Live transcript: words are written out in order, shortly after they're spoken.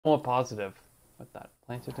More positive with that.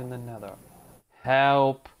 Planted in the nether.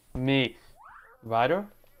 Help me. Ryder,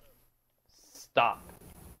 stop.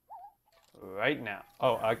 Right now.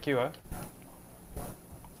 Oh, Kira,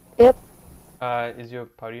 Yep. is your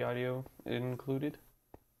party audio included?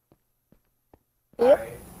 Yep.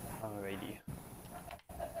 Alrighty.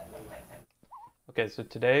 Okay, so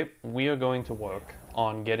today we are going to work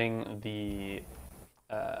on getting the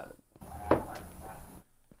uh,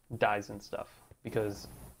 dyes and stuff because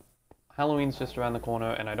Halloween's just around the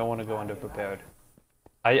corner and I don't want to go underprepared.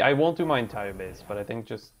 I won't do my entire base, but I think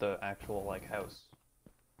just the actual like house.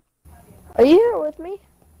 Are you here with me?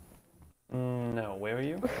 No, where are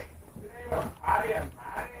you?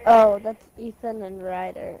 Oh, that's Ethan and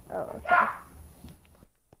Ryder. Oh, okay.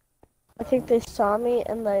 I think they saw me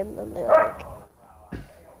and then they like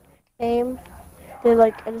came. They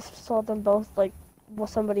like I just saw them both like well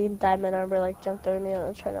somebody in diamond armor like jumped over me and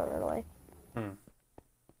I tried to run away.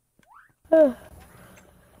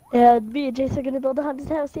 Yeah, me and Jason are gonna build a haunted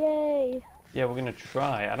house, yay! Yeah, we're gonna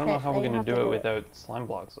try. I don't know how Now we're you gonna have to do it do it. without slime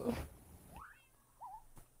blocks though.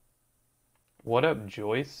 What up,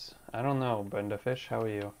 Joyce? I don't know, Brenda Fish, how are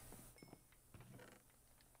you?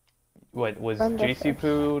 What, was Brenda JC Fish.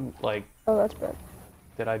 Poo, like, Oh, that's bad.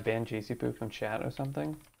 did I ban JC Poo from chat or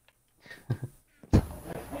something?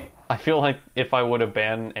 I feel like if I would have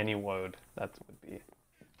banned any word, that would be...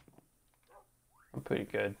 I'm pretty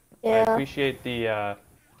good. I Yeah. appreciate the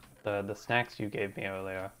snacks you gave me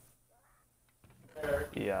earlier.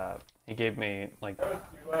 He gave me, like,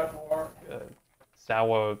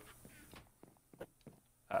 sour...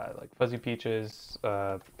 like fuzzy peaches,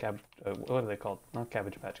 what are they called? Not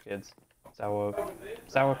Cabbage Patch Kids. Sour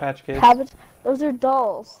Patch Kids. Cabbage. Those are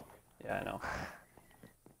dolls. Yeah, I know.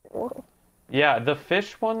 Whoa. Yeah, the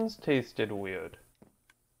fish ones tasted weird,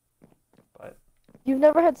 but You've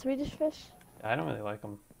never had Swedish fish? I don't really like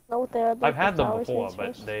them. Know what they are? I've Like the had them sour before,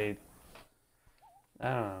 Swedish but fish? I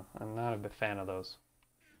don't know. I'm not a big fan of those.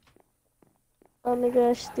 Oh my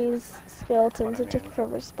gosh, these skeletons What are I taking mean.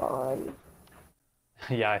 forever to spawn.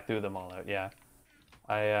 Yeah, I threw them all out. Yeah,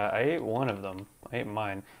 I ate one of them. I ate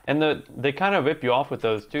mine, and they kind of rip you off with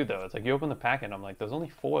those too, though. It's like you open the packet, and I'm like, there's only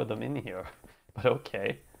 4 of them in here, but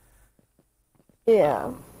okay.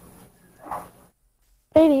 Yeah.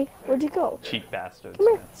 Lady, where'd you go? Cheap bastards. Come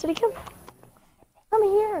here, Yeah. City, come. Come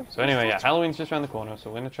here. So anyway, yeah, Halloween's just around the corner, so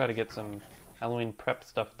we're gonna try to get some Halloween prep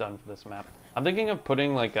stuff done for this map. I'm thinking of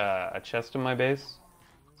putting like a chest in my base,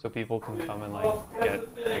 so people can come and like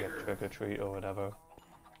get like a trick or treat or whatever.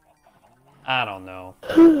 I don't know.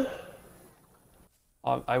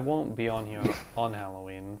 I won't be on here on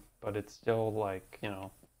Halloween, but it's still like, you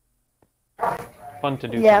know, fun to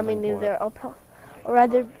do Yeah, I something mean, for it. neither. Or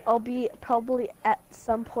rather, I'll be probably at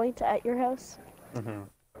some point at your house. Hmm.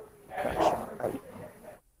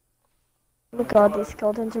 Oh my god, these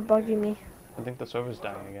skeletons are bugging me. I think the server's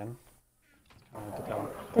dying again. To come.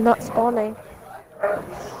 They're not spawning.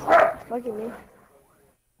 It's bugging me.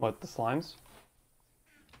 What, the slimes?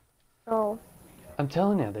 Oh, I'm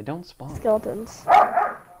telling you, they don't spawn. skeletons.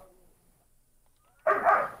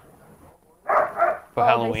 For They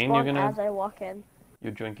Halloween, you're spawn gonna... as I walk in.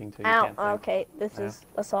 You're drinking too, you Ow, can't think. okay, this Yeah. is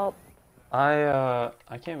assault. I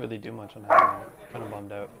can't really do much on Halloween. I'm kind of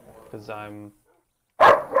bummed out because I'm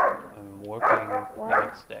working the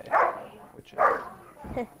next day, which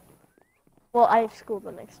is Well, I have school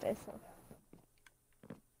the next day, so.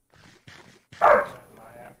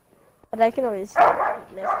 But I can always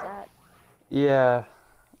miss that. yeah.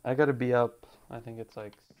 I gotta be up. I think it's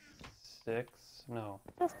like 6. No,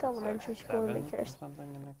 Just elementary school 7 and or cares.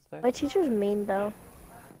 something the next day. My teacher's mean though.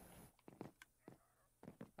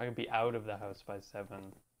 I could be out of the house by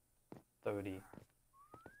 7:30.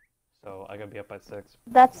 So I gotta be up by 6.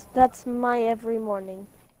 That's my every morning.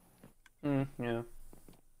 Yeah.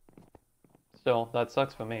 Still, that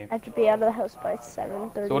sucks for me. I have to be out of the house by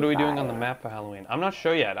 7:30. So what are we doing on the map for Halloween? I'm not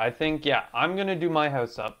sure yet. I think, yeah, I'm gonna do my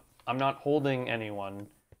house up. I'm not holding anyone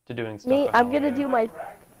to doing stuff Me, for I'm gonna Halloween, do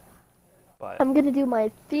but I'm gonna do my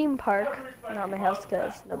theme park, not my house,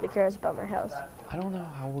 because nobody cares about my house. I don't know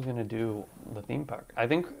how we're gonna do the theme park. I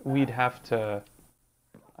think we'd have to.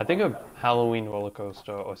 I think a Halloween roller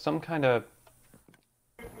coaster or some kind of.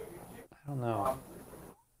 I don't know.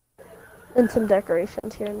 And some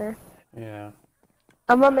decorations here and there. Yeah.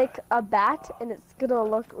 I'm gonna make a bat, and it's gonna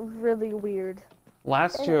look really weird.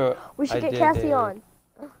 Last year We should I get did Cassie a- on.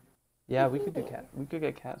 Yeah, we could do we could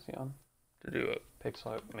get Cassie on to do a pixel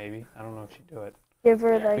art maybe. I don't know if she'd do it. Give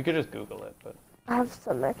her We like could just Google it, but. have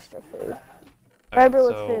some extra food. Alright, Fiber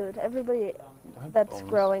with so- food. Everybody I have that's bones.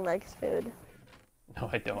 growing likes food. No,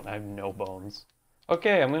 I don't. I have no bones.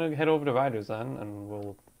 Okay, I'm gonna head over to Riders then, and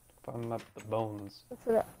we'll farm up the bones.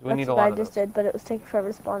 That's We need a what lot I of just those. did, but it was taking forever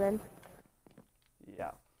to spawn in.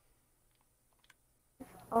 Yeah.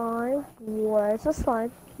 I was a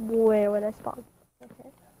slime. Where would I spawn? Okay.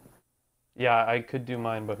 Yeah, I could do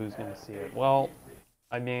mine, but who's gonna see it? Well,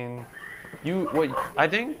 I mean, I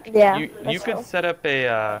think Yeah, you that's could true. set up a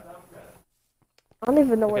I don't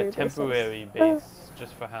even know like where a your base is. temporary base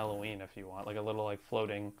just for Halloween if you want, like a little like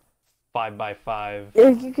floating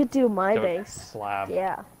 5x5 You could do my dirt base. slab.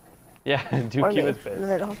 Yeah. Yeah, do For me. Kiva's And base. then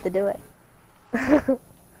I don't have to do it.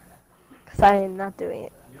 Because I am not doing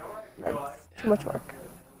it. That's too much work.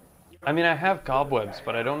 I mean, I have cobwebs,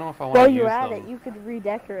 but I don't know if I want While to you're use at them. it, you could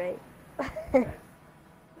redecorate.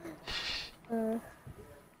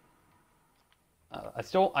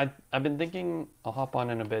 I've been thinking I'll hop on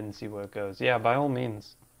in a bit and see where it goes. Yeah, by all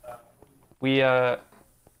means. We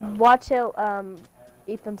Watch out,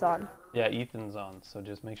 Ethan's on. yeah, Ethan's on, so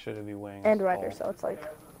just make sure to be wearing And his Ryder, full- so it's like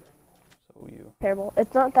So you. terrible.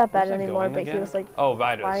 It's not that bad Where's that anymore, going but he again? was like Oh,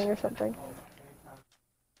 flying Riders. or something.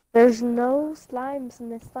 There's no slimes in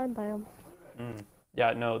this slime biome.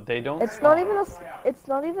 Yeah, no, they don't. It's not even a. It's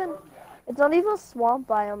not even a swamp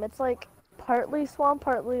biome. It's like partly swamp,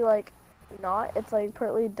 partly like not. It's like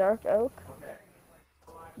partly dark oak.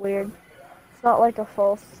 Weird. It's not like a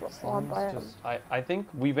full swamp Slime's biome. just. I think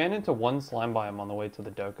we ran into one slime biome on the way to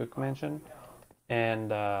the Dark Oak Mansion,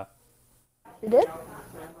 and You did?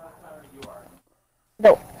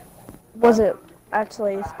 No. Was it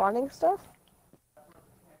actually spawning stuff?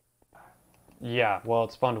 yeah, well,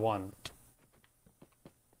 it spawned one.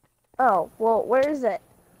 Oh, well, where is it?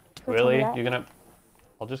 Can you tell me Really? that? You're gonna?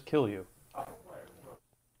 I'll just kill you.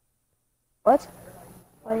 What?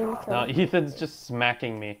 Why are you gonna kill No, me? Ethan's just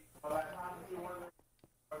smacking me.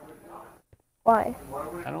 Why?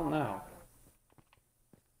 I don't know.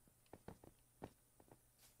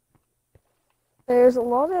 There's a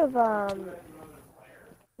lot of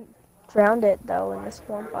drowned it though in the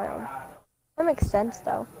swamp biome. That makes sense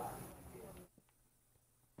though.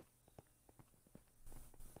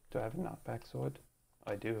 Do I have a knockback sword?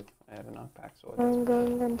 I do. I have a knockback sword. I'm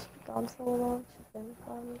going and gone so long.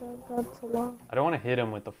 Gone so long. I don't want to hit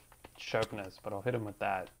him with the sharpness, but I'll hit him with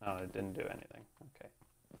that. No, it didn't do anything.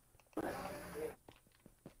 Okay.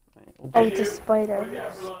 Oh, it's a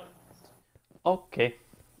spider. Okay.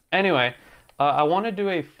 Anyway, I want to do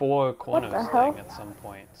a four corners What the hell? thing at some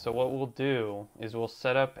point. So what we'll do is we'll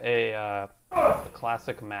set up a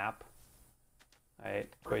classic map. Alright,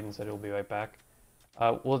 Graydon said he'll be right back.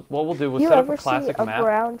 What we'll do, we'll Do you set up ever a see classic a map.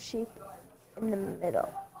 brown sheep in the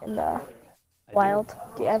middle, in the I wild?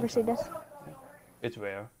 Do you ever see this? It's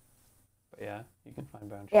rare. But yeah, you can find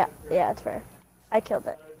brown sheep. Yeah, it's fair. I killed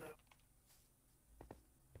it.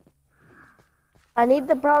 I need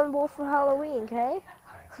the brown wolf for Halloween, okay?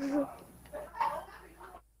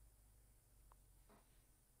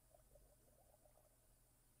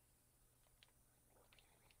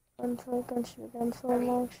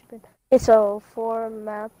 Okay, so 4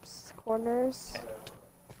 maps, corners.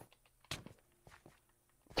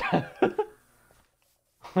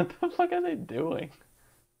 What the fuck are they doing?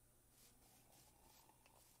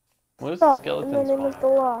 Where's the Stop, in skeleton the name of the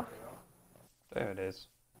spawn? law. There it is.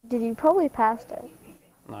 Did you probably passed it?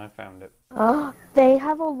 No, I found it. They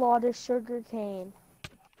have a lot of sugar cane.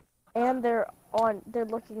 And they're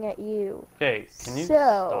looking at you. Okay, can you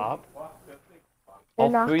So- stop? They're I'll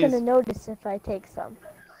not freeze. gonna notice if I take some.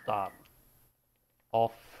 Stop.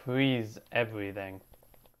 I'll freeze everything.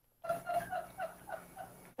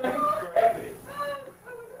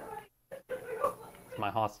 It's my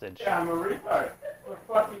hostage. Yeah, I'm a retard. What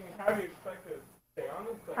fucking, how do you expect to stay on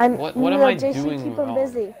this thing? I'm What no, am I Jason, doing keep wrong? him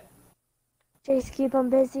busy. Jason, keep him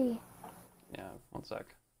busy. Yeah, one sec.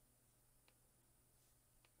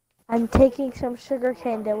 I'm taking some sugar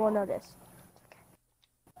cane. They won't notice.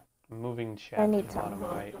 Moving chat I to need the some.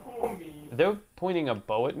 bottom right. They're pointing a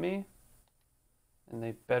bow at me, and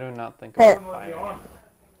they better not think Hey. about firing.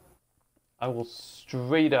 I will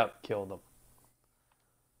straight up kill them.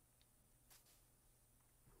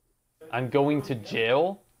 I'm going to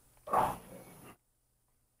jail?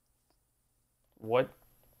 What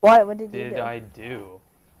What? What did you did do? I do?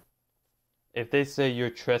 If they say you're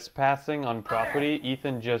trespassing on property,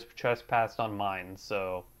 Ethan just trespassed on mine,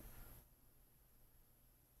 so...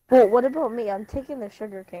 Well, what about me? I'm taking the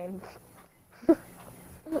sugar cane.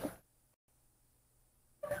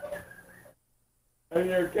 And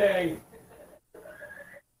you're gay.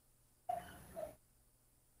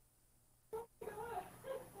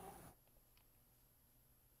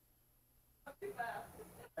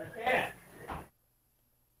 I can't.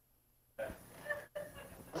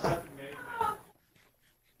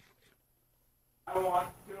 I want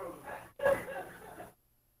to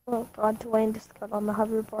Oh god, Dwayne just got on the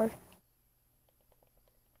hoverboard.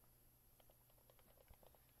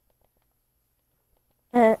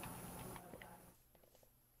 Eh.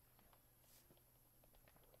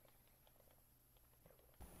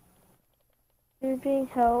 You're being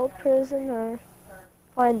held prisoner.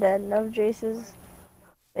 Find end of Jace's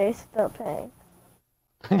base without paying.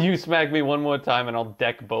 You smack me one more time and I'll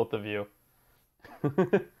deck both of you.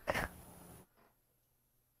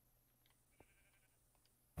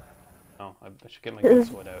 Oh, I should get my good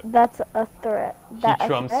sword out. That's a threat. He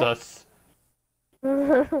trumps us.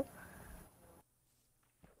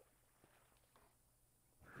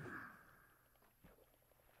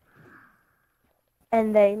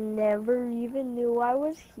 And they never even knew I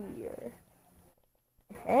was here.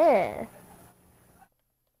 Eh.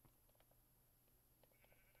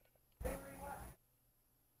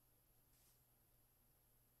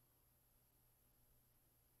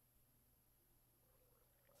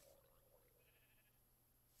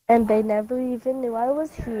 And they never even knew I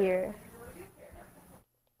was here.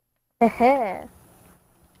 Heh.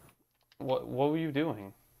 What were you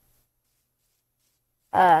doing?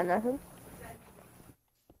 Nothing.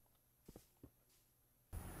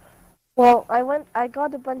 Well, I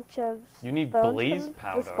got a bunch of You need bones blaze from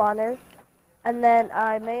powder. the spawner, and then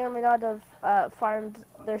I may or may not have farmed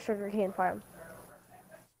their sugarcane farm.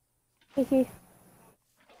 Hehe.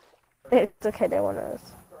 It's okay, they won't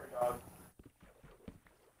notice.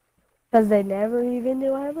 Because they never even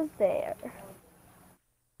knew I was there.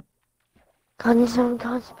 Gone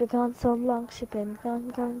so long, she been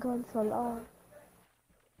gone so long.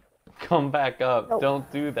 Come back up. Nope.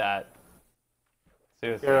 Don't do that.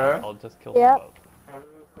 Seriously, Yeah. I'll just kill Yep. them both. How does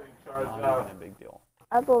this thing charge Not up? even a big deal.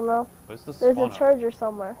 I don't know. Where's the There's a spawner? charger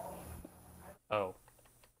somewhere. Oh.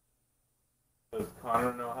 Does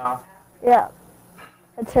Connor know how? Yeah.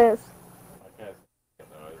 It's his. Okay.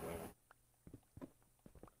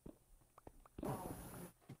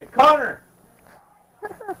 Hey, Connor!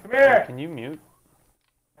 Come here! Can you mute?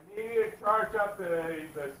 I need you to charge up the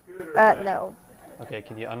scooter. thing. No. Okay,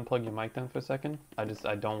 can you unplug your mic then for a second? I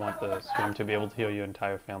don't want the stream to be able to hear your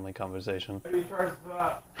entire family conversation. How do you charge it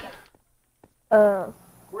up?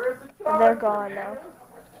 Where's the charger? They're gone now.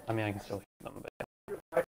 I mean, I can still hear them,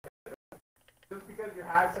 but Just because your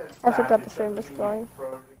headset's I forgot back, the it stream was doesn't going. mean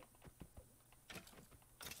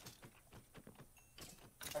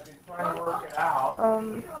it's I've been trying to work it out.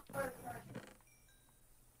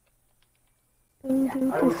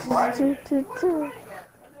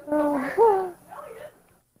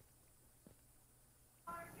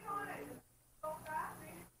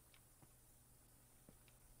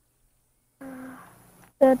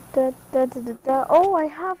 Oh, I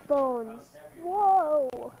have bones.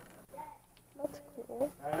 Whoa. That's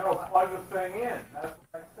cool. I know, plug the thing in. That's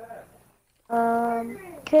what I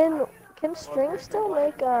said. Can string still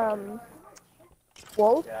make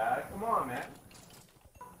wool? Yeah, come on, man.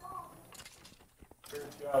 Here's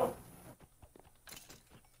Joe.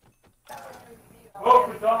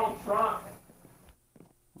 Vote for Donald Trump.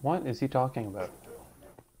 what is he talking about?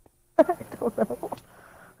 I don't know.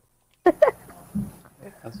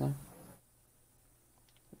 That's not.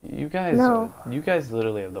 You guys, No. you guys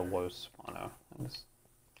literally have the worst spawner. I'm just-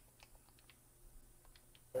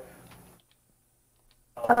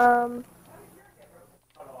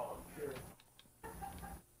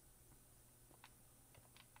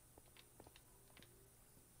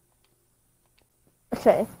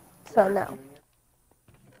 Okay, so now.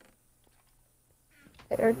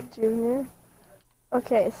 Eric Jr.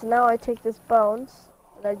 Okay, so now I take this bones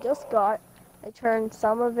that I just got, I turn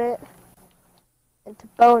some of it into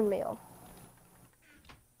bone meal.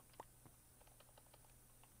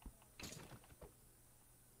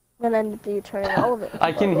 And then you turn all of it. into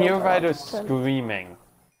I can bone hear meal. Ryder Turn- screaming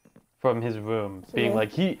from his room, being Yeah.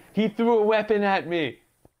 like, he threw a weapon at me.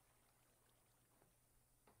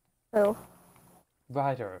 Oh,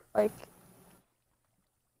 Ryder. like.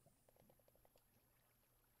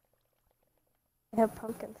 I have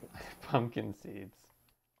pumpkin seeds. Pumpkin seeds.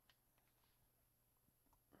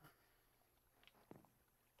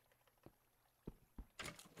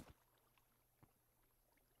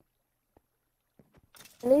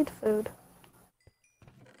 I need food.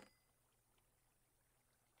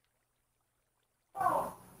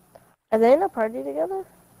 Are they in a party together?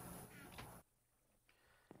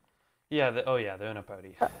 Yeah, yeah, they're in a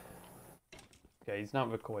party. Okay, he's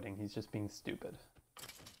not recording, he's just being stupid.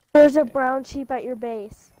 There's a brown sheep at your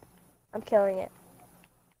base. I'm killing it.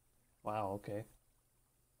 Wow, okay.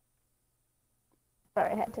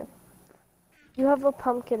 Sorry, I had to. You have a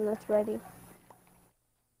pumpkin that's ready.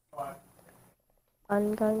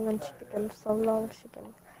 I'm going on chicken, so long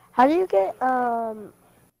chicken. How do you get the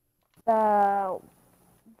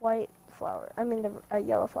white flower? I mean the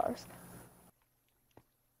yellow flowers.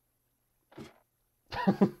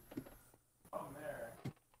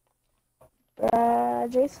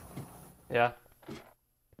 Jace, Yeah.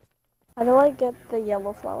 how do I get the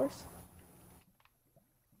yellow flowers?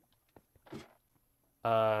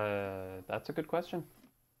 That's a good question.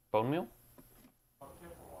 Bone meal?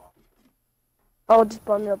 Oh, just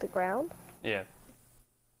bone meal the ground? Yeah.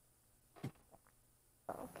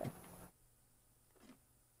 Oh, okay.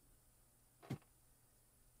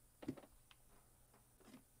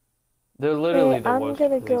 They're literally the I'm worst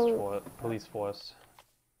gonna go police force.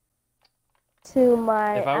 to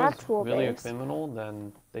my If I was actual really a base. criminal,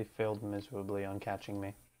 then they failed miserably on catching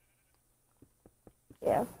me.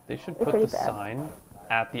 Yeah. They should They're put pretty the bad. sign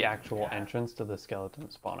at the actual entrance to the skeleton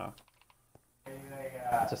spawner.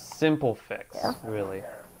 It's a simple fix, Yeah. really.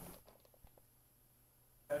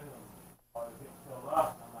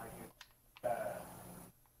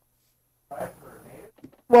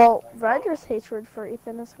 Well, Ryder's hatred for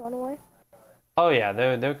Ethan has gone away. Oh yeah,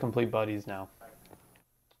 they're complete buddies now.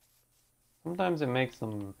 Sometimes it makes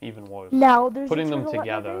them even worse. Now there's Putting a them turtle at my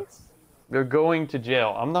together. base. They're going to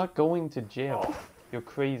jail. I'm not going to jail. You're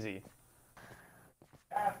crazy.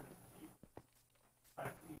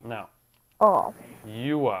 No. Oh.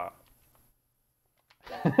 You are.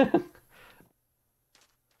 They're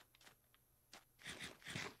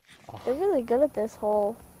really good at this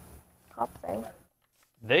whole hop thing.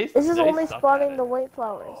 This is only suck spawning at the it. white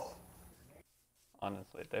flowers.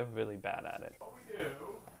 Honestly, they're really bad at it.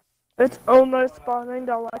 It's only spawning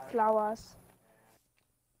the white flowers.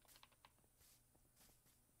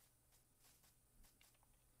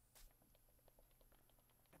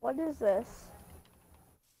 What is this?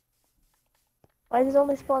 Why is it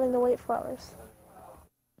only spawning the white flowers?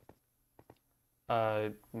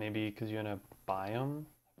 Maybe because you're in a biome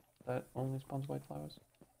that only spawns white flowers?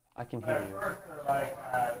 I can hear you.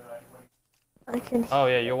 I can. Oh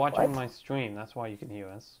yeah, you're watching What? my stream. That's why you can hear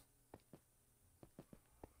us.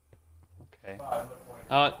 Okay.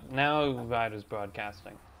 Now Ryder's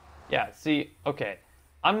broadcasting. Yeah, see, okay.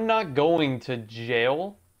 I'm not going to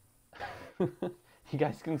jail. You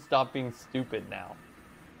guys can stop being stupid now.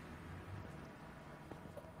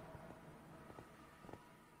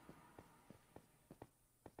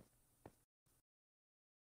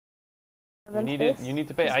 You need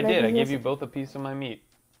to pay. I did. I gave you both a piece of my meat.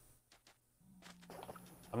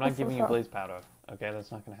 I'm not giving you blaze powder. Okay,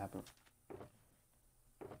 that's not gonna happen.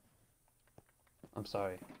 I'm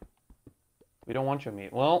sorry. We don't want your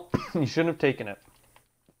meat. Well, you shouldn't have taken it.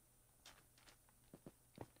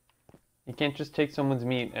 You can't just take someone's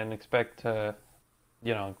meat and expect to,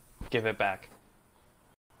 you know, give it back.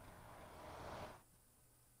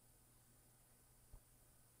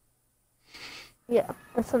 Yeah,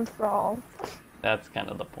 that sounds wrong. That's kind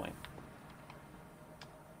of the point.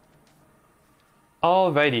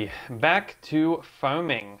 Alrighty, back to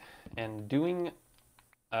farming and doing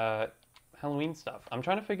Halloween stuff. I'm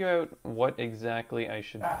trying to figure out what exactly I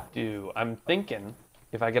should do. I'm thinking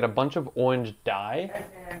if I get a bunch of orange dye,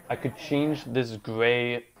 I could change this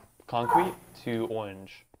gray concrete to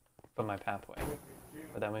orange for my pathway.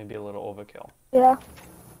 But that may be a little overkill. Yeah.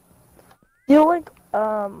 Do like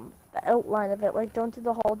the outline of it. Like don't do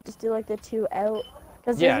the whole. Just do like the two out.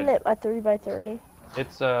 Because isn't it a 3x30?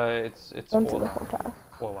 It's Don't do the whole path.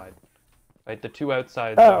 4 wide. Right, the two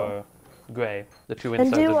outsides Oh. are gray. The two And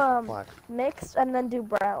insides do are black. mixed and then do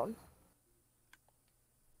brown.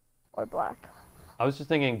 Or black. I was just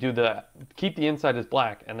thinking, keep the inside as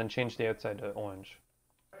black and then change the outside to orange.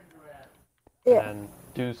 Yeah. And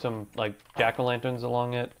do some like jack-o'-lanterns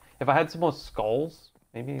along it. If I had some more skulls,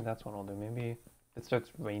 maybe that's what I'll do. Maybe it starts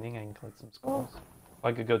raining, I can collect some skulls.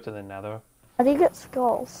 Or I could go to the nether. How do you get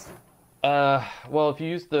skulls? Well, if you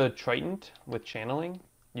use the Trident with channeling,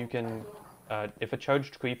 you can, if a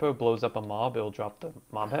charged creeper blows up a mob, it'll drop the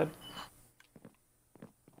mob head.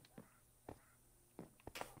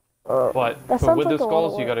 But with the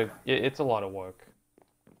skulls, you gotta, it's a lot of work.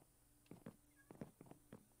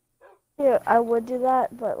 Yeah, I would do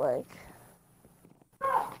that, but like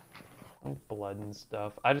blood and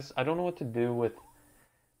stuff. I don't know what to do with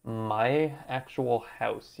my actual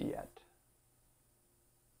house yet.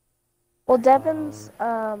 Well, Devin's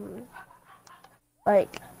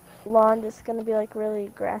like lawn is gonna be like really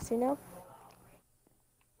grassy now.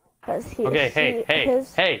 Cause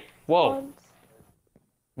hey, whoa! Lawns...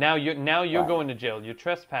 Now you're going to jail. You're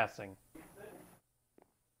trespassing.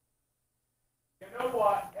 You know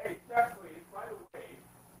what? Hey, Chuckley, by the way.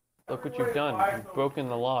 Look what you've done. You've broken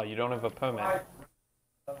the law. You don't have a permit.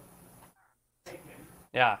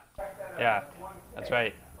 Yeah. Yeah. That's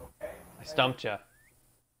right. I stumped you.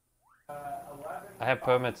 I have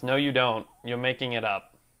permits. No, you don't. You're making it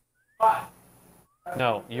up.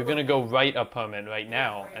 No, you're gonna go write a permit right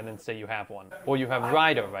now and then say you have one. Or you have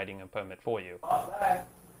Ryder writing a permit for you.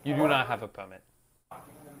 You do not have a permit.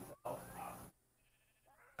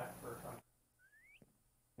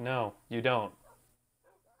 No, you don't.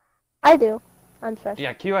 I do. I'm special.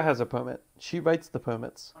 Yeah, Kira has a permit. She writes the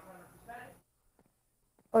permits.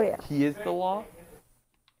 Oh yeah. He is the law?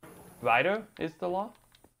 Ryder is the law?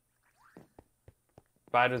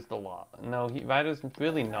 Ryder's the law. No, Ryder's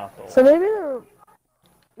really not the law. So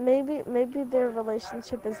maybe their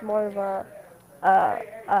relationship is more of a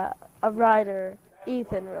Ryder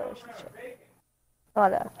Ethan relationship,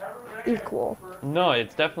 not a equal. No,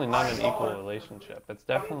 it's definitely not an equal relationship. It's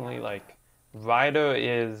definitely like Ryder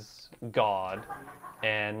is God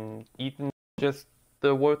and Ethan's just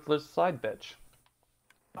the worthless side bitch.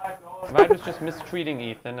 Ryder's just mistreating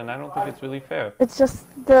Ethan, and I don't think it's really fair. It's just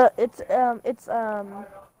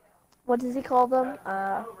what does he call them?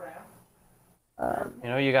 You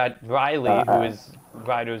know, you got Riley, who is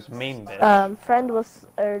Ryder's main bitch. Friend with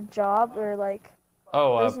or job or like.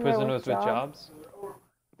 Oh, Prisoner prisoners with with jobs?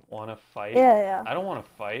 Wanna fight? Yeah. I don't wanna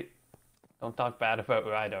fight. Don't talk bad about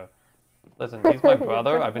Ryder. Listen, he's my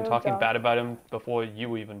brother. I've been talking bad about him before you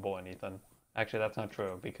were even born, Ethan. Actually, that's not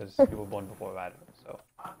true, because you were born before Ryder, so.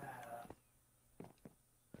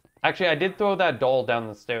 Actually, I did throw that doll down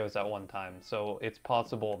the stairs at one time, so it's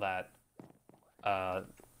possible that,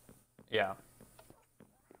 yeah.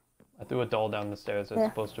 I threw a doll down the stairs. It's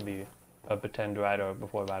supposed to be a pretend Ryder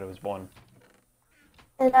before Ryder was born.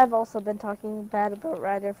 And I've also been talking bad about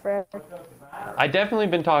Ryder forever. I definitely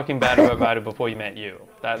been talking bad about Ryder before you met you.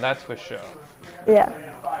 That's for sure. Yeah.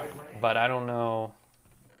 But I don't know.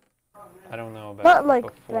 I don't know about. Not like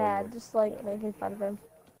before. bad, just like making fun of him.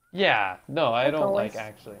 Yeah. No, I Like don't always. like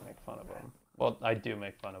actually make fun of him. Well, I do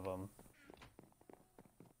make fun of him.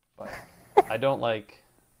 But I don't like.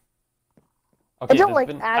 Okay, I don't like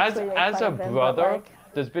been, actually make as fun a of him, brother, but,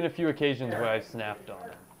 like... there's been a few occasions where I've snapped on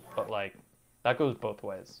him, but like that goes both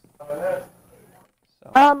ways.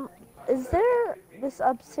 So. Is there this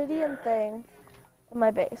obsidian thing in my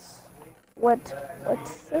base? What's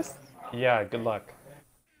this? Yeah, good luck.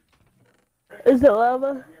 Is it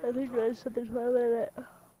lava? I think there's lava in it.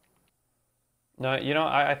 No, you know,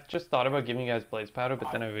 I just thought about giving you guys blaze powder,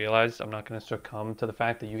 but then I realized I'm not going to succumb to the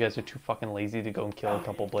fact that you guys are too fucking lazy to go and kill a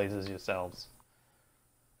couple blazes yourselves.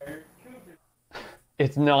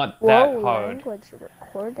 It's not that hard. Language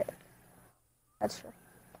recorded. That's true.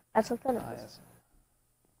 That's what that is.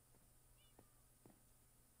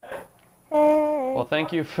 Hey. Well,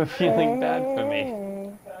 thank you for feeling bad for me.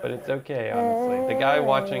 But it's okay, honestly. The guy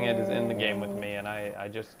watching it is in the game with me, and I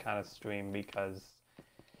just kind of stream because,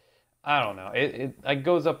 I don't know. It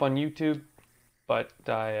goes up on YouTube, but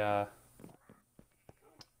I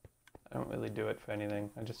don't really do it for anything.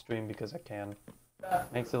 I just stream because I can.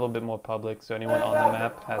 Makes it a little bit more public, so anyone on the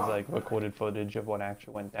map has like recorded footage of what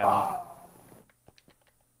actually went down.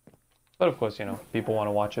 But of course, you know, people want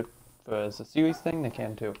to watch it as a series thing, they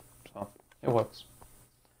can too. So it works.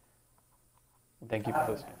 Thank you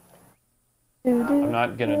for listening. I'm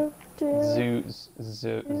not gonna zoo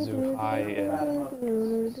high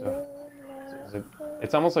and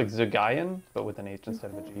it's almost like Zugayan, but with an H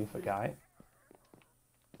instead of a G for guy.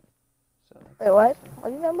 So wait, what?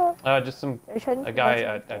 What are you talking about? Just a guy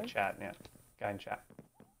at chat, yeah, guy in chat.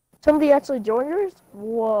 Somebody actually joined yours?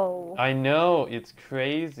 Whoa. I know, it's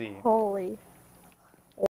crazy. Holy.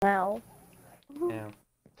 Wow. Yeah.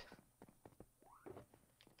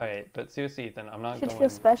 Alright, but seriously, Ethan, I'm not Should going. feel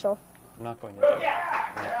special. I'm not going to do it.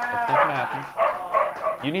 That's not gonna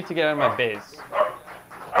happen. You need to get out of my base.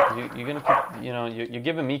 You're gonna keep, you know, you're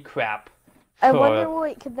giving me crap. I wonder,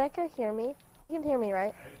 wait, can that guy hear me? You can hear me,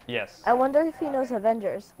 right? Yes. I wonder if he knows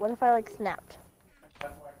Avengers. What if I, like, snapped?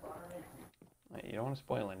 Wait, you don't want to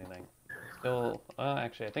spoil anything. Still,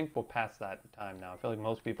 actually, I think we're past that time now. I feel like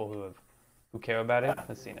most people who care about it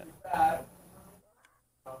have seen it.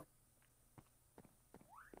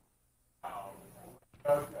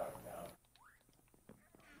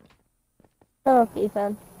 Oh,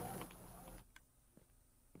 Ethan.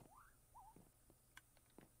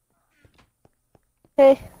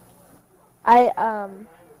 Hey. Oh,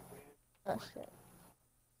 shit.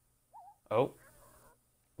 Oh.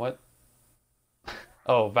 What?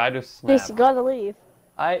 Oh, Vidus snap. Yes, you gotta leave.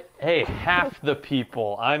 Hey, half the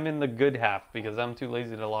people. I'm in the good half because I'm too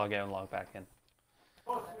lazy to log out and log back in.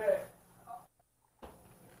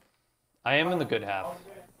 I am in the good half.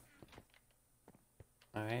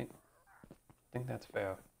 Alright. I think that's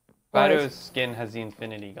fair. Spider's skin has the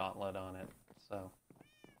Infinity Gauntlet on it, so...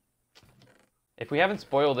 If we haven't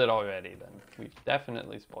spoiled it already, then we've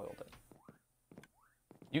definitely spoiled it.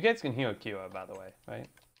 You guys can hear Kira, by the way, right?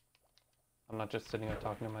 I'm not just sitting here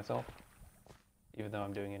talking to myself, even though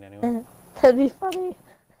I'm doing it anyway. That'd be funny.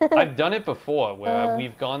 I've done it before, where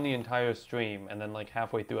we've gone the entire stream, and then like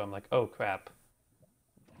halfway through I'm like, oh crap,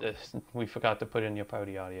 we forgot to put in your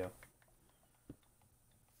party audio.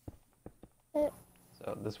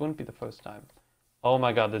 So this wouldn't be the first time. Oh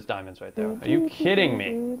my god, there's diamonds right there. Are you kidding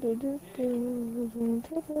me?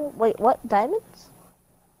 Wait, what? Diamonds?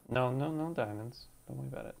 No diamonds. Don't worry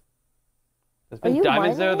about it. There's been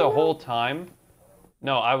diamonds there the whole time.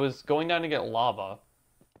 No, I was going down to get lava.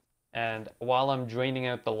 And while I'm draining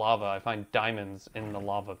out the lava, I find diamonds in the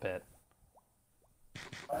lava pit.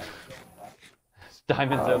 There's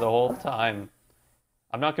diamonds there the whole time.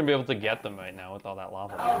 I'm not going to be able to get them right now with all that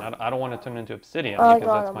lava. I don't want to turn into obsidian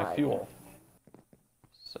because that's my fuel.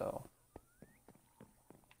 So.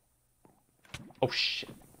 Oh shit.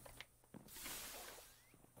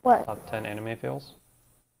 What? Top 10 anime fails?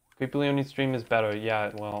 Creepy Leonie's stream is better.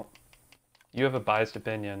 Yeah, well, you have a biased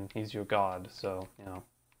opinion. He's your god, so, you know.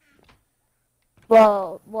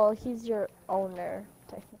 Well, he's your owner,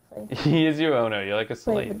 technically. He is your owner. You're like a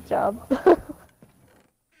slave. Slave with job.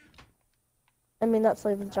 I mean, not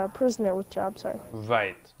slave with job. Prisoner with job, sorry.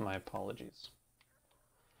 Right. My apologies.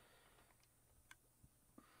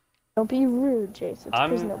 Don't be rude, Jace. It's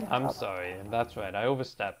prisoner with I'm job. sorry. That's right. I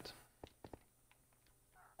overstepped.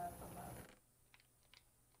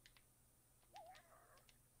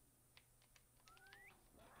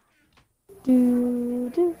 Do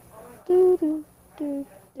do do do do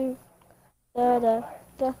do da da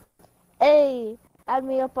da. Hey, add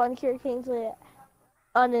me up on Kira Kingsley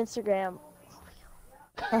on Instagram.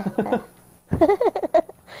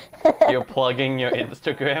 You're plugging your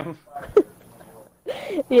Instagram?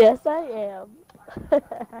 Yes, I am.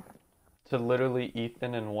 To literally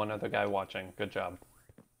Ethan and one other guy watching. Good job.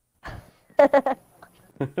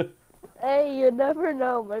 Hey, you never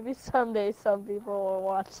know. Maybe someday some people will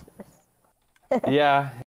watch this.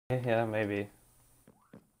 Yeah, maybe.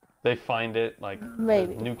 They find it, like,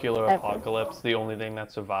 Maybe. the nuclear apocalypse, the only thing that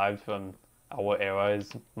survived from our era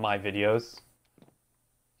is my videos.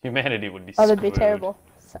 Humanity would be screwed. Oh, that'd be terrible.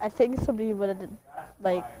 I think somebody would have,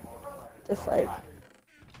 like, just, like,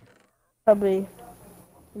 probably,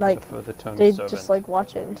 like, they'd just, like,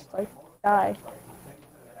 watch it and just, like, die.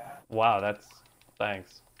 Wow, that's...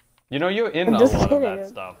 Thanks. You know, you're in a lot of that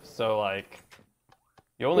stuff, so, like,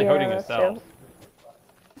 you're only hurting yourself.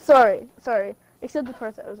 True. Sorry. Except the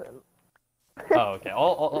part that I was in. Oh, okay.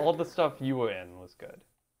 All the stuff you were in was good.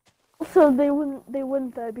 So they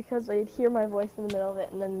wouldn't die because they'd hear my voice in the middle of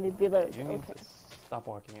it, and then they'd be like, You need okay. to stop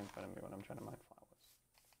walking in front of me when I'm trying to mine flowers.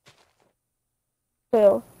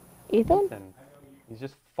 So, Ethan? He's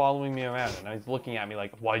just following me around, and he's looking at me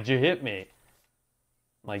like, why'd you hit me?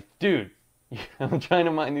 I'm like, dude, I'm trying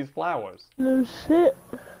to mine these flowers. No shit.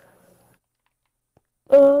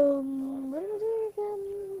 What did I do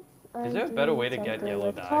again? Is there a better way to get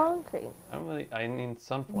yellow dye? Concrete. I need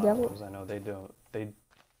sunflowers. Yellow. I know they don't.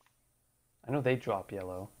 I know they drop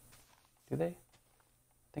yellow. Do they? I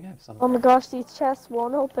think I have some. Oh my gosh, these chests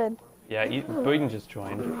won't open. Yeah, Braden just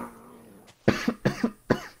joined.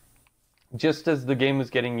 Just as the game was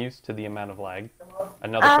getting used to the amount of lag,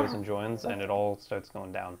 another person joins and it all starts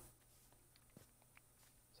going down.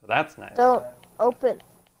 So that's nice. Don't open.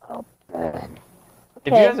 Open.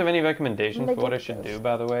 If you guys have any recommendations for what I should do,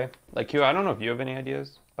 by the way, like Hugh, I don't know if you have any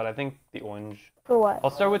ideas, but I think the orange. For what? I'll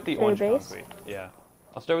start with the For orange your base? concrete. Yeah,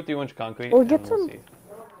 I'll start with the orange concrete. We'll and get some. see.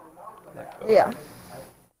 Yeah.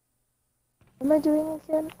 What am I doing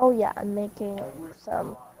again? Oh yeah, I'm making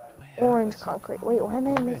some orange concrete. Wait, why am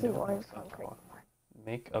I making orange concrete?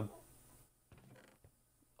 Make a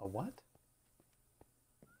what?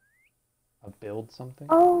 A build something?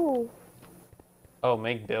 Oh,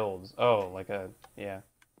 make builds. Oh, like a yeah.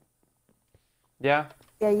 Yeah.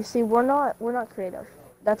 Yeah, you see, we're not creative.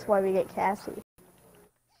 That's why we get Cassie.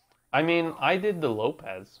 I mean, I did the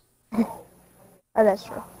Lopez. Oh, that's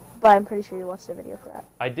true. But I'm pretty sure you watched the video for that.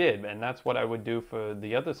 I did, and that's what I would do for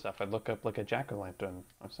the other stuff. I'd look up like a jack-o'-lantern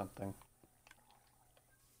or something.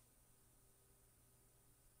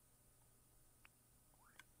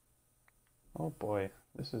 Oh boy,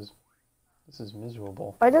 this is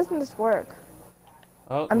miserable. Why doesn't this work?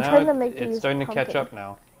 Oh, I'm now trying to make it's starting to catch up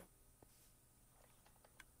now.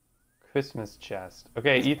 Christmas chest.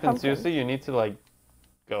 Okay, It's Ethan, pumpkin. seriously, you need to, like,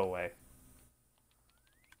 go away.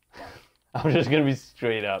 I'm just gonna be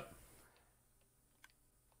straight up.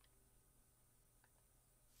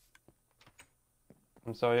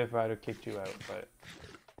 I'm sorry if Ryder kicked you out, but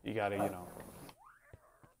you gotta, you know.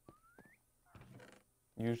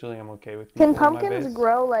 Usually I'm okay with people Can in my pumpkins base.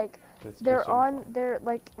 grow like It's just they're certain- on? They're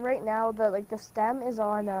like right now. The stem is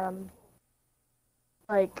on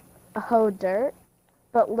like a hoe dirt,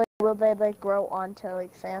 but like will they like grow onto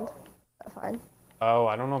like sand? That's fine. Oh,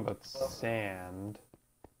 I don't know about sand.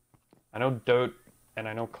 I know dirt and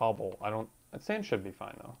I know cobble. I don't. Sand should be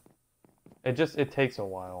fine though. It takes a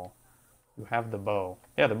while. You have the bow.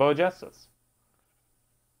 Yeah, the bow adjusts us.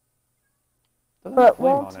 Doesn't have But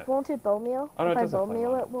flame on it. won't it bone meal? Oh no, If it I does have bone flame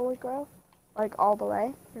meal on it, it. will it grow? Like all the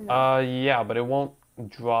way? Or no? Yeah, but it won't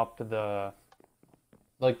drop the.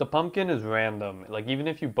 Like the pumpkin is random. Like even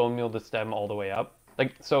if you bone meal the stem all the way up,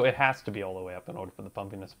 like so it has to be all the way up in order for the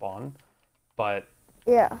pumpkin to spawn. But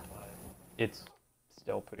Yeah. it's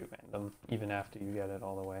still pretty random, even after you get it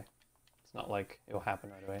all the way. It's not like it'll happen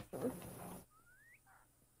right away.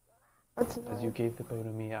 That's As annoying. you gave the bow to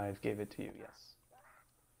me, I gave it to you, yes.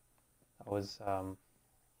 I was, I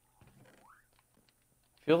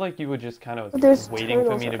feel like you were just kind of There's waiting for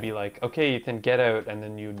turtles me to around. be like, okay, Ethan, get out, and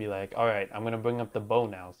then you'd be like, alright, I'm gonna bring up the bow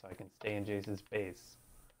now so I can stay in Jace's base.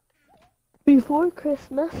 Before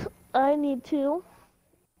Christmas, I need to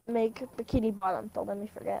make bikini bottom. Don't let me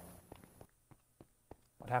forget.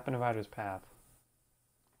 What happened to Ryder's path?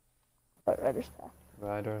 But Rider's path.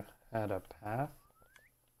 Ryder had a path?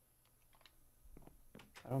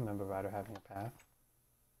 I don't remember Ryder having a path.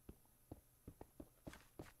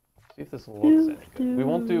 See if this looks any good. We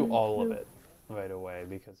won't do all of it right away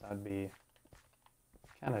because that'd be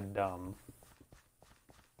kind of dumb.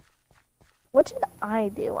 What should I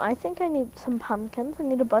do? I think I need some pumpkins. I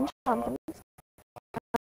need a bunch of pumpkins.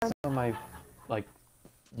 On my like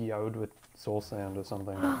yard with soul sand or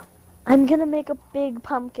something. I'm gonna make a big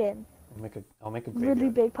pumpkin. I'll make a Really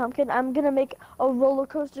graveyard. big pumpkin. I'm gonna make a roller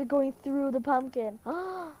coaster going through the pumpkin.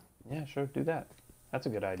 Yeah, sure, do that. That's a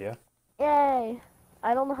good idea. Yay!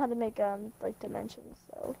 I don't know how to make like dimensions,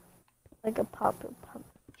 so like a pump.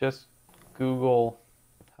 Just Google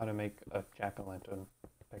how to make a jack-o'-lantern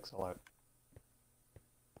pixel art.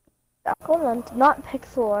 Not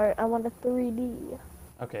pixel art. I want a 3D.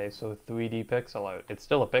 Okay, so 3D pixel art. It's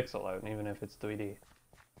still a pixel art, even if it's 3D.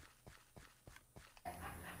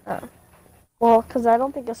 Oh. Well, because I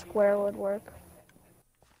don't think a square would work.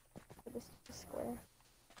 Just a square.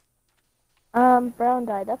 Brown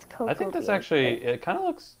dye. That's cocoa. I think that's beans, actually, right? it kind of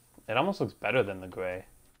looks, it almost looks better than the gray,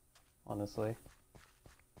 honestly.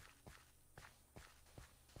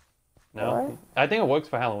 No? What? I think it works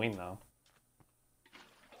for Halloween, though.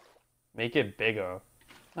 Make it bigger.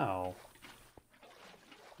 No.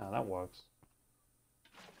 No, that works.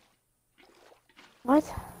 What?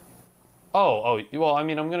 Oh, well, I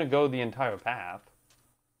mean, I'm gonna go the entire path.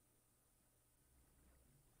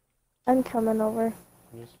 I'm coming over.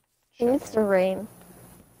 Just It needs checking to rain.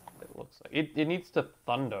 what it looks like. It needs to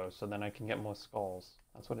thunder so then I can get more skulls.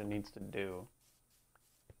 That's what it needs to do.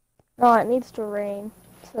 No, it needs to rain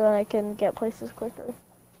so that I can get places quicker.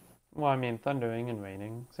 Well, I mean, thundering and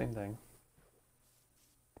raining, same thing.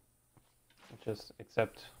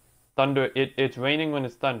 Except it's raining when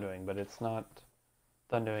it's thundering, but it's not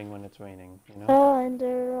thundering when it's raining, you know?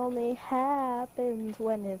 Thunder only happens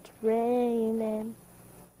when it's raining.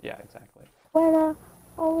 Yeah, exactly. When I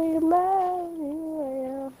only love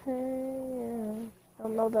you, I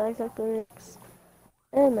don't know the exact lyrics.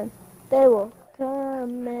 And then they will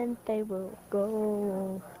come and they will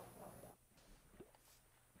go.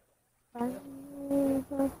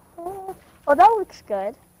 Oh, that looks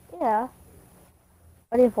good. Yeah.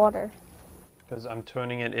 I need water. Because I'm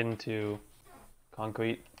turning it into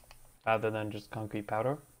concrete rather than just concrete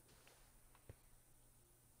powder.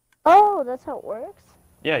 Oh, that's how it works?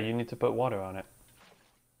 Yeah, you need to put water on it.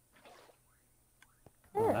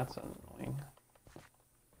 Oh, Yeah. that's annoying.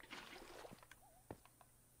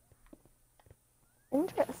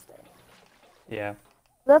 Interesting. Yeah.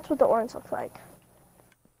 That's what the orange looks like.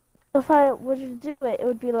 If I were to do it, it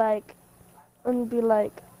would be like, it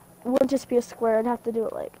wouldn't just be a square. I'd have to do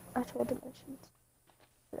it like actual dimensions.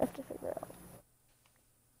 I'd have to figure out.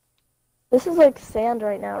 This is like sand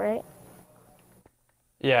right now, right?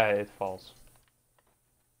 Yeah, it falls.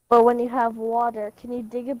 But when you have water, can you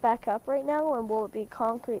dig it back up right now, and will it be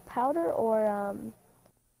concrete powder or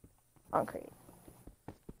concrete?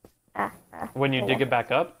 When you oh, dig well. it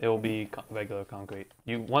back up, it will be regular concrete.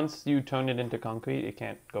 Once you turn it into concrete, it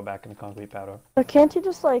can't go back into concrete powder. But can't you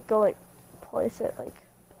just like go like place it like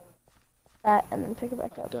that and then pick it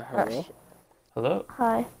back up? Hello? shit. Hello?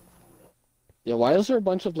 Hi. Yeah, why is there a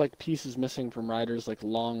bunch of like pieces missing from Ryder's like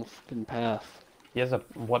long fucking path? He has a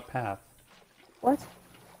what path? What?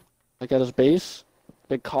 Like at his base,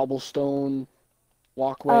 big cobblestone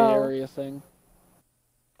walkway Oh. area thing.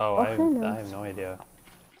 Oh, Oh, I who have knows? no idea.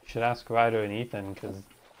 You should ask Ryder and Ethan, because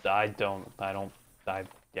I don't know. That's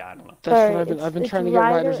what Sorry, I've been it's trying to get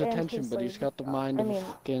Ryder Ryder's and attention, his, but he's like, got the mind I of a mean,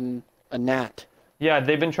 fucking a gnat. Yeah,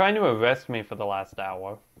 they've been trying to arrest me for the last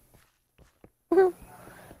hour. yeah.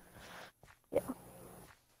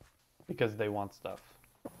 Because they want stuff.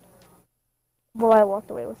 Well, I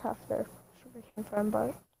walked away with half their sugarcane farm,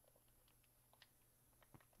 but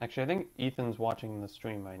Actually, I think Ethan's watching the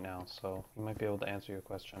stream right now, so he might be able to answer your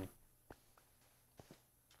question.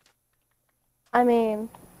 I mean,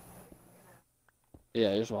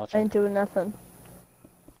 Yeah, he's I watching. ain't doing nothing.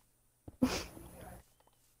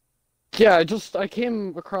 Yeah, I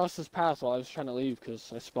came across this path while I was trying to leave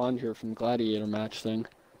because I spawned here from the gladiator match thing.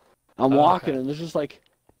 I'm Oh, walking okay. and there's just like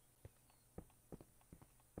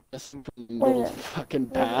from the middle of the fucking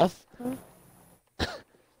path.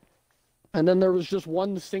 And then there was just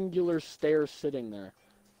one singular stair sitting there.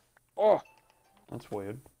 Oh, That's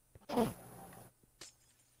weird.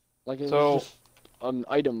 like it So- was just an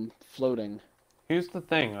item floating. Here's the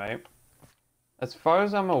thing, right? As far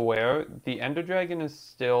as I'm aware, the Ender Dragon is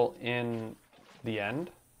still in the end,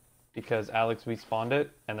 because Alex respawned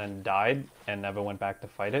it and then died and never went back to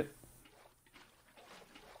fight it.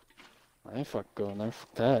 I ain't fuck going there.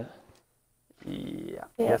 Fuck that. Yeah.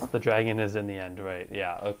 Yeah. Yes, the dragon is in the end, right?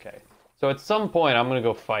 Yeah, okay. So at some point, I'm gonna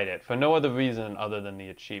go fight it for no other reason other than the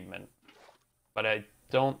achievement. But I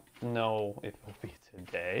don't know if it'll be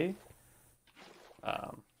today.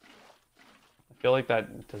 I feel like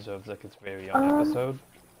that deserves like its very own episode.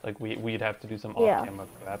 Like we'd have to do some Yeah. off-camera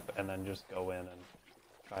prep and then just go in and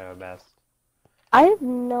try our best. I have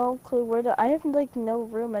no clue where to. I have like no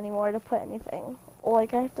room anymore to put anything.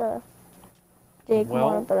 Like I have to dig more,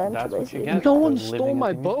 Well, but I'm that's too what you lazy. get. No for one living stole at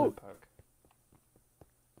my the amusement boat. park.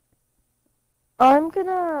 I'm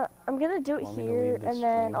gonna do it Want me to here, leave the and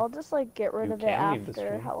then stream? I'll just like get rid You of it can leave the after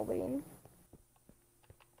stream. Halloween.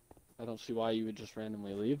 I don't see why you would just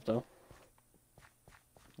randomly leave though.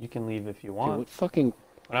 You can leave if you Okay, want. what fucking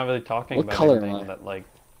We're not really talking what about color am anything I? that like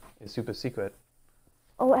is super secret.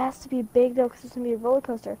 Oh, it has to be big though, because it's gonna be a roller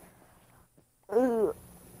coaster. Ugh.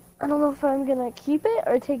 I don't know if I'm gonna keep it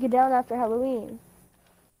or take it down after Halloween.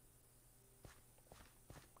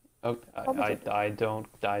 Oh, Probably take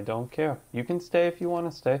I don't care. You can stay if you want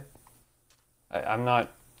to stay. I'm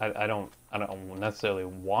not. I don't necessarily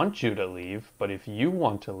want you to leave, but if you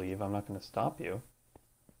want to leave, I'm not going to stop you.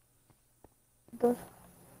 I'm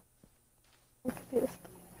confused.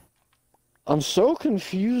 I'm so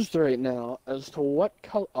confused right now as to what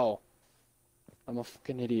color. Oh, I'm a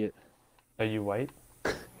fucking idiot. Are you white?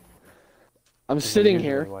 I'm 'Cause you're sitting usually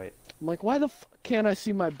here. White. I'm like, why the fuck can't I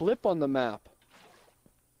see my blip on the map?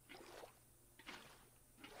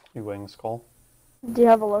 You wearing a skull? Do you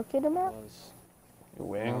have a locator map? You're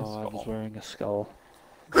wearing a No, I was skull. wearing a skull.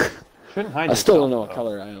 Shouldn't hide I still don't yourself, know what though.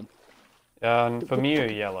 color I am. And for me,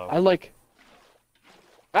 you're yellow. I like.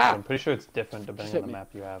 Ah! I'm pretty sure it's different depending hit on the me. map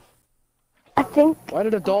you have. I think Why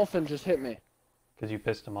did a dolphin just hit me? Because you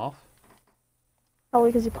pissed him off. probably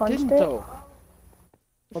because you punched Didn't it. though.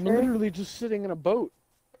 I'm Sure. literally just sitting in a boat.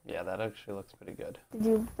 Yeah, that actually looks pretty good. Did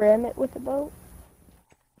you ram it with the boat?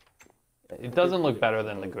 It doesn't look better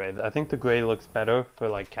than the gray. I think the gray looks better for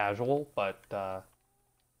like casual, but Ow.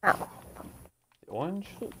 the orange?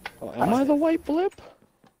 Oh, am I the white blip?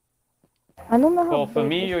 I don't know how Well, for big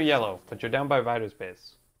me, this- you're yellow, but you're down by Ryder's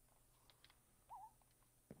base.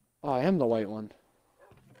 Oh, I am the white one.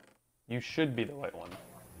 You should be the white one.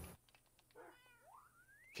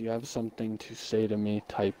 If you have something to say to me,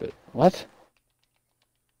 type it. What?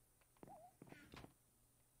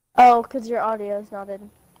 Oh, because your audio is not in.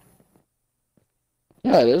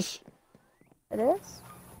 Yeah, it is. It is?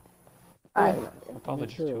 Yeah. I don't know. I'm probably Make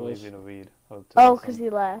just sure it too was. lazy to read. Or to Oh, listen. because he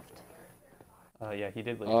left. Yeah, he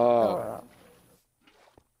did leave. Oh,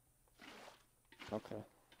 okay.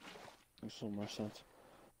 Makes a little more sense.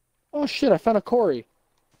 Oh shit, I found a quarry.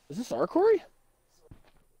 Is this our quarry?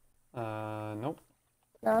 Nope.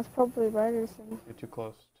 No, it's probably Ryderson. You're too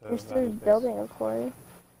close to You're still Ryder's base. building a quarry.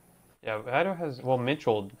 Yeah, Ryder has... Well,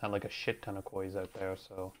 Mitchell had like a shit ton of quarries out there,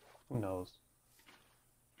 so who knows?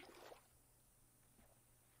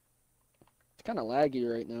 It's kind of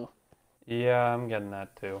laggy right now. Yeah, I'm getting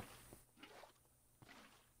that too.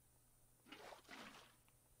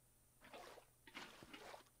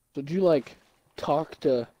 So did you like talk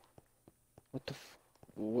to what the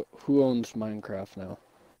who owns Minecraft now?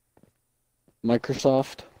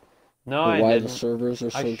 Microsoft? No, Or I why didn't. the servers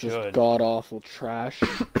are I so just should. god awful trash?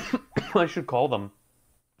 I should call them.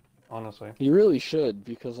 Honestly. You really should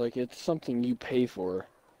because like it's something you pay for.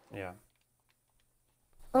 Yeah.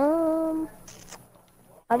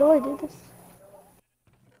 How do I do this?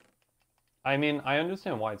 I mean, I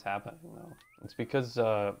understand why it's happening though. It's because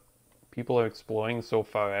people are exploring so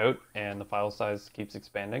far out and the file size keeps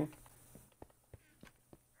expanding.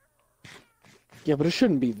 Yeah, but it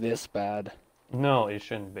shouldn't be this bad. No, it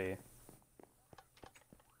shouldn't be.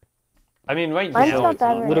 I mean, right Mine's now not it's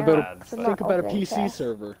bad not right What that now, about bad, so but not think about a opening PC fast.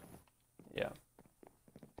 server? yeah.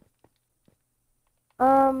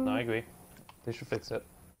 No, I agree. They should fix it.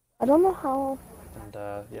 I don't know how. And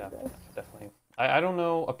yeah, definitely. I don't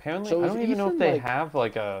know. Apparently, So I is don't even know if Ethan, they like- have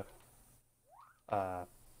like a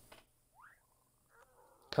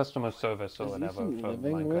customer service or Is whatever Ethan for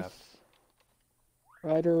living Minecraft. with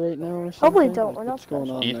Ryder right now or something? Probably don't, Like, we're not what's going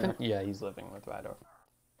special. on Ethan? there? Yeah, he's living with Ryder.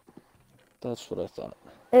 That's what I thought.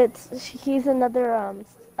 He's another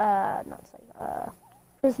not psych,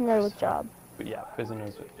 prisoner with job. But yeah,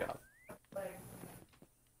 prisoners with job.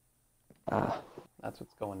 Ah. That's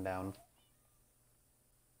what's going down.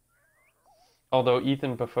 Although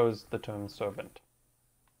Ethan prefers the term servant.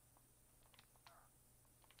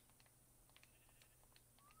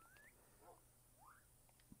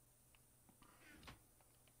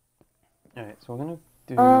 Alright, so we're gonna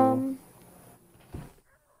do...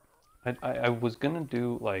 I was gonna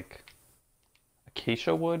do, like,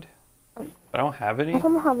 acacia wood, but I don't have any. I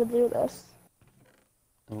don't know how to do this.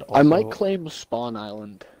 And I might also- claim Spawn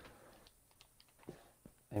Island.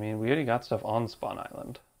 I mean, we already got stuff on Spawn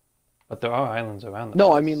Island. But there are islands around the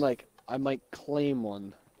No, I place. mean, like, I might claim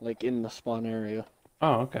one, like, in the spawn area.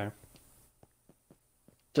 Oh, okay.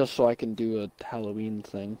 Just so I can do a Halloween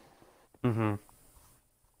thing. Mm-hmm.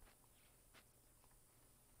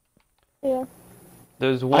 Yeah.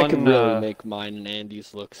 There's one, I could really make mine and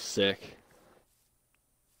Andy's look sick.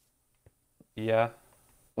 Yeah.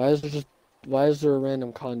 Why is there a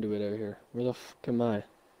random conduit out here? Where the fuck am I?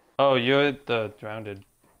 Oh, you're at the Drowned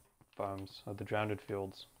farms, or the Drowned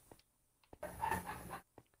fields.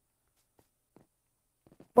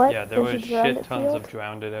 What? Yeah, there There's were a drowned shit tons field? of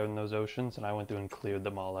Drowned out in those oceans, and I went through and cleared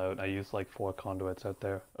them all out. I used like 4 conduits out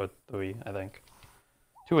there, or 3, I think.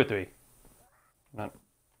 2 or 3.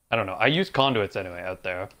 I don't know. I used conduits anyway out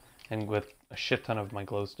there, and with a shit ton of my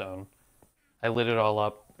glowstone. I lit it all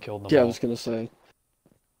up, killed them Yeah, I all. was gonna say.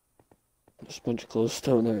 There's a bunch of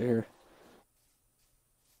glowstone out here.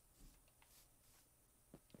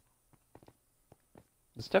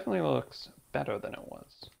 This definitely looks better than it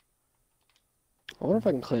was. I wonder if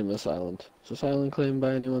I can claim this island. Is this island claimed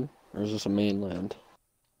by anyone? Or is this a mainland?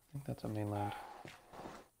 I think that's a mainland.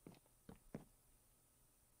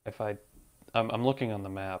 I'm looking on the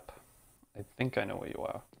map. I think I know where you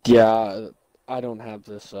are. Yeah, I don't have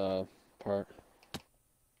this part.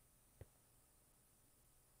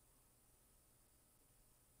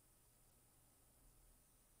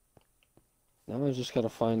 Now I just gotta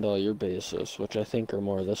find all your bases, which I think are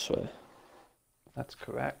more this way. That's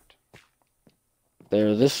correct.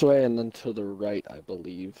 They're this way and then to the right, I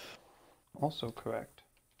believe. Also correct.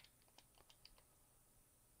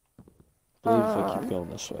 I believe if I keep going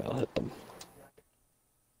this way, I'll hit them.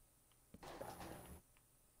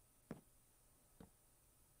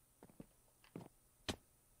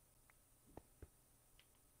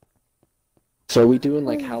 So are we doing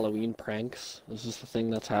like Halloween pranks? Is this the thing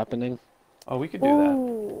that's happening? Oh, we could do that.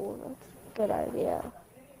 Ooh, that's a good idea.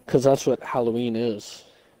 Because that's what Halloween is.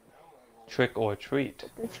 Trick or treat.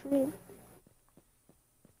 The tree.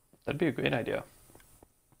 That'd be a great idea.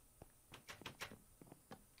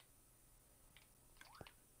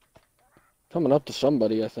 Coming up to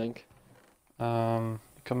somebody, I think. Coming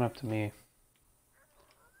up to me.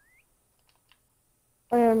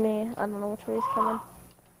 Or me. I don't know which way he's coming.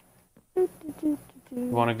 You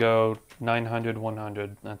want to go 900,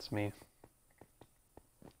 100. That's me.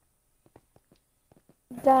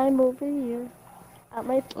 Dime over here. At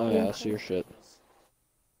my Oh yeah, I see your shit.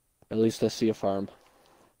 At least I see a farm.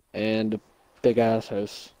 And a big ass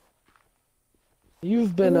house.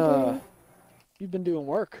 You've been doing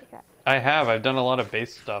work. I have. I've done a lot of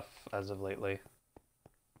base stuff as of lately.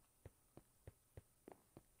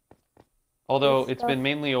 Although Base it's been stuff.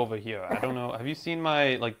 mainly over here. I don't know. Have you seen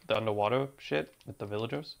my, like, the underwater shit with the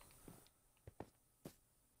villagers?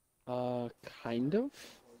 Kind of?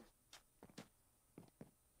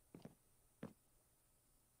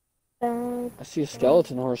 I see a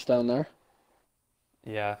skeleton horse down there.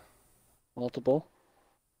 Yeah. Multiple.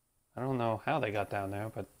 I don't know how they got down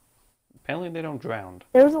there, but apparently they don't drown.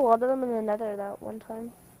 There was a lot of them in the nether that one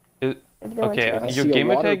time. It- If they went Okay, to I it. your see a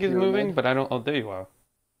gamer water tag is moving, pyramid. but I don't... Oh, there you are.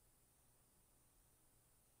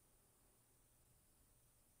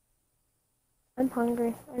 I'm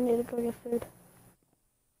hungry. I need to go get food.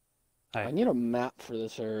 Hi. I need a map for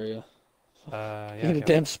this area. Yeah, You need a okay.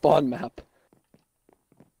 damn spawn map.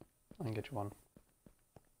 I can get you one.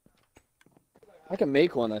 I can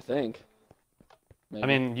make one, I think. Maybe. I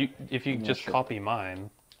mean, if you I'm not just sure. copy mine,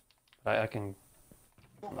 I can.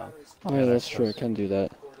 No, Oh yeah, that's true. I can do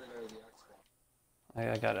that.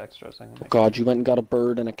 I got extras. I can Oh make God, you went and got a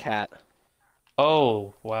bird and a cat.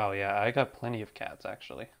 Oh, wow, yeah, I got plenty of cats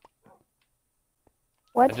actually.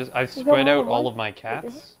 What? I You got spread more out than all one? of my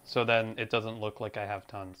cats so then it doesn't look like I have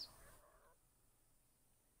tons.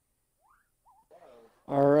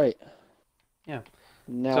 All right. Yeah.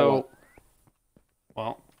 Now So, what?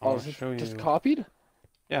 well, I Oh, want is to it show just you. copied?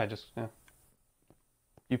 Yeah, yeah.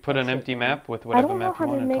 You put an That's empty it, map with I whatever don't know map how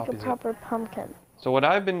you to want and it make a copies it. proper pumpkin. So what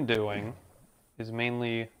I've been doing is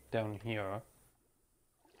mainly down here.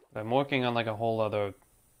 I'm working on like a whole other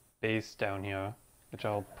base down here, which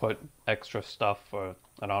I'll put extra stuff for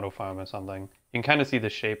an auto farm or something. You can kind of see the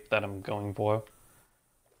shape that I'm going for.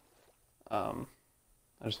 I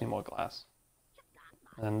just need more glass.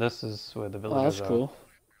 And this is where the Oh, villagers that's are. cool.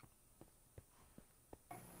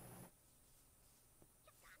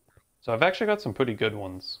 So I've actually got some pretty good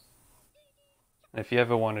ones. If you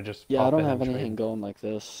ever want to just Yeah, pop I don't in have and anything trade. going like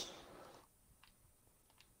this.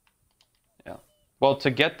 Yeah. Well, to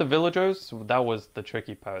get the villagers, that was the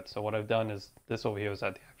tricky part. So what I've done is this over here is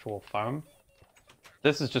at the actual farm.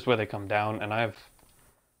 This is just where they come down, and I have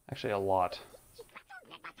actually a lot.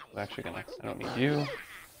 I'm actually gonna. I don't need you.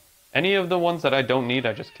 Any of the ones that I don't need,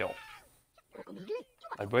 I just kill.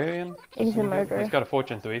 Librarian. He's a murderer. He's got a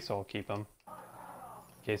fortune 3, so I'll keep him.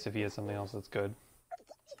 In case if he has something else that's good.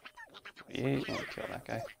 Yeah, I'm gonna kill that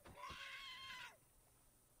guy.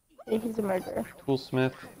 He's a murderer.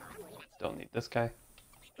 Toolsmith. Don't need this guy.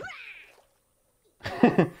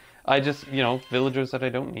 I just, villagers that I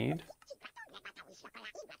don't need.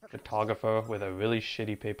 Photographer with a really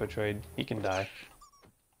shitty paper trade. He can die.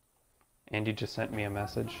 Andy just sent me a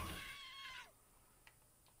message.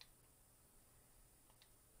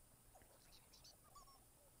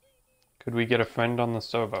 Could we get a friend on the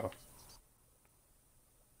server?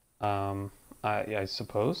 I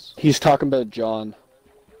suppose. He's talking about John.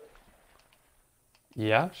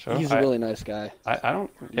 Yeah, sure. He's a really nice guy. I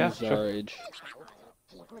don't. Yeah, He's sure. our age.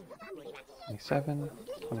 27,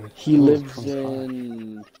 20, He lives 25.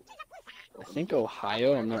 in, I think,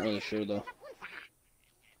 Ohio. I'm not really sure though.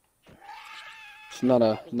 It's not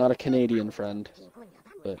a Canadian friend,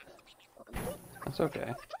 but That's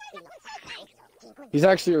okay. he's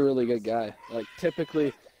actually a really good guy. Like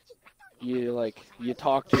typically, you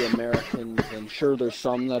talk to Americans, and sure, there's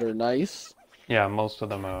some that are nice, Yeah, most of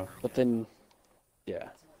them are. but then, yeah.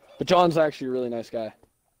 But John's actually a really nice guy.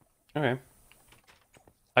 Okay.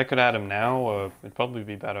 I could add him now, or it'd probably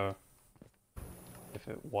be better if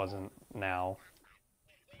it wasn't now.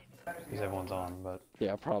 Because everyone's on, but...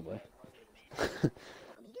 Yeah, probably.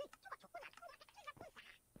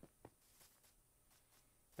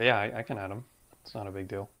 But yeah, I can add him. It's not a big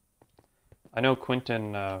deal. I know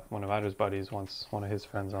Quentin, one of Ryder's buddies, wants one of his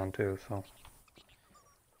friends on too, so...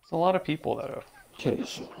 It's a lot of people that are... Okay,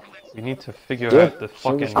 so We need to figure Yeah, out the so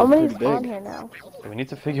fucking... How many's pretty on big. here now? We need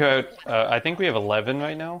to figure out... I think we have 11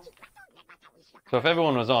 right now. So if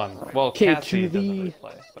everyone was on... Well, Okay, Cassie to doesn't the- really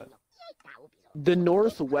play, but... the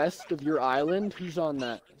northwest of your island, who's on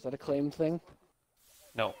that? Is that a claim thing?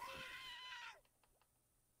 No.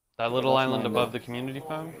 That little That's island mine, above though. the community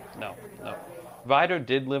farm? No. Ryder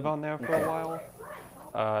did live on there for a while.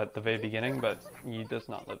 At the very beginning, but he does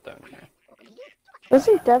not live there anymore.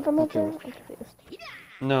 Doesn't Devin live there? Okay. I'm confused.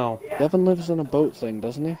 No. Devin lives in a boat thing,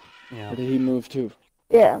 doesn't he? Yeah. Or did he move too?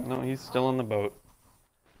 Yeah. No, he's still on the boat.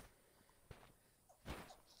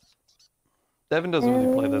 Devin doesn't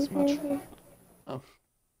really play this much. Oh.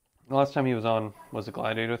 The last time he was on was a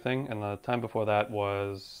gladiator thing, and the time before that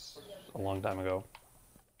was a long time ago.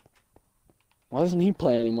 Why doesn't he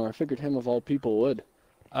play anymore? I figured him of all people would.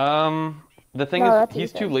 The thing No, is, that's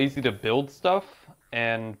he's too Ethan. lazy to build stuff,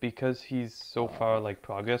 and because he's so far, like,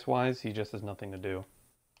 progress-wise, he just has nothing to do.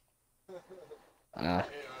 Ah.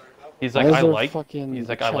 He's Why like, is I there like, fucking he's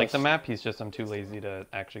like, I like the chest? map, he's just, I'm too lazy to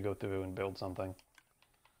actually go through and build something.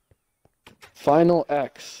 Final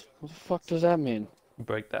X. What the fuck does that mean?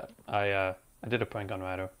 Break that. I did a prank on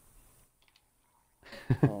Ryder.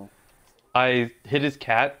 Oh. I hit his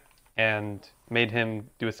cat and made him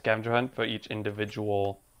do a scavenger hunt for each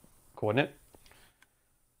individual coordinate.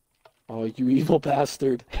 Oh, you evil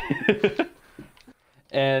bastard.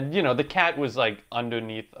 And, you know, the cat was, like,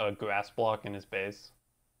 underneath a grass block in his base.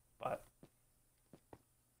 But,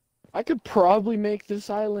 I could probably make this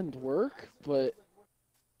island work, but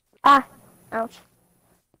Ah! Ouch.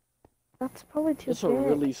 That's probably too it's a big.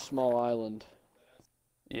 really small island.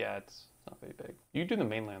 yeah, It's not very big. You do the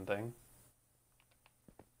mainland thing.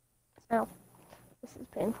 Ow. This is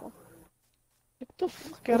painful. Get the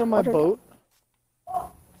fuck out of my boat.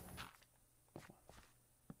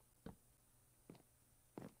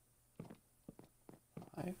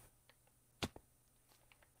 Five.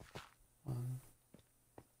 One.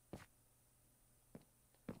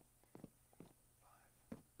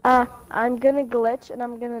 I'm gonna glitch and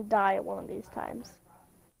I'm gonna die at one of these times.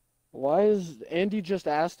 Why is Andy just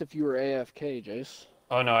asked if you were AFK, Jace?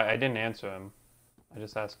 Oh no, I didn't answer him. I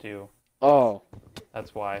just asked you. Oh.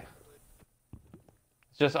 That's why.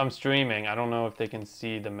 It's just I'm streaming. I don't know if they can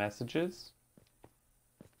see the messages.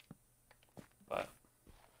 But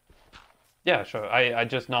yeah, sure. I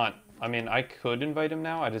just not. I mean, I could invite him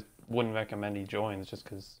now. I just wouldn't recommend he joins just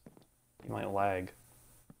because he might lag.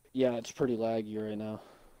 Yeah, it's pretty laggy right now.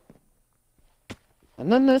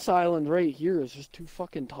 And then this island right here is just too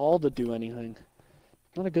fucking tall to do anything.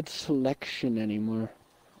 Not a good selection anymore.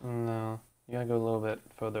 No, you gotta go a little bit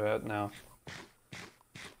further out now.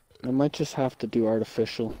 I might just have to do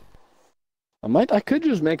artificial. I could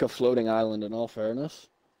just make a floating island in all fairness.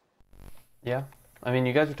 Yeah, I mean,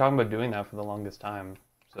 you guys were talking about doing that for the longest time,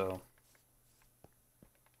 so.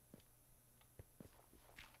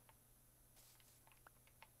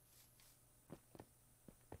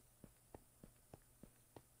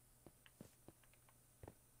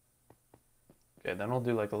 Okay, then we'll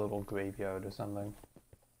do like a little graveyard or something.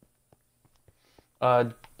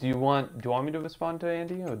 Do you want me to respond to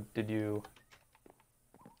Andy, or did you?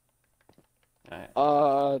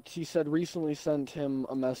 Alright. He said recently sent him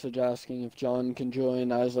a message asking if John can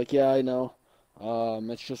join. I was like, yeah, I know.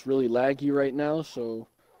 It's just really laggy right now, so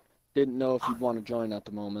didn't know if you'd want to join at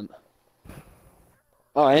the moment.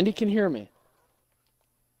 Oh, Andy can hear me.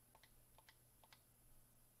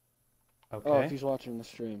 Okay. Oh, if he's watching the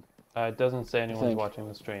stream. It doesn't say anyone's watching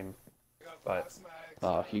the stream, but.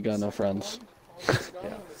 Oh, you got no friends.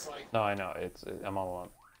 Yeah. No, I know. I'm all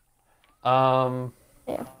alone.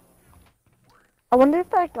 Yeah. I wonder if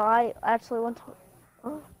that guy actually went to...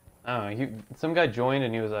 Oh. I don't know. Some guy joined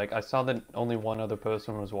and he was like, I saw that only one other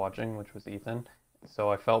person was watching, which was Ethan. So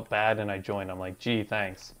I felt bad and I joined. I'm like, gee,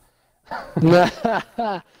 thanks.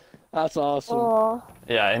 That's awesome. Oh.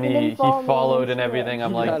 Yeah, and he followed and everything.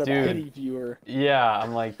 I'm like, dude. Viewer. Yeah,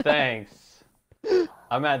 I'm like, thanks.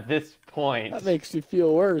 I'm at this point. That makes you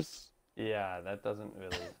feel worse. Yeah, that doesn't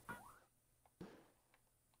really.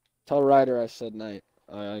 Tell Ryder I said night.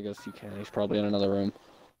 I guess you can. He's probably in another room.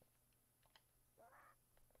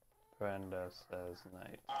 Brenda says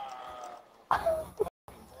night.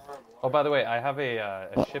 Oh, by the way, I have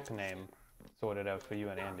a ship name sorted out for you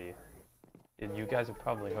and Andy. You guys have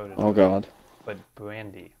probably heard it. Oh God. But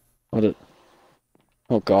Brandy. What it?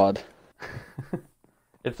 Oh God.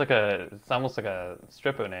 It's almost like a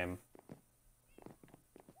stripper name.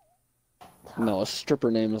 No, a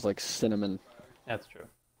stripper name is like Cinnamon. That's true.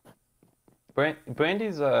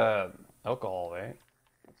 Brandy's alcohol, right?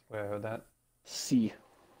 That's where I heard that. C.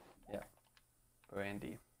 Yeah.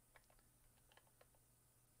 Brandy.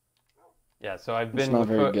 Yeah, so I've been. It's not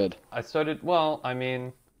very good. I started. Well, I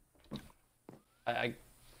mean,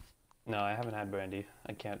 no, I haven't had brandy.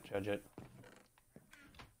 I can't judge it.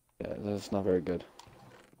 Yeah, that's not very good.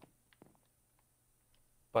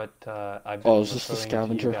 But I've been. Oh, is this the referring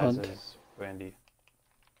scavenger to you guys hunt? as brandy.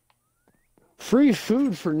 Free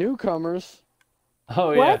food for newcomers.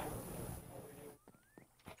 Oh What?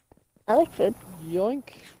 yeah. I like food.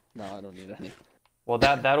 Yoink. No, I don't need any. Well,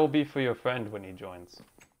 that'll be for your friend when he joins.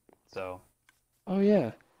 So. Oh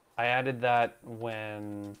yeah. I added that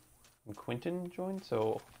when Quentin joined,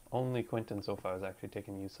 so only Quentin so far has actually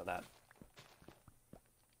taken use of that.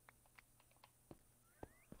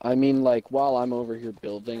 I mean, like, while I'm over here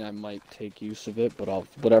building, I might take use of it, but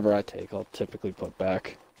whatever I take, I'll typically put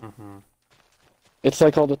back. Mm-hmm. It's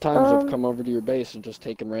like all the times I've come over to your base and just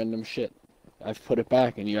taken random shit. I've put it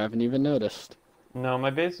back and you haven't even noticed. No, my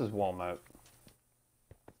base is Walmart.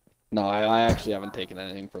 No, I actually haven't taken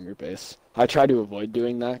anything from your base. I try to avoid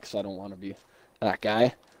doing that because I don't want to be that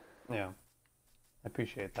guy. Yeah, I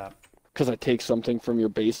appreciate that. Because I take something from your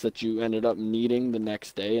base that you ended up needing the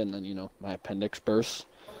next day, and then, you know, my appendix bursts.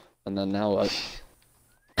 And then now what?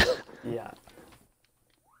 Yeah.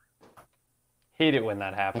 Hate it when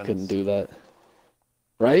that I happens. couldn't do that.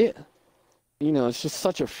 Right? You know, it's just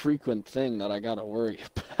such a frequent thing that I gotta worry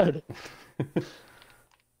about it.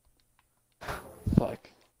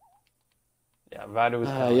 Fuck. Yeah, Vado was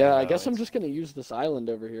Yeah, I guess I'm just gonna use this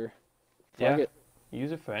island over here. Fuck Yeah, it.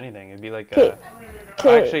 use it for anything. It'd be like Okay.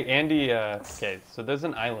 Actually, Andy, okay, so there's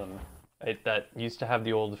an island, right, that used to have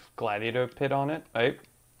the old gladiator pit on it, right?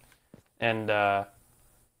 And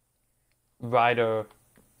Ryder.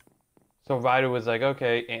 So Ryder was like,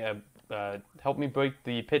 okay, help me break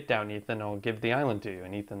the pit down, Ethan. I'll give the island to you.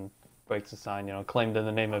 And Ethan breaks the sign, claimed in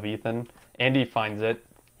the name of Ethan. Andy finds it.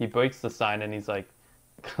 He breaks the sign and he's like,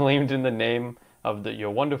 claimed in the name of your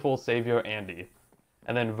wonderful savior, Andy.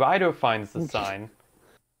 And then Ryder finds the sign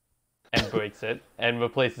and breaks it and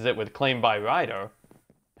replaces it with claimed by Ryder.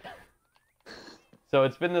 So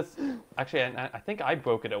it's been this. Actually, I think I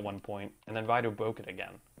broke it at one point, and then Ryder broke it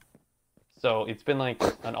again. So it's been like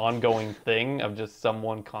an ongoing thing of just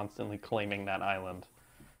someone constantly claiming that island.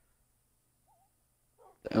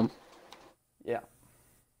 Damn. Yeah.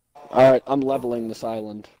 Alright, I'm leveling this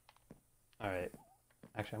island. Alright.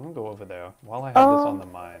 Actually, I'm gonna go over there. While I have this on the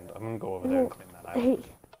mind, I'm gonna go over there and claim that island.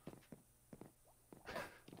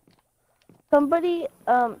 Somebody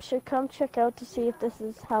should come check out to see if this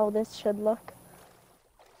is how this should look.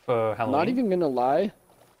 For Halloween? Not even gonna lie,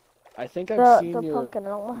 I think I've seen the your pumpkin. I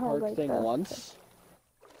don't know how, park like, thing once,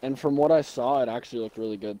 and from what I saw, it actually looked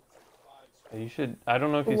really good. You should. I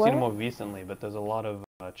don't know if you've What? seen it more recently, but there's a lot of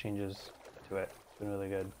changes to it. It's been really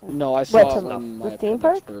good. No, I What, saw to it in my the theme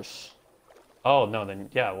appendix park? verse. Oh no, then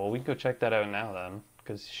yeah. Well, we can go check that out now then,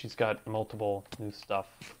 because she's got multiple new stuff.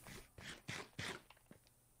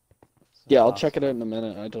 Yeah, I'll check it out in a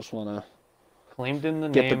minute. I just wanna Claimed in the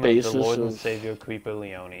get the name of basis the Lord and of- Savior Creeper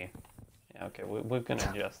Leone. Yeah, okay, we're gonna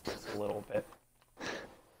adjust this a little bit.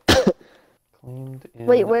 Claimed in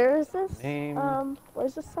Wait, where is this? name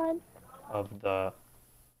Where's the sign? of the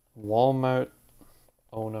Walmart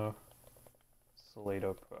owner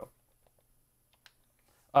Slater Pro.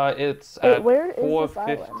 It's Wait, at where is this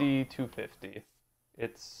 450 250.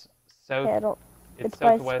 It's south. Okay, I don't. It's it's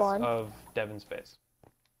by southwest Spawn. of Devon's Base.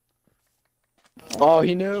 Oh,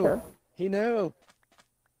 he knew. Sure. He knew.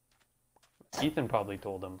 Ethan probably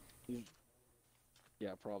told him.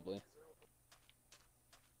 Yeah, probably.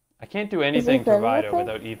 I can't do anything to Ethan Ryder with it?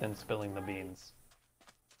 without Ethan spilling the beans.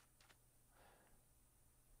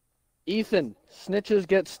 Ethan, snitches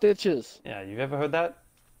get stitches. Yeah, you ever heard that?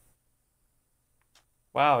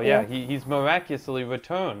 Wow, yeah, Yeah. he's miraculously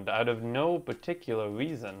returned out of no particular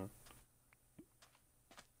reason.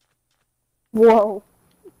 Whoa.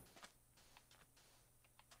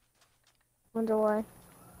 Wonder why.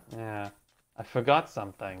 Yeah, I forgot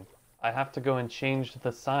something. I have to go and change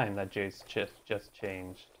the sign that Jace just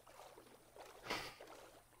changed.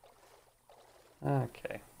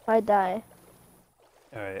 Okay. If I die.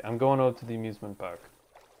 Alright, I'm going over to the amusement park.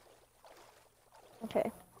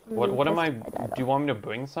 Okay. What am I... Die, Do you want me to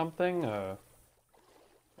bring something, or...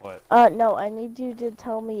 What? No, I need you to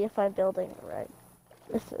tell me if I'm building it right.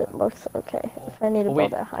 If it looks okay. If I need to Oh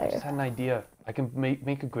build wait, it I higher. just had an idea. I can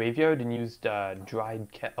make a graveyard and use dried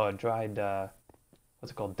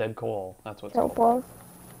what's it called? Dead coal. That's what's Help called.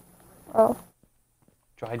 Oh,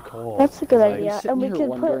 Dried coal. that's a good Like- idea. sitting And we here can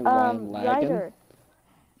put wondering why I'm lagging? Ryder.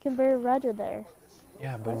 We can bury Ryder there.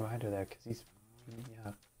 Yeah, bring Ryder there, because he's...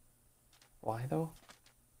 Yeah. Why, though?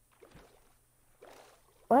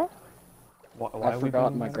 What? Why I are we forgot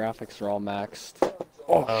bringing my Ryder? graphics are all maxed.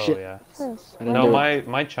 Oh, Oh, shit. yeah. Yes. I didn't No, do it.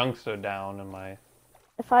 my chunks are down, and my...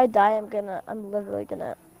 If I die, I'm literally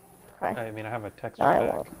gonna cry. I mean, I have a texture No, I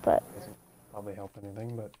pack. won't, but Doesn't probably help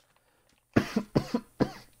anything, but...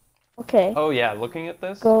 okay. Oh, yeah, looking at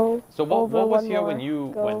this? Go So what over was one here more. when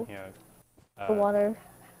you Go went here? the water.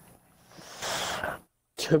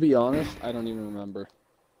 To be honest, I don't even remember.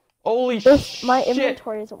 Holy My shit!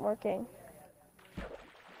 inventory isn't working.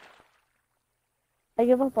 I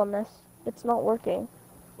give up on this. It's not working.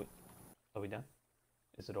 Are we done?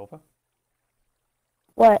 Is it over?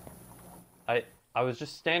 What? I was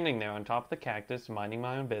just standing there on top of the cactus, minding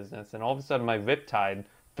my own business, and all of a sudden my riptide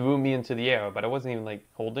threw me into the air, but I wasn't even, like,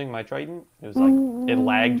 holding my trident. It was like, it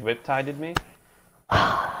lagged, riptided me.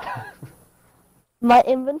 My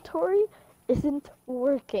inventory isn't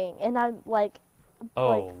working, and I'm like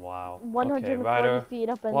Oh, wow. Okay, 140 Ryder, feet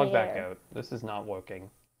up in log the back air. out. This is not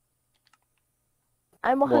working.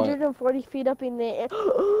 I'm What? 140 feet up in the air.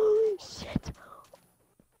 Oh, shit.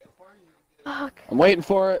 Fuck. I'm waiting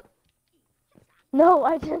for it. No,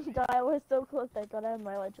 I didn't die. I was so close. I thought I had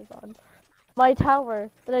my lights on. My tower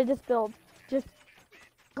that I just built just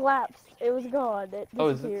collapsed. It was gone. It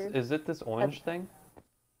Oh, disappeared. is it this orange thing?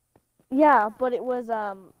 Yeah, but it was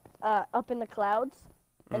up in the clouds,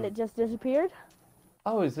 and Mm. it just disappeared.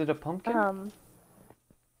 Oh, is it a pumpkin?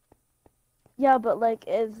 Yeah, but like,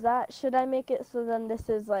 should I make it so then this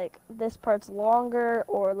is like, this part's longer,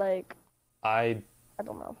 or like, I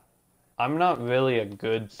don't know. I'm not really a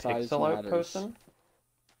good Size pixel art matters. person.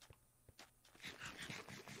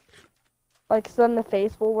 Like, so then the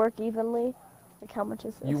face will work evenly? Like, how much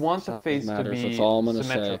is this? You want the Size face to matters, be that's all I'm gonna say.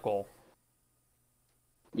 symmetrical.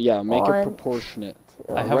 Yeah, make it One, proportionate.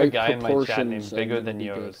 I have a Right guy in my chat named proportions, and Bigger it'll Than be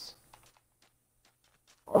good. Yours.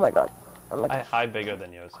 Oh my god. Oh my god. Hi, Bigger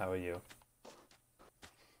Than Yours. How are you?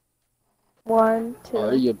 1, 2.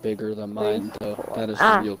 Are you bigger than mine, 3, though? 4. That is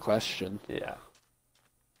the real question. Yeah.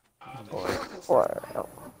 Oh, boy. 4. Oh,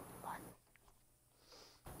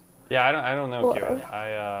 Yeah, I don't know, 4,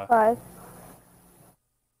 Kira. 5,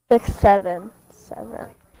 6, 7. 7.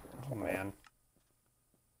 Oh man.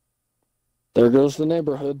 There goes the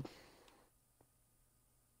neighborhood.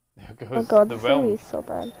 There Oh goes god, the this realm. is so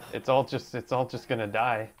bad. It's all just gonna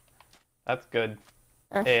die. That's good.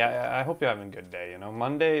 Hey, I hope you're having a good day, you know?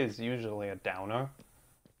 Monday is usually a downer.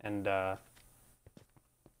 And, yeah.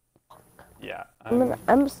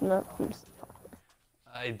 I'm just not.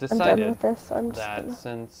 I I'm done decided with this. I'm just that gonna...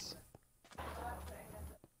 since...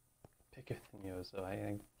 Bigger Than Yours, so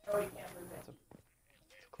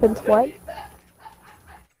Since what?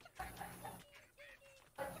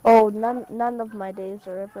 Oh, none of my days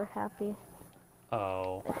are ever happy.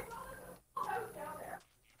 Oh.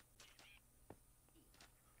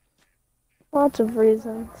 Lots of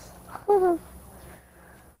reasons. Okay,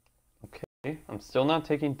 I'm still not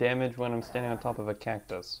taking damage when I'm standing on top of a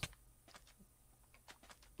cactus.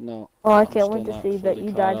 No. Oh, I I'm can't still wait to not see that fully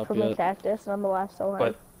you caught died up from a yet. cactus and I'm gonna laugh so hard.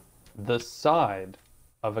 But the side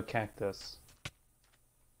of a cactus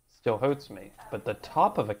still hurts me. But the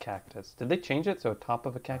top of a cactus, did they change it so top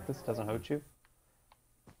of a cactus doesn't hurt you?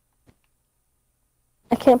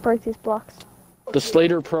 I can't break these blocks. The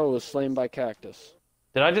Slater Pro is slain by cactus.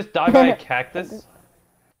 Did I just die by a cactus?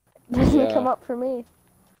 Doesn't Yeah. come up for me.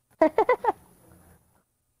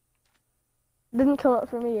 Didn't come up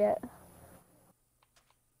for me yet.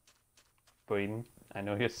 Braden, I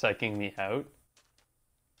know you're psyching me out.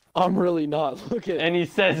 I'm really not. Look at. And he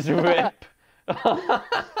says rip.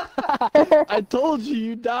 I told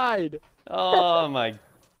you died. Oh my.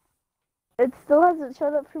 It still hasn't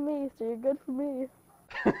showed up for me, so you're good for me.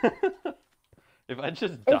 If I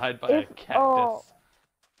just died by a cactus. Oh,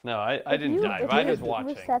 No, I didn't die. If I you was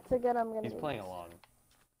watching. resets again, I'm gonna. He's playing along.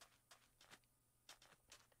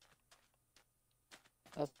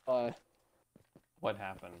 That's why. What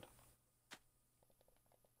happened?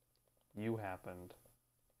 You happened.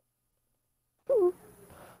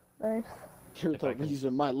 Nice. You're If I the can-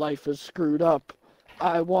 reason my life is screwed up.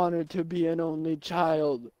 I wanted to be an only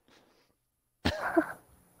child.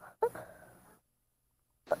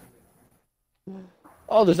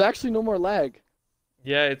 Oh, there's actually no more lag.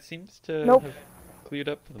 Yeah, it seems to Nope. have cleared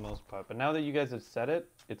up for the most part. But now that you guys have said it,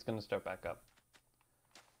 it's gonna start back up.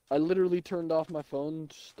 I literally turned off my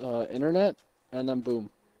phone's internet, and then boom.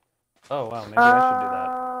 Oh wow, maybe I should do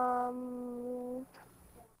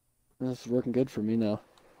that. This is working good for me now.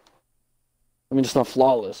 I mean, it's not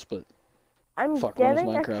flawless, but I'm fuck, when was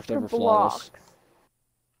getting Minecraft extra ever flawless? blocks.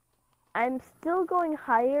 I'm still going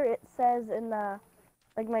higher. It says in the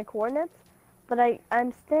my coordinates, but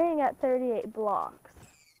I'm staying at 38 blocks.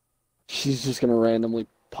 She's just gonna randomly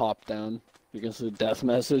pop down because of the death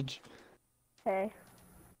message. Okay.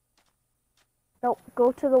 Nope.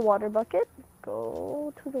 Go to the water bucket.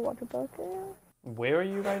 Go to the water bucket. Where are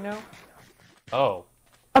you right now? Oh.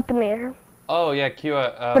 Up in the air. Oh yeah,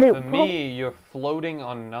 Kira. But it For me, you're floating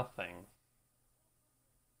on nothing.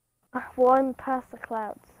 Well, I'm past the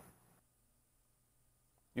clouds.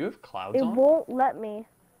 You have clouds It on? won't let me.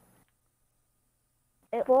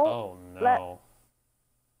 It won't. Oh no.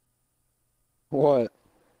 What?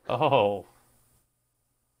 Oh.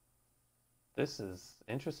 This is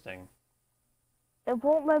interesting. It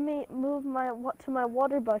won't let me move to my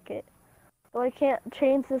water bucket. So I can't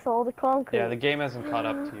change this all to concrete. Yeah, the game hasn't caught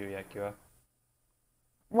up to you yet, Kira.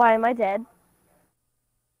 Why am I dead?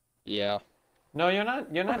 Yeah. No, you're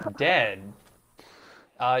not. You're not dead.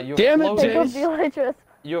 You're Damn it, floating. Take up Jace. the elytras.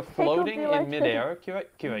 You're floating the in electric. midair,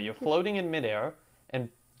 Kira. You're floating in midair and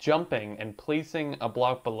jumping and placing a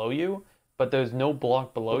block below you, but there's no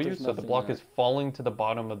block below But you, there's so the nothing block there. is falling to the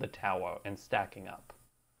bottom of the tower and stacking up.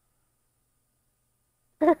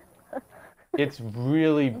 It's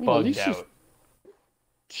really bugged least she's- out.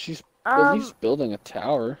 She's at Um, least building a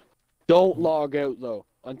tower. Don't log out though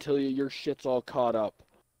until your shit's all caught up.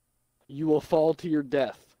 You will fall to your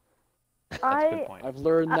death. That's a good I point. I've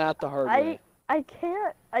learned that the hard way. I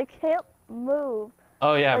can't move.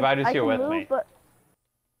 Oh yeah, Like, Ryder's I here can with move, me.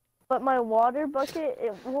 But my water bucket,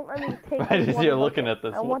 it won't let me take the Ryder's water here looking bucket. at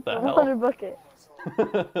this. I What want the the hell? water bucket.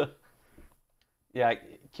 Yeah,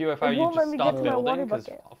 QFR, It you won't let just me stop get to my water building because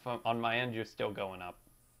bucket. on my end you're still going up.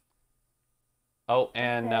 Oh,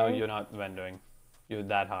 and now Okay. you're not rendering. You're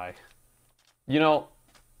that high. You know,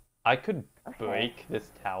 I could Okay. break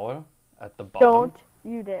this tower at the bottom. Don't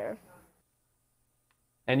you dare.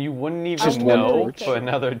 And you wouldn't Just even one know perch. for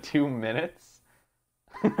another 2 minutes?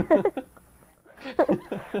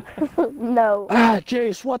 No. Ah,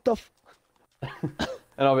 Jace, what the f- And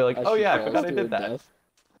I'll be like, As oh she yeah, I falls forgot I to did her that.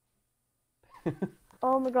 death.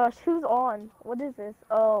 Oh my gosh, who's on? What is this?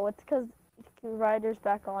 Oh, it's because Ryder's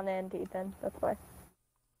back on and Ethan. That's why.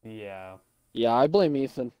 Yeah. Yeah, I blame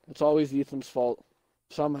Ethan. It's always Ethan's fault.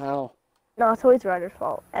 Somehow. No, it's always Ryder's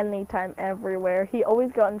fault. Anytime, everywhere. He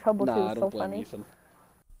always got in trouble too. Nah, I It's don't so blame funny. Ethan.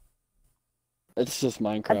 It's just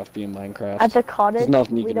Minecraft being Minecraft. At the cottage,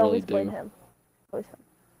 nothing you we'd can really always blame do. him. Always him.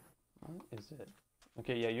 What is it?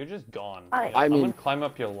 Okay, yeah, you're just gone. I I'm mean, gonna climb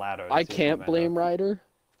up your ladder. To I see if you can't made blame it. Ryder,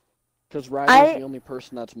 because Ryder's the only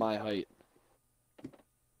person that's my height.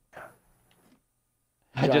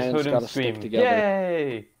 I just Giants heard him gotta stick scream, together.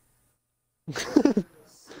 "Yay!"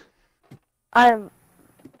 I'm.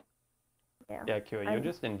 Yeah. Yeah, Kira, you're I'm-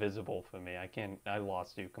 just invisible for me. I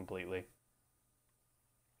lost you completely.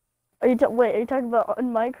 Are you wait? Are you talking about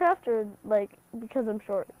in Minecraft or like because I'm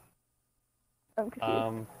short? I'm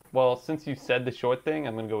confused. Well, since you said the short thing,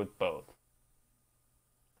 I'm gonna go with both.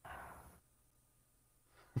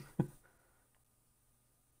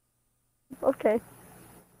 Okay.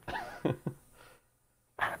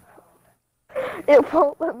 It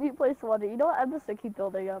won't let me place water. You know what? I'm just gonna keep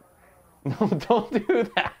building up. No, don't do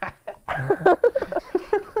that.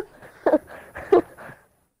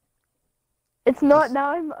 It's not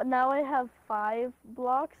now. I have 5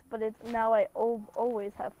 blocks, but it's now I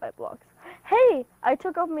always have 5 blocks. Hey, I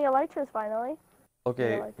took off my elytras finally.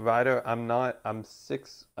 Okay, Really? Ryder, I'm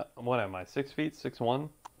 6, what am I, 6 feet, 6'1"?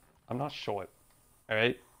 I'm not short,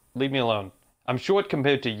 alright? Leave me alone. I'm short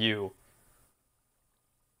compared to you.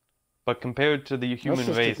 But compared to the That's human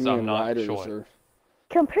just race, if me I'm and not Ryder short. are-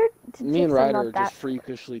 Compared to Me and Jason, Ryder not are that. just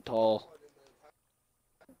freakishly tall.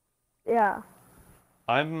 Yeah.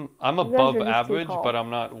 I'm guys above are just too average, tall. but I'm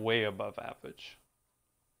not way above average.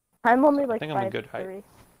 I'm only I like think I'm a 5'3". good height.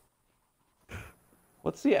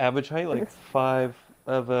 What's the average height? Like 5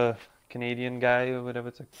 of a Canadian guy or whatever?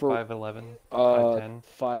 It's like For- 5'11", 5'10".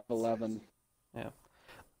 5'11".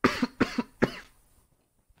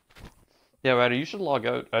 Yeah, Ryder, you should log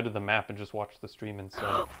out of the map and just watch the stream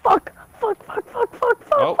instead. Fuck!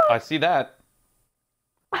 Oh, I see that.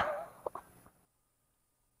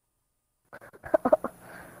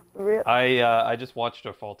 Real. I just watched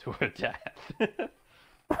her fall to her death.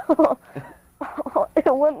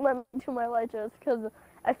 It wouldn't let me do my elytras because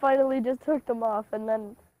I finally just took them off, and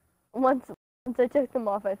then once I took them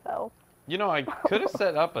off, I fell. You know, I could have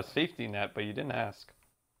set up a safety net, but you didn't ask.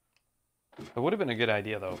 It would have been a good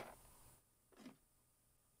idea, though.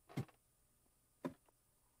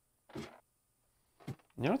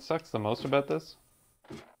 You know what sucks the most about this?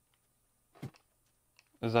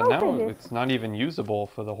 Is that now goodness. it's not even usable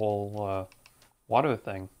for the whole water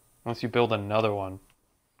thing. Unless you build another one.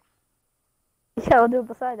 Yeah, I'll do it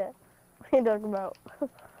beside it. What are you talking about?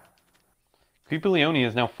 Creepy Leone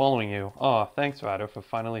is now following you. Aw, thanks, Ryder, for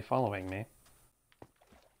finally following me.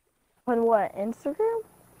 On what, Instagram?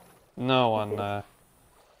 No, on,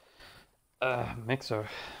 Mixer.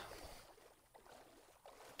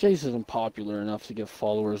 Jace isn't popular enough to get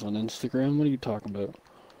followers on Instagram. What are you talking about?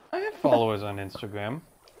 I have followers on Instagram,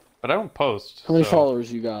 but I don't post. How many so-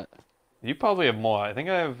 followers you got? You probably have more. I think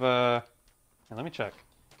I have, let me check.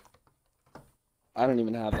 I don't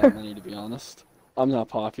even have that many, to be honest. I'm not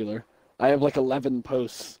popular. I have like 11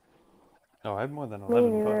 posts. No, I have more than Me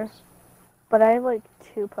 11 neither. posts. But I have like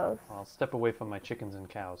 2 posts. I'll step away from my chickens and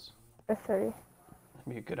cows. Or 3. That'd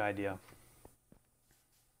be a good idea.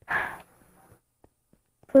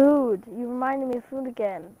 Food! You reminded me of food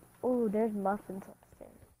again. Ooh, there's muffins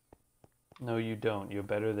upstairs. No, you don't. You're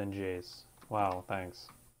better than Jace. Wow, thanks.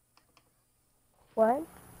 What?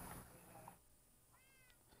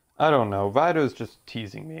 I don't know. Ryder's just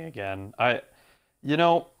teasing me again. You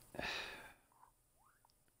know,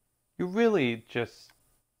 you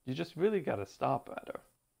just really gotta stop, Ryder.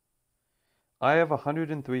 I have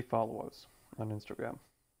 103 followers on Instagram.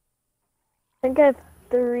 I think I have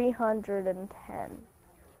 310.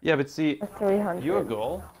 Yeah, but see, Or 300. you're a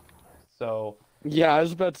girl, so Yeah, I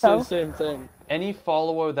was about to say So? the same thing. any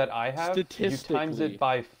follower that I have, you times Statistically. it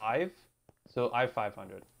by 5, so I have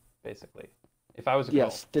 500, basically. If I was a girl, Yeah,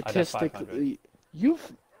 I'd have 500. statistically,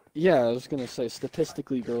 Yeah, I was gonna say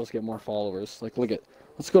statistically, girls get more followers. Like,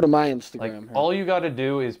 let's go to my Instagram. Like, here. all you gotta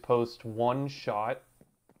do is post one shot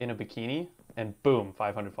in a bikini, and boom,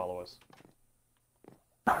 500 followers.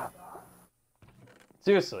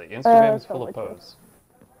 Seriously, Instagram is that's full of probably true. pose.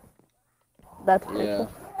 That's pretty Yeah. cool.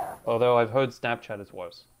 Although I've heard Snapchat is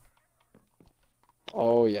worse.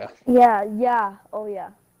 Oh yeah. Yeah. Oh yeah.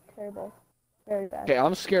 Terrible. Very bad. Okay,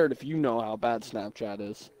 I'm scared if you know how bad Snapchat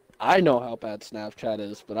is. I know how bad Snapchat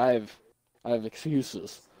is, but I have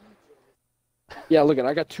excuses. Yeah, look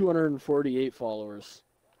I got 248 followers.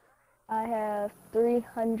 I have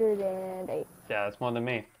 308. Yeah, that's more than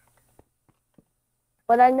me.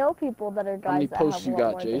 But I know people that are How many guys that posts have you a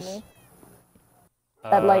lot got, more than Jace? me.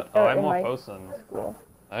 That like I are have in more my posts than school.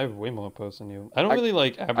 I have way more posts than you. I don't really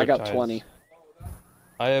like advertise. I got 20.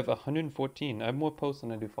 I have 114. I have more posts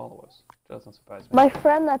than I do followers. Doesn't surprise me. My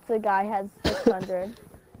friend that's a guy has 600.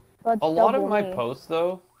 So it's A lot of double my me. posts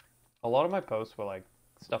though, a lot of my posts were like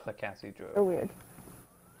stuff that Cassie drew. They're weird.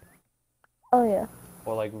 Oh yeah.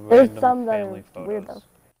 Or like There's random some that family are photos. weird though.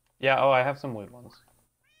 Yeah, oh, I have some weird ones.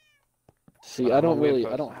 See, But I I'm a don't weird really, I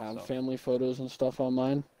person, don't have so. family photos and stuff on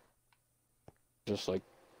mine. Just like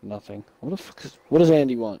nothing. What the fuck is? What does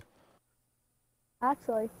Andy want?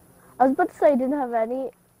 Actually, I was about to say I didn't have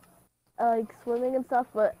any like swimming and stuff,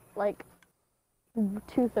 but like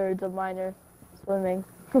 2/3 of mine are swimming.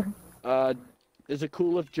 Is it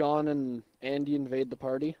cool if John and Andy invade the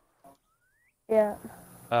party? Yeah,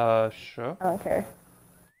 Sure. I don't care.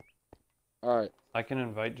 All right. I can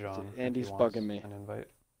invite John. if he Andy's wants bugging me. An invite.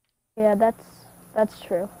 Yeah, that's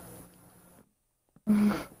true.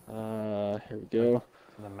 Here we go.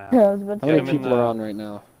 The map. I was about to How say. many people are on right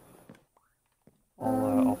now?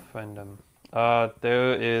 I'll friend him.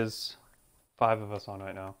 There is 5 of us on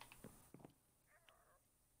right now.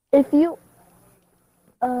 If you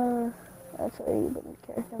actually you wouldn't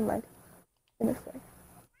care. Never mind. I'm gonna say.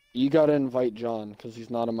 You gotta invite John because he's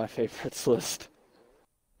not on my favorites list.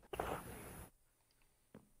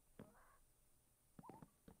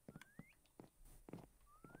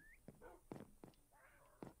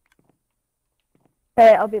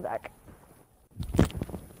 Hey, I'll be back.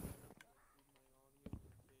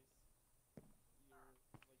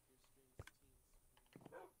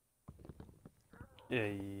 Yeah,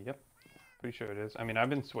 yep. Pretty sure it is. I mean, I've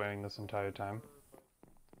been swearing this entire time.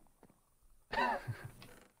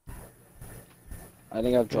 I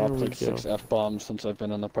think I've dropped There we like 6 go. F-bombs since I've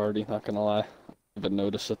been in the party, not gonna lie. I haven't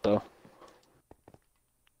noticed it though.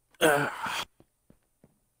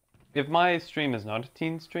 If my stream is not a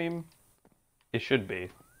teen stream, it should be.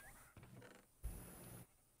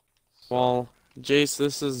 So, Well, Jace,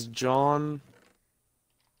 this is John.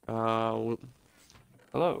 hello.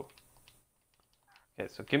 Okay,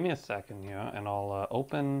 so give me a second here, and I'll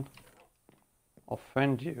I'll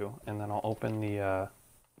friend you, and then I'll open the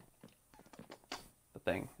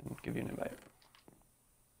thing and give you an invite.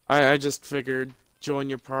 I just figured join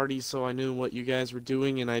your party so I knew what you guys were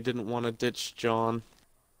doing and I didn't want to ditch John.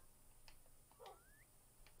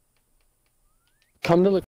 Come to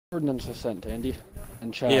the coordinates I sent, Andy,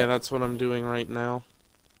 and chat. Yeah, that's what I'm doing right now.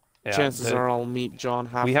 Yeah, Chances are I'll meet John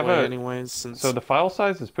halfway have a- anyways, since... So the file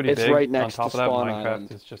size is pretty It's big. right next On top to of that, Spawn Minecraft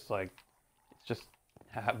Island. is just like, it's just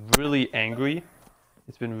really angry.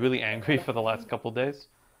 It's been really angry for the last couple days.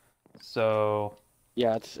 So,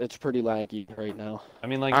 Yeah, it's pretty laggy right now. I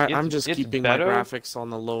mean, like, I'm just it's keeping better. my graphics on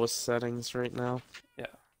the lowest settings right now. Yeah,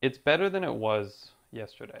 it's better than it was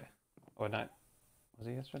yesterday, or not? Was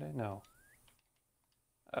it yesterday? No.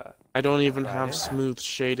 I don't even Friday? have smooth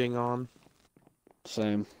shading on.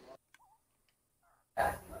 Same.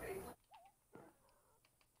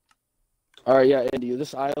 Alright, yeah, Andy,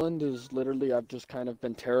 this island is literally, I've just kind of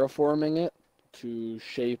been terraforming it to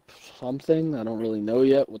shape something. I don't really know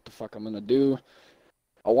yet what the fuck I'm gonna do.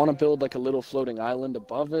 I want to build like a little floating island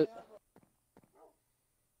above it.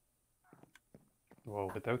 Whoa,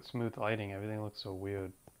 without smooth lighting, everything looks so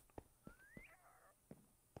weird.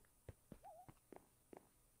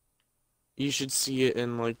 You should see it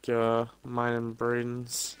in like mine and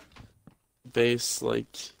Braden's base.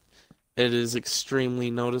 Like, it is extremely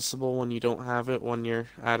noticeable when you don't have it when you're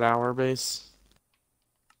at our base.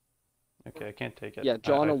 Okay, I can't take it. Yeah,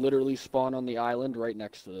 John will literally spawn on the island right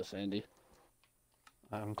next to this, Andy.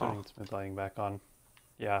 I'm turning smooth lighting back on.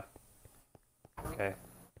 Yeah. Okay.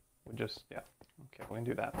 We'll just, yeah. Okay, we're gonna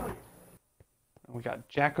do that. And we got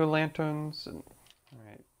jack-o'-lanterns and...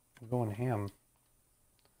 Alright, we're going ham.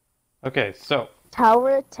 Okay, so...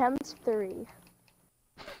 Tower attempt 3.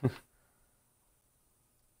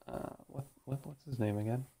 What's his name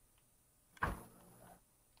again?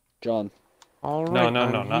 John. All right, No,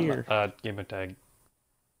 I'm not here. gamer tag.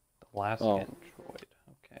 The last Oh. android.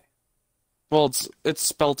 Okay. Well, it's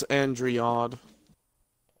spelt Andriod.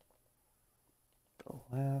 The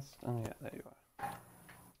last... Oh yeah, there you are.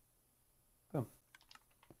 Boom.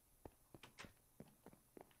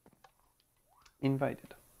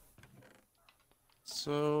 Invited.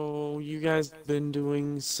 So, you guys been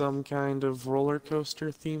doing some kind of roller coaster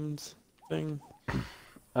themed thing?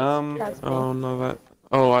 That's me. Oh no, that.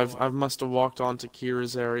 Oh, I must have walked onto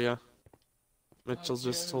Kira's area. Mitchell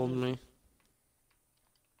just told me.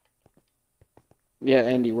 Yeah,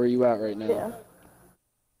 Andy, where you at right now?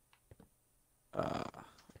 Yeah.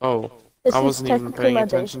 Oh, This I is wasn't even technically paying my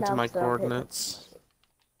base attention to now, my so I'll hit it. coordinates.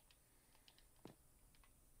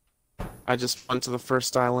 I just went to the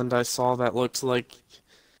first island I saw that looked like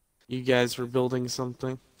you guys were building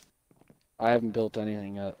something. I haven't built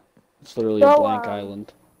anything yet. It's literally So, a blank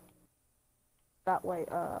island. That way,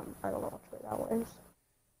 I don't know which way that way is.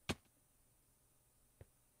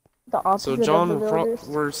 The opposite So John, of the villagers.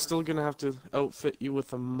 we're still gonna have to outfit you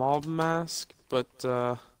with a mob mask, but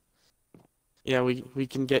yeah, we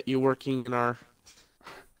can get you working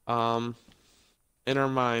um in our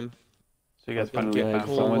mine. So you guys You'll finally get found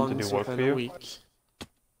whole someone to do lungs work for within a you? week.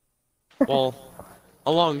 Well,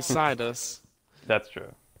 alongside us. That's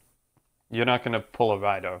true. You're not gonna pull a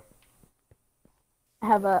rider. I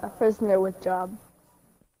have a prisoner with job.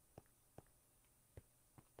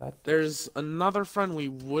 There's another friend we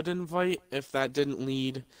would invite if that didn't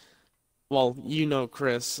lead. Well, you know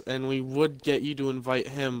Chris, and we would get you to invite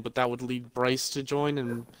him, but that would lead Bryce to join,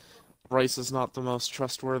 and Bryce is not the most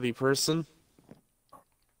trustworthy person.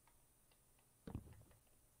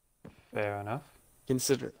 Fair enough.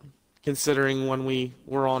 Considering when we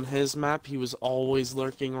were on his map, he was always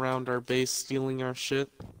lurking around our base, stealing our shit.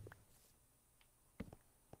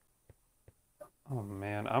 Oh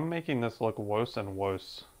man, I'm making this look worse and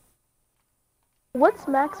worse. What's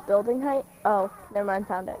max building height? Oh, never mind,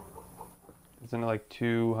 found it. Isn't it like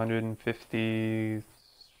 250?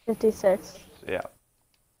 56. Yeah.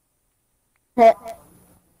 Hit.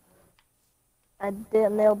 I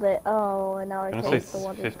did nailed it. Oh, and now I I'm gonna changed the say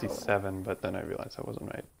one. 57, but then I realized I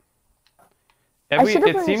wasn't right. I should've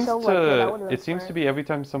It put it seems so low, yeah, that would've been it seems to smart. be every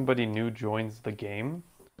time somebody new joins the game,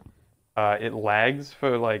 it lags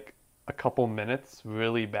for like a couple minutes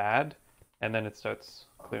really bad, and then it starts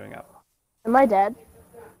clearing up. Am I dead?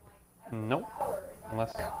 Nope.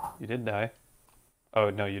 Unless you did die. Oh,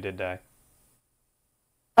 no, you did die.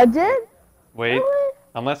 I did? Wait. Really?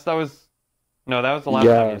 Unless that was... No, that was the last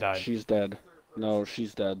time you Yeah, died. she's dead. No,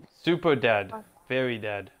 she's dead. Super dead. Very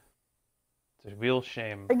dead. It's a real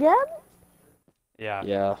shame. Again? Yeah.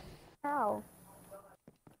 Yeah. How?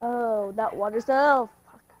 Oh, that water cell.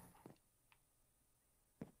 Fuck.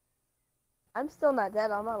 I'm still not dead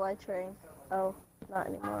on my light train. Oh, not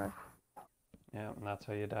anymore. Yeah, and that's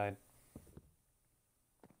how you died.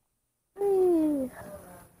 Whee.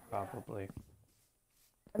 Probably.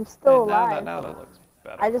 I'm still Yeah, alive. now that looks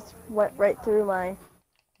better. I just went right through my...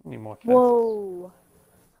 Need more fences. Whoa.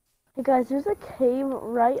 Hey guys, there's a cave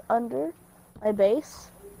right under my base.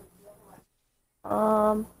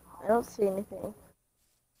 I don't see anything.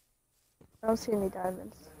 I don't see any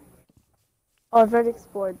diamonds. Oh, I've already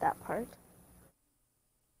explored that part.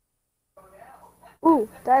 Ooh,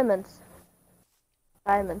 diamonds.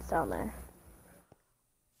 Diamonds down there.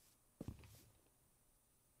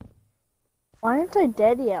 Why aren't I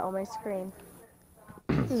dead yet on my screen?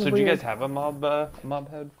 This is So do you weird. guys have a mob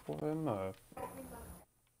head for him, or?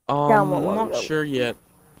 Down I'm one not low. sure yet.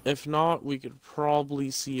 If not, we could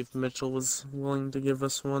probably see if Mitchell was willing to give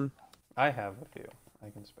us one. I have a few I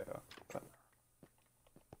can spare, but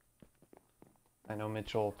I know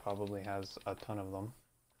Mitchell probably has a ton of them.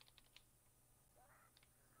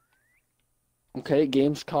 Okay,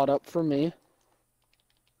 game's caught up for me.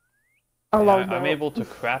 I Yeah, love I'm that. able to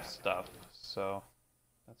craft stuff, so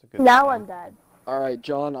that's a good Now thing. I'm dead. Alright,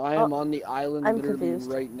 John, I am on the island I'm literally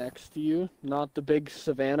confused. right next to you. Not the big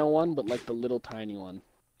savannah one, but like the little tiny one.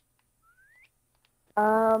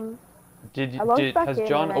 Did I logged back has in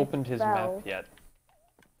John and I opened his fell. map yet?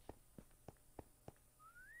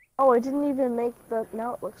 Oh, I didn't even make the...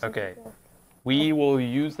 Now it looks Okay. like it. We will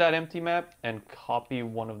use that empty map and copy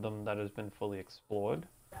one of them that has been fully explored.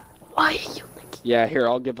 Why are you... Yeah, here,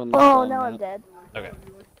 I'll give him the Oh, phone now map. I'm dead. Okay.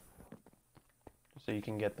 So you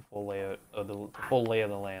can get the full layout of the full lay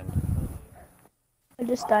of the land. I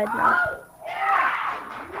just died now.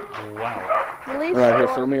 Wow. The Leafs Alright, here,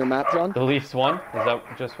 scored. throw me your map, John. The Leafs won? Is that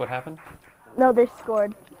just what happened? No, they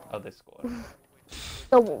scored. Oh, they scored.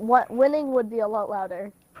 So what? Winning would be a lot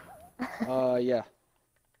louder. Yeah.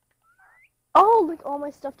 Oh, look, all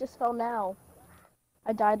my stuff just fell now.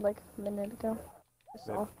 I died like a minute ago.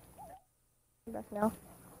 So, I'm back now.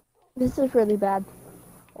 This is really bad.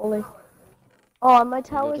 Holy. Oh, and my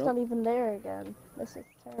tower's Joe? not even there again. This is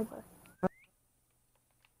terrible.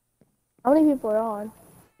 How many people are on?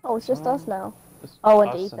 Oh, it's just us now. Just Oh, and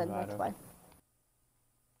us Ethan, Ryder. that's why.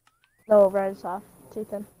 No, Ryder's off. It's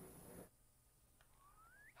Ethan.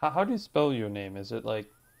 How do you spell your name? Is it like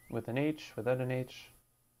with an H, without an H?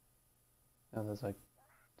 No, there's like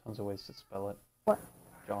tons of ways to spell it. What?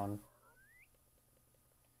 John.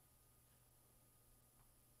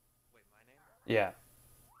 Wait, my name? Yeah.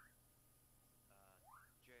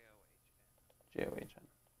 John. John.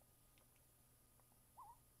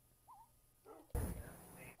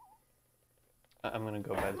 I'm gonna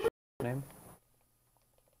go by the name.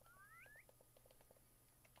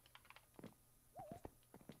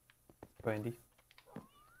 Brandy.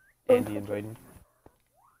 Andy and Braden.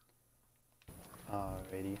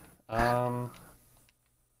 Alrighty.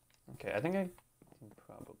 Okay, I think I can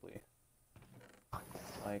probably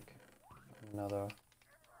like another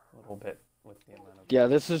little bit with the amount of. Yeah,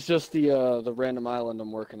 this is just the random island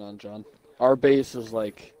I'm working on, John. Our base is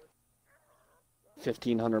like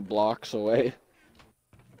 1,500 blocks away.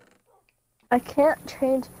 I can't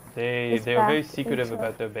change. They It's are very back secretive into-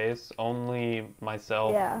 about their base. Only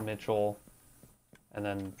myself, Yeah. Mitchell, and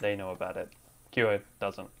then they know about it. Kira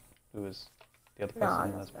doesn't, who is the other No, person I'm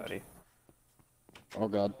in not this special. party. Oh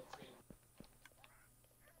god.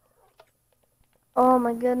 Oh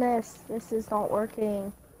my goodness, this is not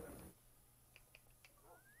working.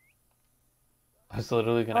 I was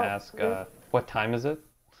literally gonna Oh, ask, really? what time is it?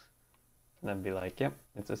 And then be like, yep,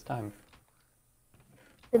 it's this time.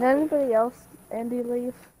 Did anybody else, Andy,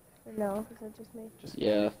 leave? Or no, is it just me? Just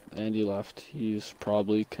Yeah, Andy left. He's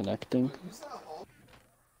probably connecting.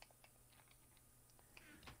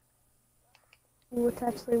 Ooh, it's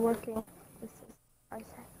actually working. This is Isaac.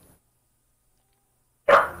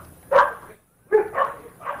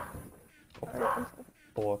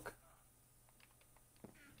 Bork.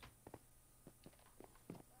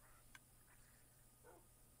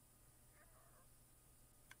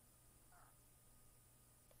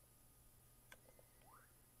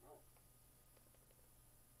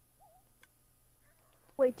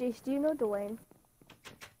 Wait, Jace, do you know Dwayne?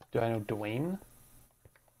 Do I know Dwayne?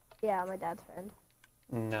 Yeah, my dad's friend.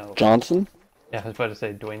 No. Johnson? Yeah, I was about to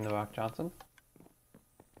say Dwayne The Rock Johnson.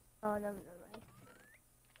 Oh, never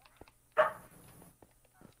mind.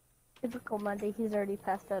 Typical Monday, he's already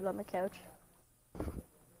passed out on the couch.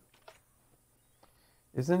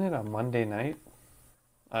 Isn't it a Monday night?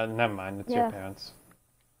 Never mind, it's Yeah. your parents.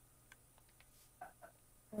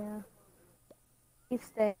 Yeah. He's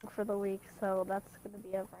staying for the week, so that's gonna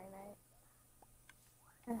be every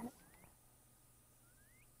night.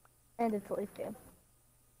 And it's Leaf game.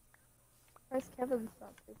 Where's Kevin's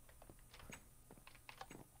not too?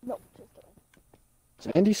 No, just kidding. Is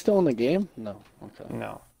Andy still in the game? No. Okay.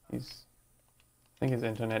 No, I think his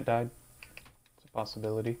internet died. It's a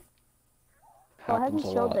possibility. Well, it Happens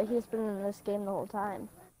hasn't a showed lot. that he's been in this game the whole time.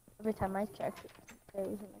 Every time I checked, he's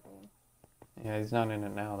in the game. Yeah, he's not in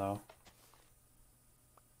it now though.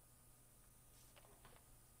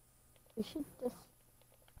 We should just.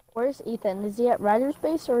 Where's Ethan? Is he at Ryder's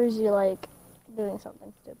base or is he like doing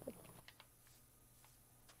something stupid?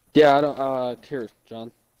 Yeah, I don't. Here,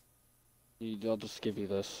 John. I'll just give you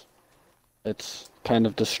this. It's kind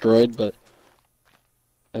of destroyed, but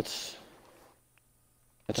it's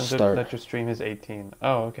a Says start. that your stream is 18.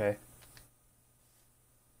 Oh, okay.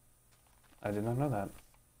 I did not know that.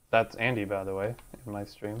 That's Andy, by the way, in my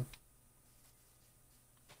stream.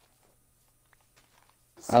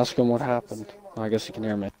 Ask him what happened. I guess he can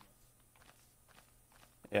hear me.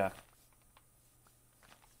 Yeah.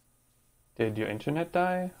 Did your internet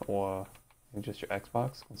die, or just your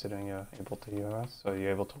Xbox, considering you're able to hear us, so you're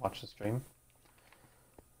able to watch the stream?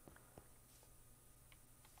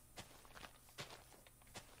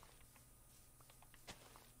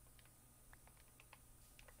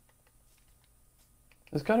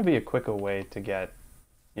 There's got to be a quicker way to get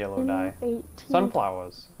yellow dye. 18.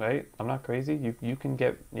 Sunflowers, right? I'm not crazy. You can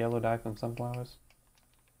get yellow dye from sunflowers.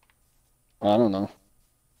 I don't know.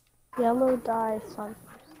 Yellow dye sun.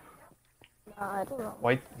 Nah, I don't know.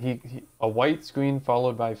 White a white screen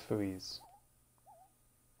followed by freeze.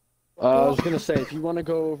 I was gonna say, if you want to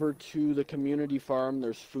go over to the community farm,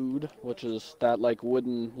 there's food, which is that like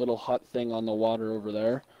wooden little hut thing on the water over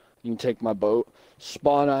there. You can take my boat.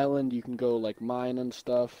 Spawn Island, you can go like mine and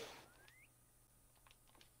stuff.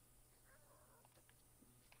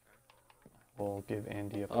 We'll give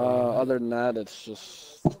Andy a Other than that, it's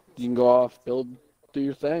just you can go off, do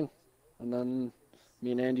your thing, and then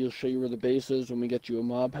me and Andy will show you where the base is when we get you a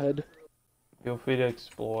mob head. Feel free to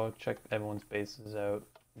explore, check everyone's bases out.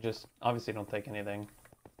 Just obviously don't take anything.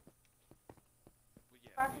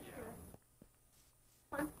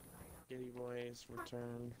 Giddy boys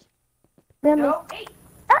returned. Remy.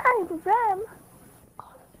 Hi, Rem.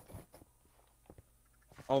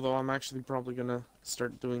 Although I'm actually probably gonna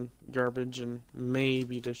start doing garbage and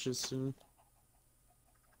maybe dishes soon.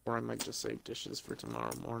 or I might just save dishes for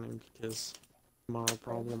tomorrow morning because tomorrow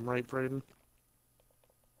problem, right, Brayden?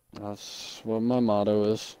 That's what my motto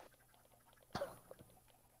is.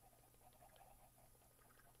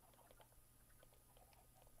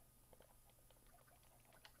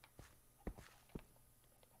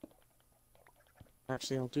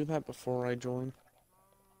 Actually, I'll do that before I join.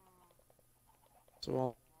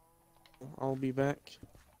 So I'll be back.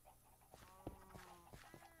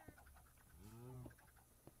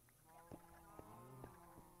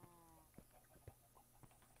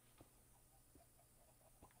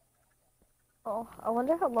 Oh, I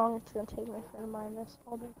wonder how long it's gonna take me to minus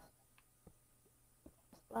all this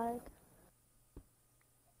lag.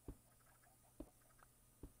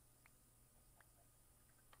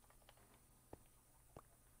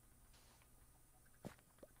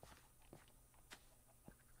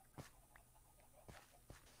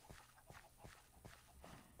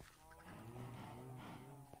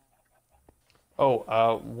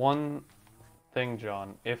 Oh, one thing,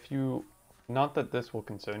 John. If you, not that this will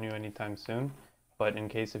concern you anytime soon, but in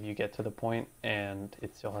case if you get to the point and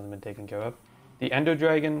it still hasn't been taken care of, the Ender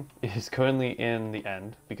Dragon is currently in the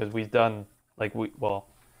end because we've done like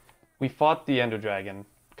we fought the Ender Dragon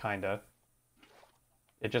kinda.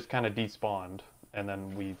 It just kind of despawned and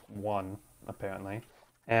then we won apparently,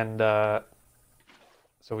 and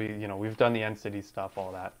so we've done the End City stuff,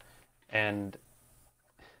 all that, and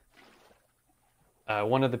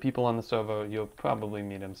one of the people on the server, you'll probably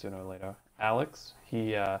meet him sooner or later. Alex,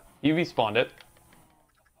 he respawned it,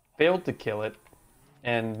 failed to kill it,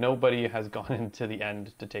 and nobody has gone into the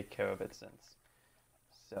end to take care of it since.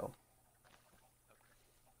 So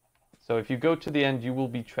if you go to the end, you will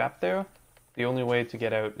be trapped there. The only way to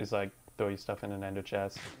get out is like throw your stuff in an ender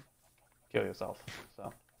chest, kill yourself.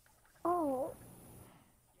 So. Oh.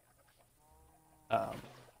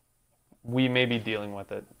 We may be dealing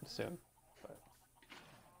with it soon.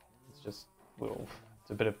 Just it's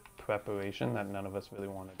a bit of preparation that none of us really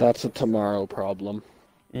wanted. That's a tomorrow problem.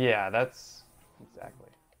 Yeah, that's exactly.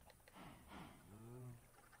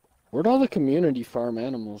 Where'd all the community farm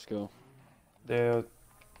animals go? They're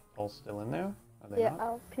all still in there? Are they Yeah,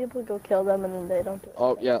 not? people go kill them and then they don't do it.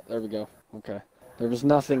 Oh, yeah, there we go. Okay. There was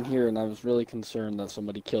nothing here, and I was really concerned that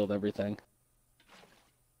somebody killed everything.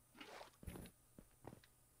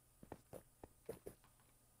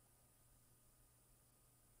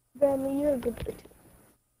 Benny, you're a good boy too.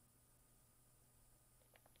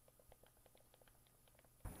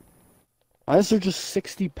 Why is there just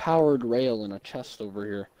 60 powered rail in a chest over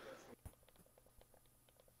here?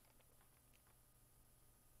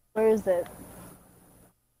 Where is it?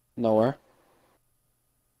 Nowhere.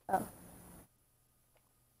 Oh.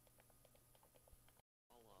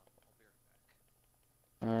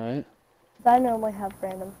 Alright. I normally have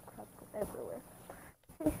random crap everywhere.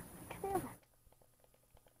 Hey, come here.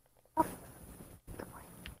 Oh. Good boy.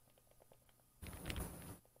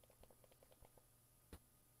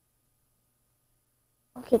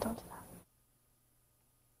 Okay, don't do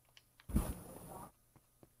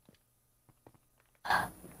that.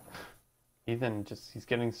 Ethan he's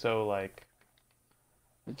getting so like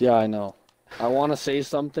Yeah, I know. I want to say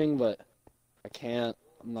something, but I can't.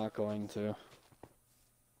 I'm not going to.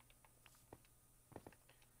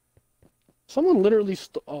 Someone literally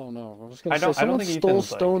stole. Oh no, I was gonna say I don't someone think stole Ethan's,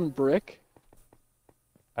 stone brick.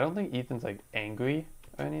 I don't think Ethan's like angry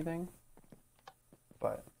or anything.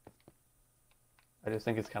 But I just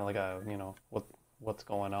think it's kind of like a, what's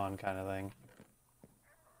going on kind of thing.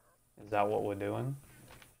 Is that what we're doing?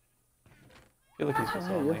 I feel like he's just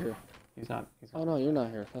Oh, you're lonely. here. He's not. Oh no, you're not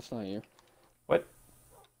here. That's not you. What?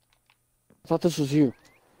 I thought this was you.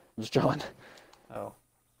 It was John. Oh.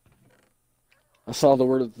 I saw the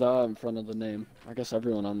word "the" in front of the name. I guess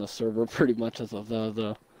everyone on the server pretty much has a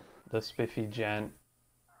 "the." The Spiffy Gent.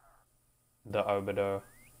 The Arbiter.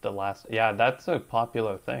 The last. Yeah, that's a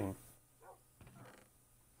popular thing.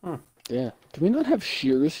 Yeah. Can we not have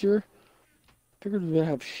shears here? Figured we would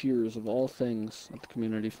have shears of all things at the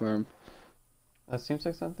community farm. That seems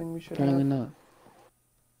like something we should Apparently have. not.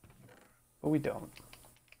 But we don't.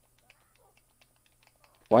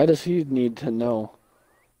 Why does he need to know?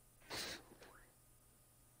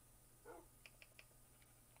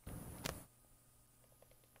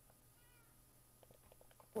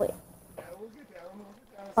 Wait.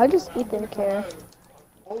 Why does Ethan care?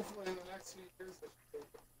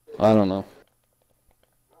 I don't know.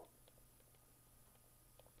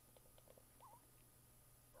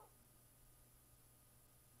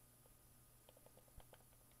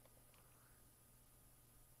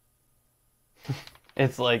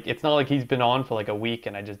 It's not like he's been on for like a week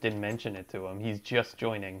and I just didn't mention it to him. He's just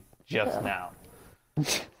joining just now.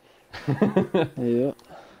 Yeah.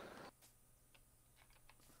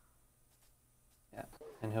 Yeah,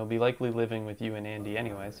 and he'll be likely living with you and Andy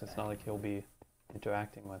anyway, so it's not like he'll be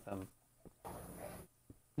interacting with them.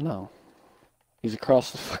 No. He's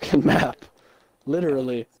across the fucking map.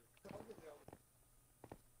 Literally.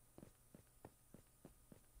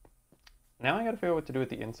 Now I gotta figure out what to do with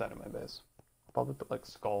the inside of my base. I'll probably put like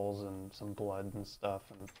skulls and some blood and stuff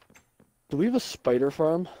and Do we have a spider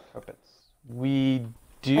farm? carpets. We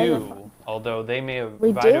do, although they may have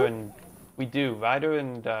We Ryder do? and we do. Ryder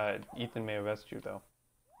and Ethan may arrest you though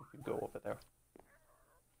if you go over there.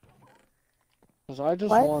 Because I just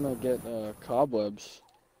What? want to get cobwebs.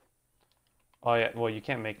 Oh yeah, well you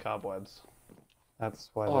can't make cobwebs. That's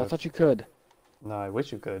why. Oh, I thought you could. No, I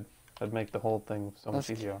wish you could. That'd make the whole thing so much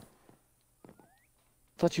That's- easier.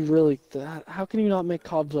 I thought you really... How can you not make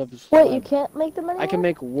cobwebs? Wait, you can't make them anymore? I can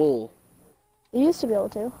make wool. You used to be able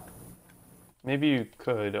to. Maybe you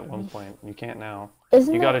could at one point. You can't now.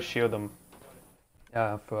 Isn't You it? gotta shear them.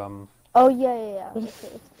 From. Oh, yeah. Where the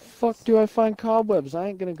Okay. fuck do I find cobwebs? I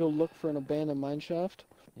ain't gonna go look for an abandoned mineshaft.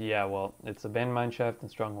 Yeah, well, it's abandoned mineshaft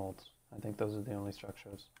and strongholds. I think those are the only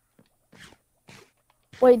structures.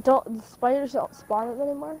 Wait, don't the spiders don't spawn it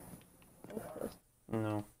anymore?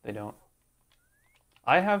 No, they don't.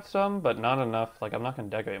 I have some, but not enough. Like, I'm not gonna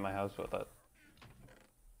decorate my house with it.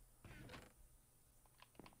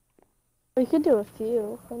 We could do a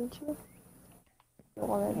few, couldn't you? Don't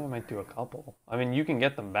want I might do a couple. I mean, you can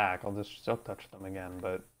get them back. I'll just silk touch them again,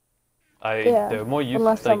 but Yeah, they're more useful.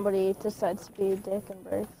 unless Like, somebody decides to be a dick and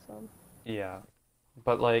break some. yeah,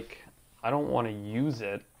 but like, I don't want to use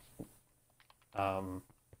it. And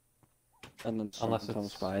then Unless someone comes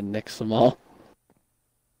it's- by and nicks them all.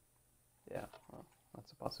 Yeah, well,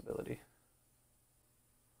 that's a possibility.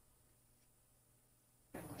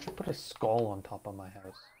 I should put a skull on top of my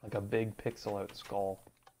house, like a big pixel out skull.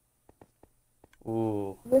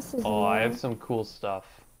 Ooh. This is Oh, I new. have some cool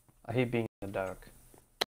stuff. I hate being in the dark.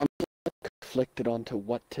 Conflicted onto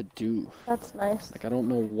what to do. That's nice. Like, I don't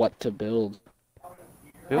know what to build.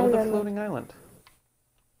 Build a don't know. floating island.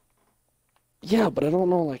 Yeah, but I don't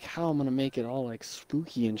know, like, how I'm gonna make it all, like,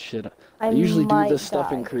 spooky and shit. I I usually do might this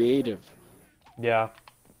stuff in die. creative. Yeah.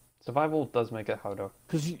 Survival does make it harder.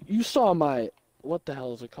 Because you saw my... What the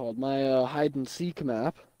hell is it called? My hide-and-seek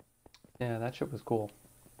map. Yeah, that shit was cool.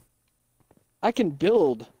 I can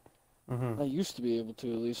build. Mm-hmm. I used to be able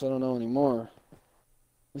to, at least. I don't know anymore.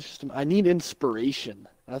 It's just... I need inspiration.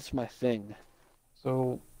 That's my thing.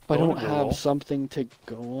 So, If I go to don't have Google. something to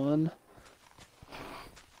go on...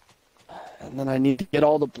 And then I need to get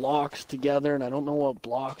all the blocks together, and I don't know what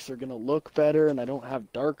blocks are gonna look better, and I don't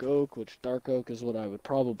have dark oak, which dark oak is what I would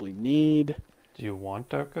probably need. Do you want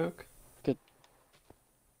dark oak?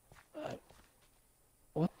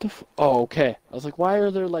 What the Oh, okay. I was like, why are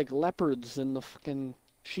there, like, leopards in the fucking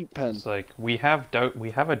sheep pen? It's like we have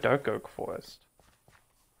a dark oak forest.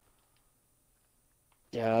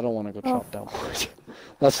 Yeah, I don't want to go Oh. chop down wood.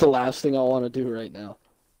 That's the last thing I want to do right now.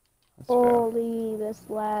 That's fair. Holy, this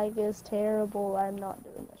lag is terrible. I'm not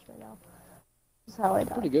doing this right now. This is how I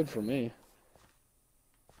Pretty die. good for me.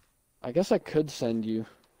 I guess I could send you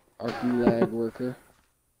our gulag worker.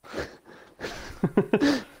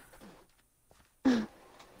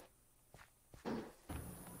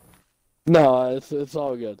 No, it's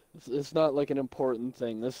all good. It's not like an important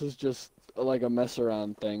thing. This is just like a mess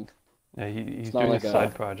around thing. Yeah, he's not doing like a a-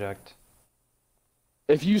 side project.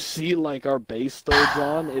 If you see like our base though,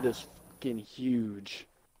 John, it is fucking huge.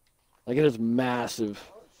 Like it is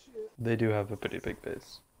massive. They do have a pretty big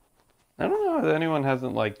base. I don't know if anyone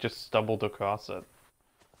hasn't like just stumbled across it.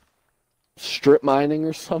 Strip mining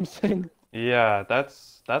or something. Yeah,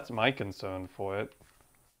 that's my concern for it.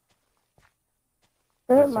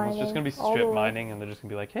 Strip Someone's just gonna be mining all the strip way. mining and they're just gonna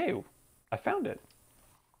be like, hey, I found it.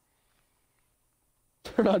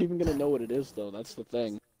 They're not even gonna know what it is though. That's the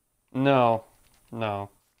thing. No.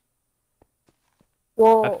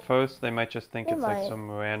 Well, At first, they might just think they it's like might.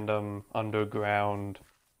 some random underground,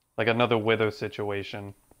 like another Wither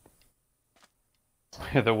situation.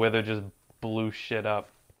 Where the Wither just blew shit up.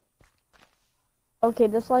 okay,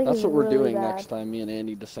 this lag That's is what we're really doing bad. next time me and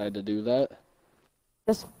Andy decide to do that.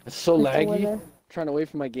 Just It's so with the laggy. weather. Trying to wait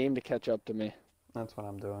for my game to catch up to me. That's what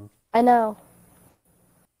I'm doing. I know.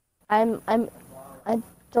 I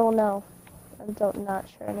don't know. Not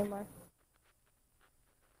sure anymore.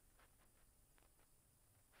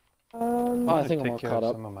 Oh, I Gotta think I'm take all care caught of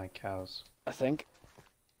up. some of my cows. I think.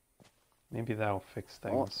 Maybe that'll fix Oh.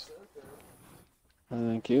 things.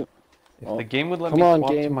 Thank you. If Oh, the game would let come me on,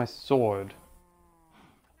 swap to game. my sword.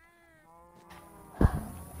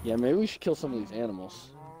 Yeah, maybe we should kill some of these animals.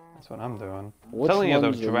 That's what I'm doing. Which Telling you though,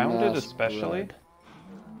 ones are drowned mass especially.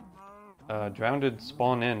 bred? Drowned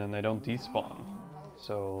spawn in and they don't despawn.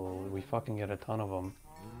 So we fucking get a ton of them.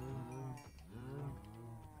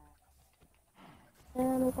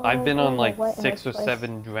 I've been on like 6 or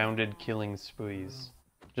 7 drowned killing sprees.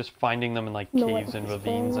 Just finding them in like caves and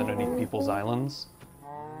ravines underneath people's islands.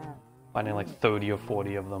 Finding like 30 or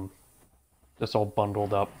 40 of them. Just all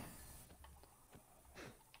bundled up.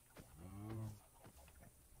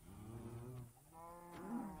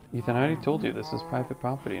 Ethan, I already told you this is private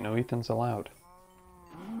property. No Ethan's allowed.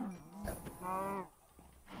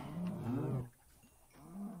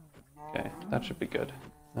 Okay, that should be good.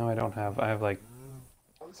 No, I have like...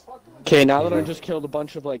 Okay, now that I just killed a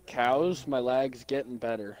bunch of like cows, my lag's getting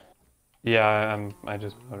better. Yeah, I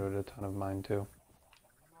just murdered a ton of mine too.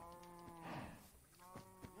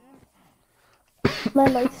 My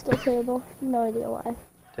mic's still terrible. No idea why.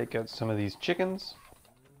 Take out some of these chickens.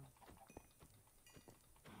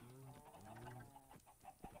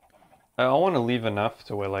 I want to leave enough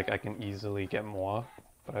to where like I can easily get more,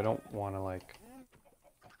 but I don't want to like...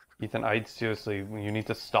 Ethan, I seriously, you need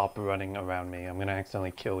to stop running around me. I'm gonna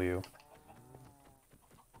accidentally kill you.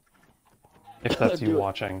 If that's you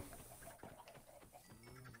watching.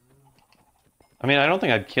 I mean, I don't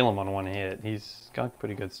think I'd kill him on one hit. He's got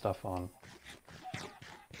pretty good stuff on.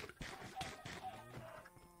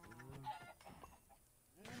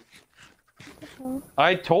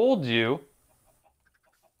 I told you!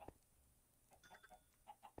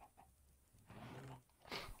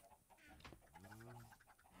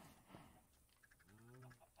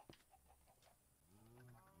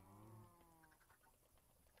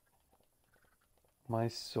 My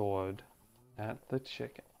sword at the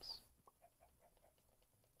chickens.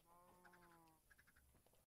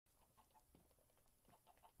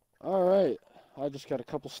 Alright, I just got a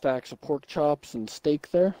couple stacks of pork chops and steak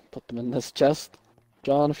there. Put them in this chest.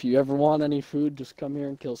 John, if you ever want any food, just come here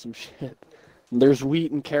and kill some shit. And there's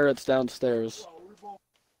wheat and carrots downstairs.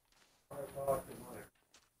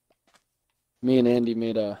 Me and Andy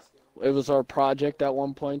made a... It was our project at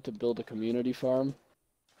one point to build a community farm.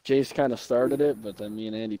 Jace kind of started it, but then me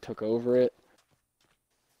and Andy took over it.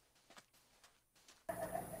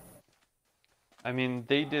 I mean,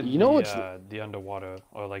 they did the underwater,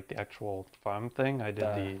 or like the actual farm thing. I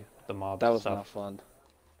did the mob stuff. That was not fun.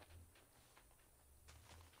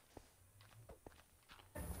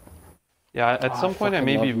 Yeah, at some point I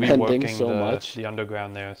may be mending reworking so the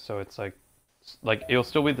underground there, so it's like it'll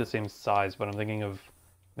still be the same size, but I'm thinking of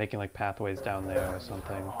making like pathways down there or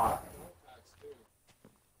something.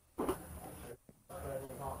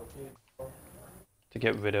 To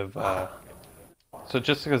get rid of, so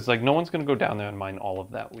just because like no one's gonna go down there and mine all of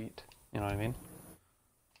that wheat, you know what I mean?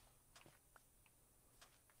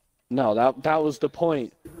 No, that was the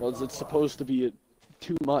point. Was it supposed to be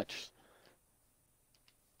too much?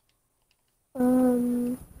 I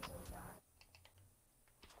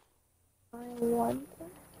wonder.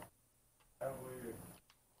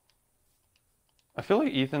 I feel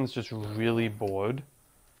like Ethan's just really bored,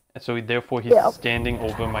 and so therefore he's standing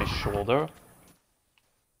over my shoulder,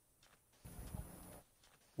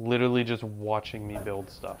 literally just watching me build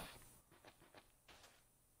stuff.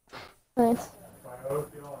 Nice.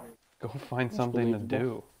 Go find something to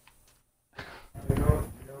do.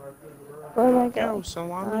 Where am I going? Go,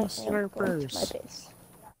 salami slurpers. My base.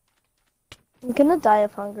 I'm gonna die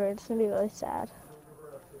of hunger. It's gonna be really sad.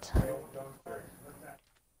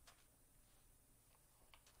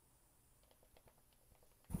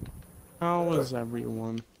 How is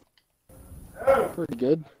everyone? Pretty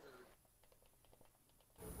good.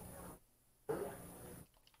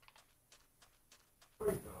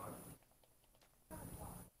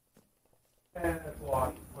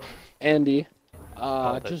 Andy,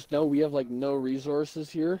 just know we have like no resources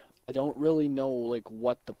here. I don't really know like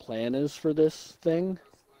what the plan is for this thing.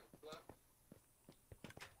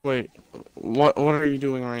 Wait, what are you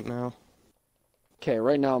doing right now? Okay,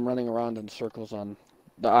 right now I'm running around in circles on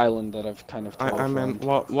the island that I've kind of I meant,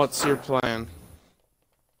 what's your plan?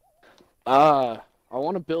 I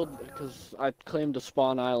want to build, because I claimed a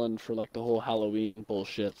spawn island for like the whole Halloween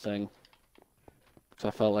bullshit thing. So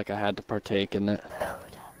I felt like I had to partake in it.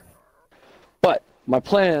 But my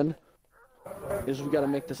plan is we gotta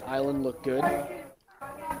make this island look good.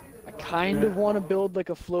 I kind of want to build like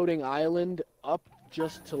a floating island up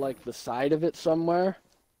just to like the side of it somewhere.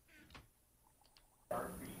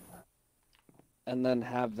 And then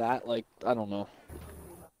have that like, I don't know.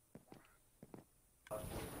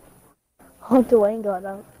 Oh, Dwayne got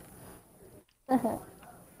out.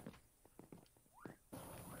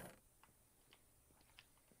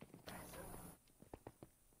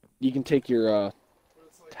 You can take your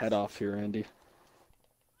head off here, Andy.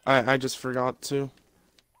 I just forgot to.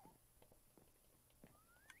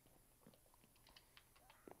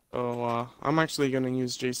 Oh, I'm actually gonna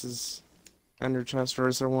use Jace's ender chest, or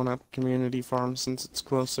is there one at community farm since it's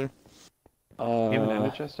closer? You have an ender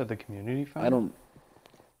chest at the community farm? I don't.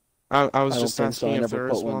 I was I don't just think so. asking I if never there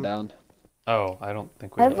put is one one. down. Oh, I don't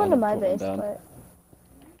think we I have have one one. in my put one base, down. but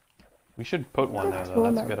We should put one there, Two though.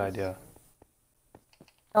 in That's a my good base. idea.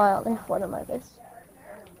 no, I only have one in my base.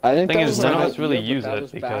 I think Thing that is, was none an of us really idea, but use that it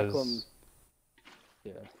was back because, when-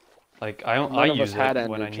 Yeah. like, I None of use us had it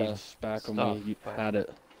when ender I need chests back when stuff, we but- had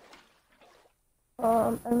it.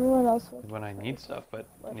 Everyone else was. when I need stuff, but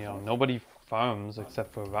you know, nobody farms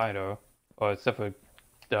except for Ryder, or except for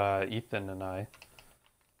Ethan and I.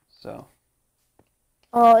 So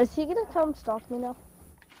Oh, is he gonna come stalk me now?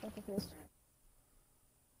 I'm confused.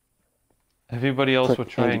 everybody else will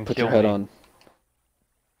try Andy, and put kill your head me. on.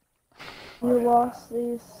 You lost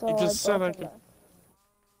these, so You just I said brought I them could- back.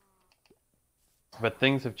 But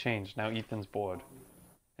things have changed. Now Ethan's bored,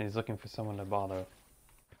 and he's looking for someone to bother.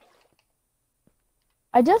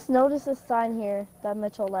 I just noticed a sign here that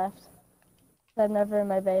Mitchell left. I'm never in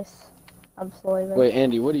my base. I'm slowly. Wait,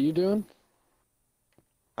 Andy, what are you doing?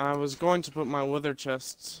 I was going to put my wither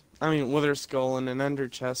skull in an ender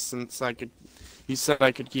chest since I could. You said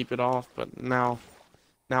I could keep it off, but now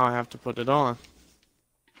I have to put it on.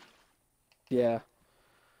 Yeah.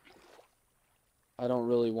 I don't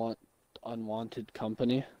really want unwanted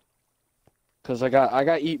company. Cause I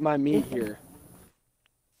got eat my meat here.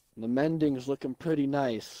 The mending's looking pretty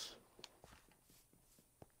nice.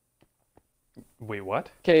 Wait, what?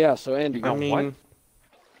 Okay, yeah. So Andy, No, I mean, what?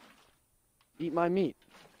 eat my meat.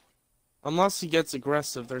 unless he gets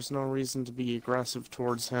aggressive, there's no reason to be aggressive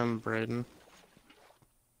towards him, Braden.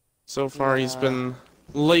 So far,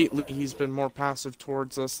 lately, he's been more passive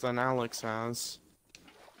towards us than Alex has.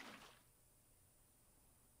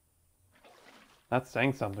 That's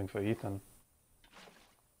saying something for Ethan.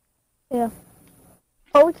 Yeah.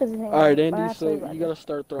 Oh, because he's hanging All right, out. Andy. Actually, So Ryder. you gotta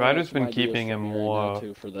start throwing. Ryder's out some been ideas keeping for him me right now, more-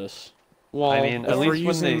 too for this. Well, I mean, at if we're least when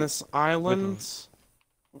using they- this island,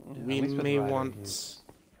 Yeah, we at least with may Ryder, want. He's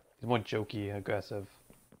more jokey, aggressive.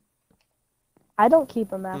 I don't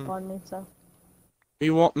keep a map Hmm. on me, so.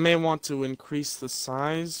 May want to increase the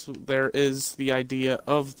size. There is the idea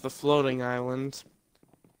of the floating island,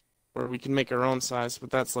 where we can make our own size, but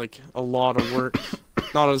that's like a lot of work.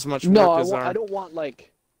 Not as much work No, as I don't want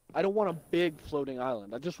I don't want a big floating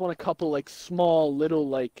island. I just want a couple like small little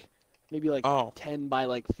maybe like Oh, 10 by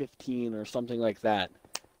like 15 or something like that.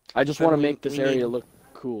 I just Then want to we- make this we area need- look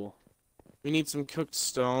cool. we need some cooked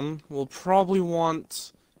stone. We'll probably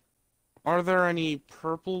want. Are there any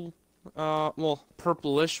purplish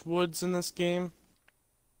woods in this game?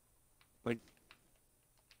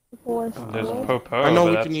 Boys. There's Oh. Popo, I know but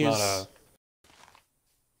we that's can not use-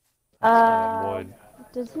 a not a wood.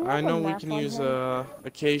 Does he have I a know we map can on use him?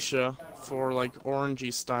 acacia for like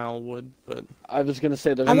orangey style wood, but I was gonna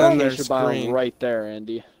say there's And an then acacia there's biome green. right there,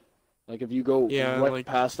 Andy. Like if you go Yeah, right like-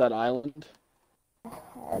 past that island.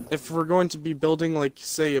 if we're going to be building like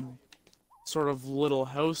say a sort of little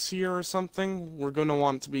house here or something, we're going to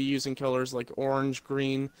want to be using colors like orange,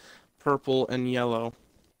 green, purple, and yellow.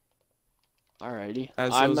 Alrighty.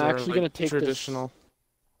 As I'm those are, actually like, gonna take traditional. this.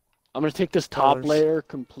 I'm gonna take this top colors. layer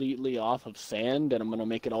completely off of sand, and I'm gonna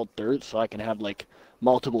make it all dirt, so I can have like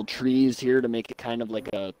multiple trees here to make it kind of like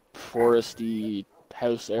a foresty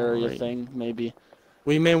house area Alright. thing, maybe.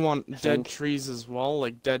 We may want dead think. trees as well,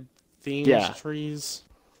 like dead themed Yeah. trees.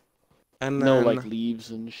 And No then like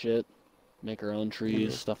leaves and shit. Make our own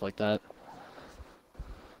trees, Yeah. stuff like that.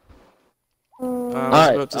 I was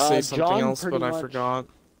Alright, about to say something John else, pretty but I much- forgot.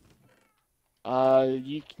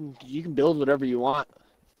 You can build whatever you want.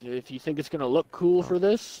 If you think it's gonna look cool for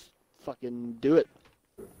this, fucking do it.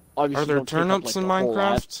 Obviously, Are there don't take up, turnips like, in the whole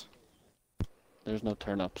lot. Minecraft? There's no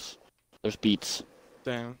turnips. There's beets.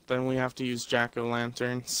 Damn, then we have to use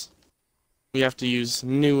jack-o'-lanterns. We have to use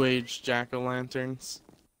new age jack-o'-lanterns.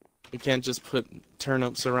 We can't just put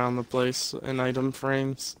turnips around the place in item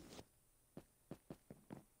frames.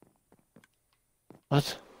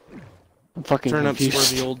 What? I'm fucking Turnips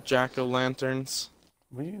confused. were the old jack-o'-lanterns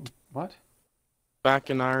What? back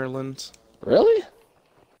in Ireland. Really?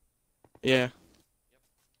 Yeah.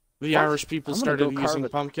 The What? Irish people I'm gonna started go carve using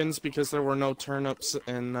it. pumpkins because there were no turnips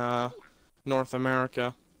in North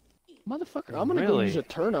America. Motherfucker, I'm gonna go Really? use a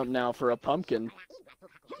turnip now for a pumpkin.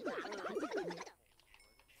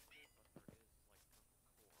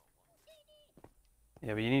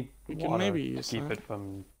 Yeah, but you need We can water maybe to use keep that. it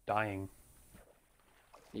from dying.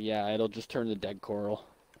 Yeah, it'll just turn to dead coral.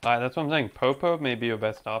 That's what I'm saying. Popo may be your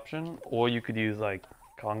best option, or you could use like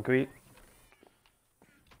concrete.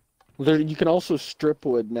 There, you can also strip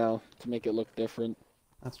wood now to make it look different,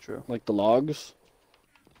 That's true. like the logs.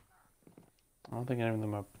 I don't think any of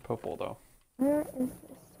them are purple though. Where is this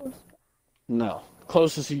so No,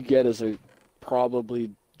 closest you get is a probably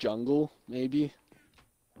jungle, maybe.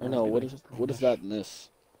 Or no, what is that in this?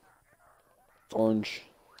 It's orange.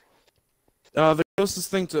 The closest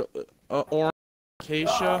thing to orange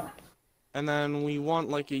acacia, and then we want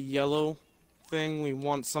like a yellow thing. We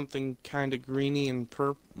want something kind of greeny and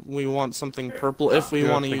we want something purple if we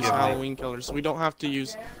want to use Halloween colors. So we don't have to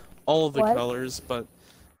use all of the colors, but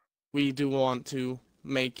we do want to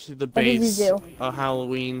make the base a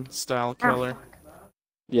Halloween style color.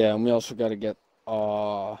 Yeah, and we also got to get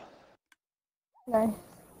nice.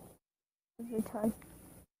 Every time.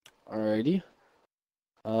 Alrighty.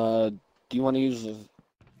 Do you want to use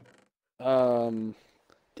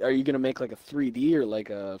are you gonna make like a 3D or like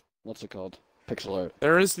a what's it called? Pixel art.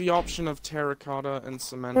 There is the option of terracotta and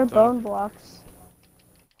cement. They're bone blocks.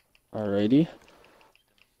 Alrighty.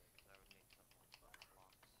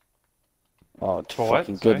 Oh, For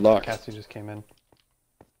fucking what? good Sorry, luck. Cassie just came in.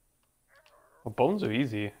 Well, bones are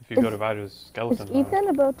easy if you go to Ryder's skeleton. Is Ethan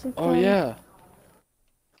about to come? Oh yeah.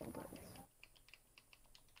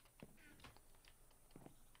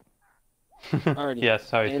 Alrighty. Yes,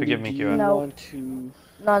 sorry, Andy, forgive me, do you Kira. No. want to...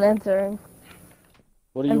 Not answering.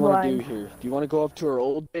 What do you I'm want to do blind. here? Do you want to go up to our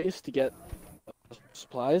old base to get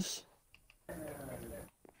supplies?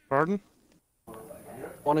 Pardon?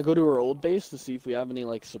 Want to go to our old base to see if we have any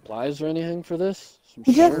like supplies or anything for this? Some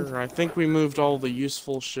Just- storage? Sure, I think we moved all the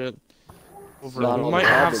useful shit over. Not We all might the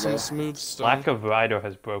have cobble, some though. smooth stone. Lack of Ryder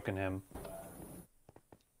has broken him.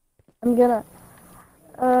 I'm gonna.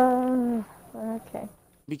 Okay.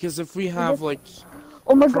 Because if we have like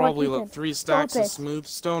Oh my probably god, like Ethan. 3 stacks Stop of it. smooth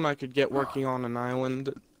stone, I could get working on an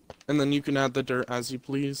island, and then you can add the dirt as you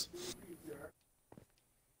please.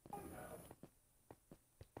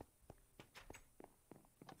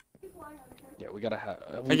 Yeah, we gotta have.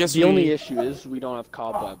 I guess the only we- issue is we don't have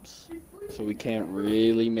cobwebs, so we can't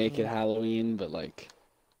really make it Halloween. But like,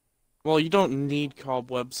 Well, you don't need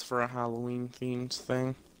cobwebs for a Halloween themed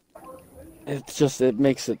thing. it's just it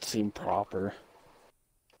makes it seem proper.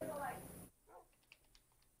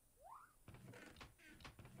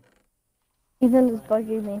 Ethan is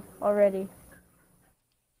bugging me already.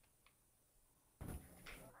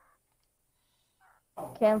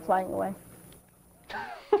 Okay, I'm flying away.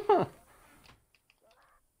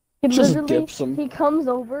 He Just literally, dips him. he comes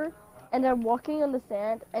over, and I'm walking on the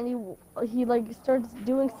sand, and he like starts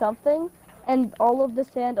doing something, and all of the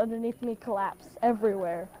sand underneath me collapsed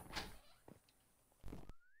everywhere.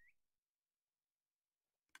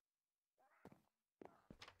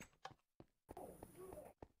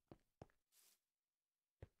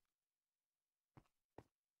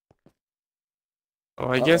 Oh,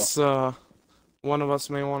 I guess one of us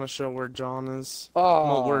may want to show where John is. Oh,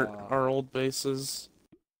 Well, where our old base is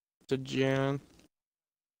to Jan.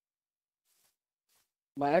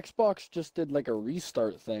 my Xbox just did like a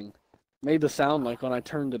restart thing. Made the sound like when I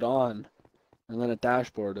turned it on, and then it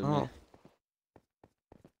dashboarded me. Oh.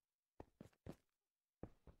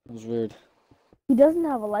 It was weird. He doesn't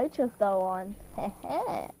have a light shift though on. Hey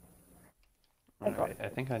Alright, I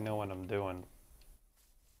think I know what I'm doing.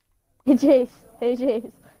 Jace, hey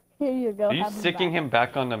Jace, here you go. Are you have sticking back. him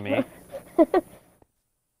back onto me?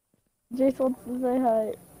 Jace wants to say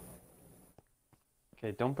hi.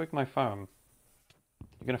 Okay, don't break my farm.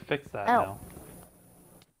 You're gonna fix that Ow. now.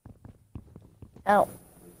 Ow. Are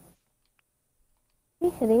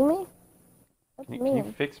you hitting me? What's Can you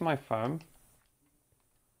mean? fix my farm?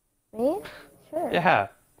 Me? Sure. Yeah,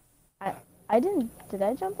 I didn't. Did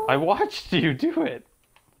I jump on? I watched you do it.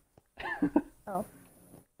 Oh.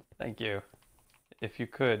 Thank you. If you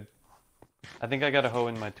could. I think I got a hoe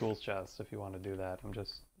in my tools chest if you want to do that. I'm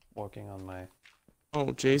just working on my...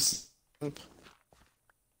 Oh, Jason.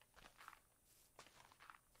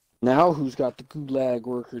 Now who's got the gulag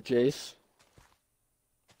worker, Jace?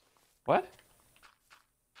 What?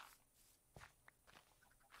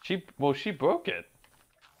 She broke it.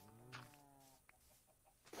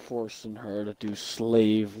 Forcing her to do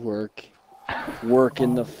slave work. Work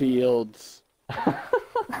in the fields.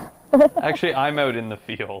 Actually, I'm out in the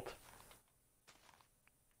field.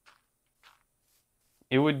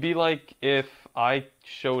 It would be like if I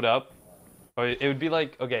showed up, or it would be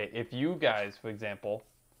like, okay, if you guys, for example,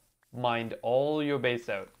 mined all your base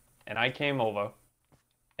out, and I came over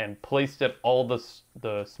and placed it all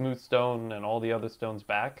the smooth stone and all the other stones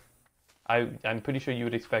back, I'm pretty sure you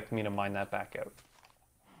would expect me to mine that back out.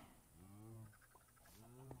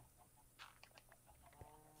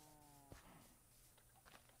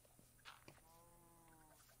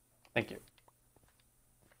 Thank you.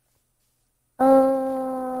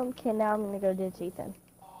 Okay, now I'm gonna go ditch Ethan.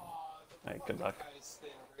 Alright, good luck.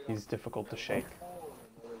 He's difficult to shake.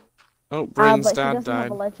 Oh, Brayden's But he dad doesn't have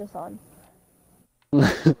died. a Legis on.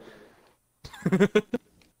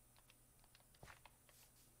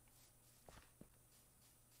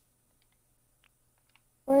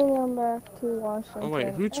 Bring him back to Washington. Oh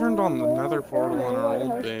wait, who turned on the nether portal in our old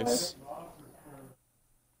Lighthouse base?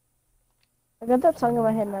 I got that song in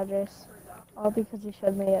my head now, Jace. All because you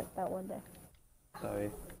showed me it that one day.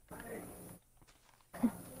 Sorry.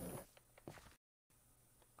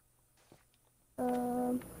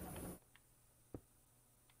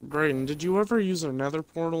 Brayden, did you ever use our nether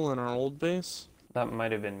portal in our old base? That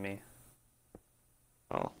might have been me.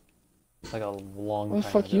 Oh. Like a long Why the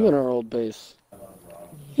time fuck ago. you in our old base?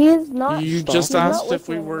 He's not. You Stop. just He's not asked with if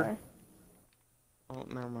me we were... anymore. Oh,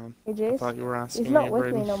 never mind. Hey, I Jace. thought you were asking He's not me, with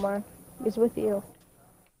Brayden. me no more. He's with you.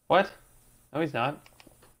 What? No, he's not.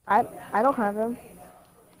 I don't have him.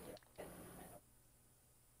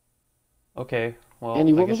 Okay, well,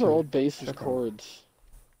 Andy, I what guess was our you old base's shook him. chords?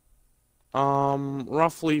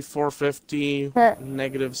 Roughly 450, Heh.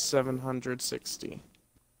 negative 760.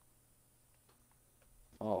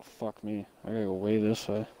 Oh, fuck me. I gotta go way this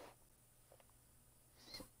way.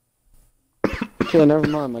 Okay, never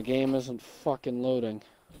mind. My game isn't fucking loading.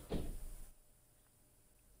 I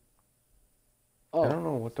Oh, don't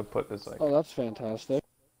know what to put this like. oh, that's fantastic.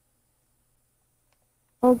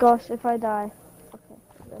 Oh gosh, if I die. Okay,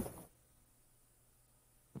 good.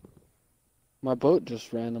 My boat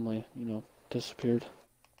just randomly, disappeared.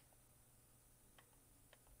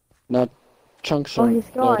 Now, chunks Oh, aren't he's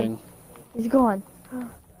gone. loading. He's gone.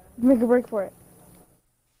 Make a break for it.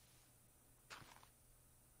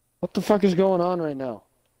 What the fuck is going on right now?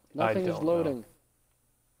 I Nothing is don't know. loading.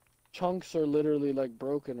 Chunks are literally like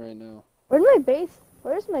broken right now. Where's my base?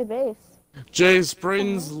 Where's my base? Jace,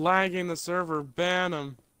 Brayden's lagging the server. Ban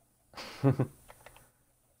him.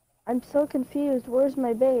 I'm so confused. Where's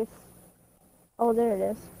my base? Oh, there it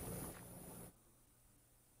is.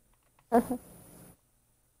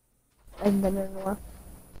 I've been in a while.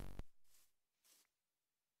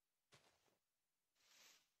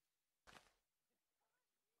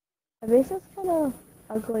 My base is kind of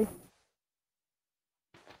ugly.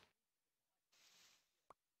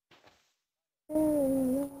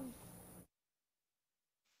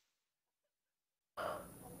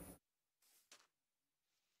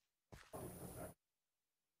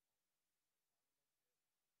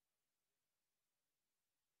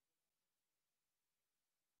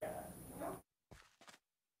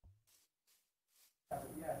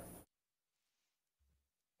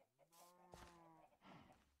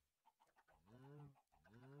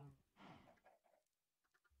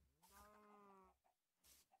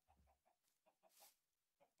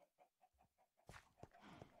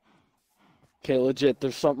 Okay, legit,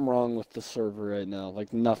 there's something wrong with the server right now.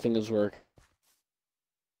 Like, nothing is working.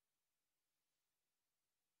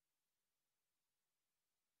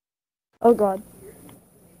 Oh god.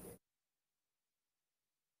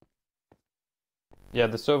 Yeah,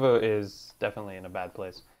 the server is definitely in a bad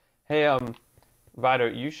place. Hey, Ryder,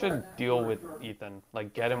 you should deal with Ethan.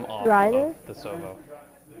 Like, get him off Ryder? of the server.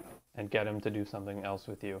 And get him to do something else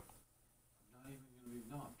with you.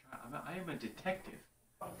 I am a detective.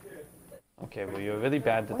 Okay, well, you're a really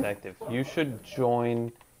bad detective. You should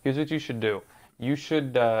join... Here's what you should do. You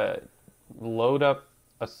should load up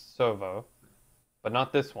a server, but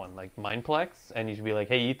not this one, like Mineplex, and you should be like,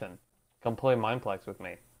 hey, Ethan, come play Mineplex with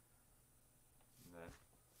me.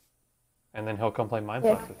 And then he'll come play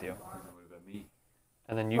Mineplex with you.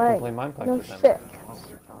 And then you can play Mineplex No with him. shit.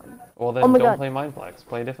 Well, then Oh my don't God. play Mineplex.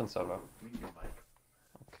 Play a different server.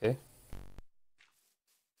 Okay.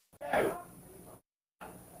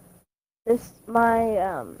 My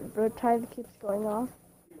road tide keeps going off.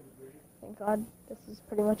 Thank God, this is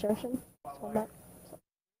pretty much ocean.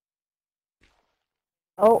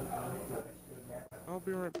 Oh, I'll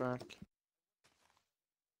be right back.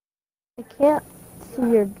 I can't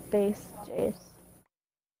see your base, Jace.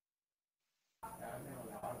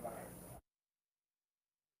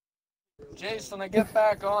 Jason, I get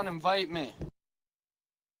back on, invite me.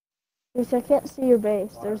 Jace, I can't see your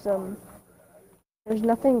base. There's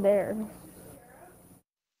nothing there.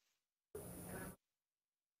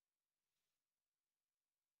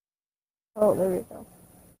 Oh, there we go.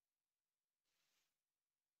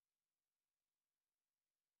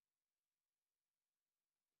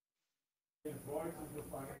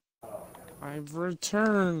 I've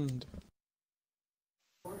returned.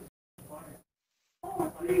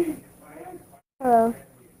 Hello.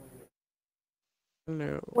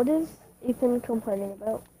 Hello. What is Ethan complaining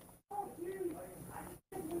about?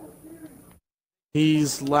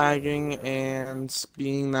 He's lagging, and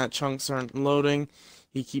being that chunks aren't loading,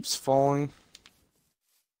 he keeps falling.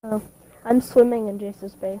 Oh, I'm swimming in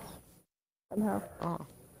Jace's base somehow. Oh.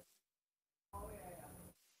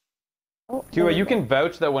 Oh, there Kira, we you go. can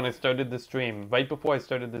vouch that when I started the stream, right before I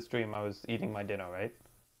started the stream, I was eating my dinner, right?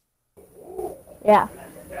 Yeah.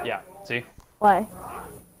 Yeah, see? Why?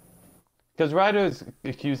 Because Ryder's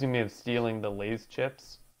accusing me of stealing the Lay's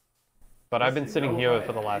chips, but I've been sitting here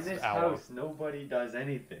for the last in this hour. house, nobody does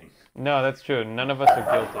anything. No, that's true. None of us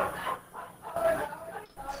are guilty.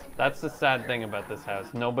 That's the sad thing about this house.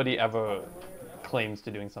 Nobody ever claims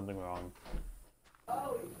to doing something wrong.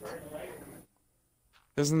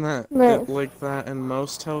 Isn't that Nice. it like that in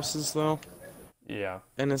most houses, though? Yeah,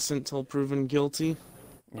 Innocent till proven guilty?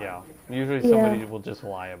 yeah. Usually Yeah. somebody will just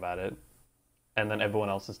lie about it, and then everyone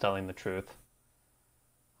else is telling the truth.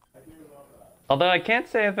 Although I can't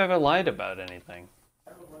say I've ever lied about anything.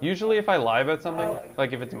 Usually if I lie about something,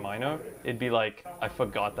 like if it's minor, it'd be like, I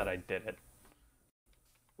forgot that I did it.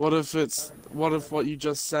 What if what you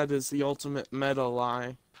just said is the ultimate meta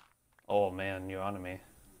lie? Oh man, you're on to me.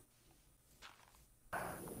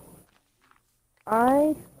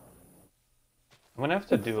 I I'm gonna have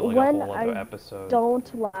to do like a when whole other I episode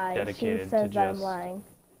don't lie. She dedicated to says I'm just- lying. to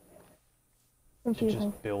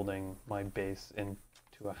Confusing. just building my base into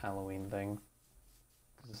a Halloween thing.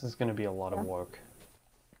 'Cause this is gonna be a lot of work.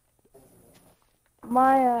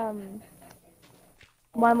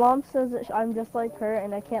 My mom says that I'm just like her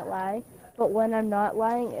and I can't lie. But when I'm not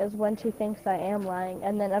lying is when she thinks I am lying,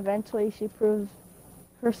 and then eventually she proves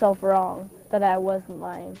herself wrong that I wasn't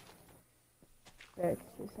lying. Very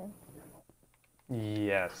confusing.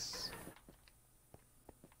 Yes.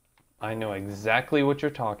 I know exactly what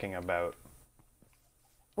you're talking about.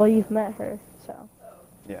 Well, you've met her, so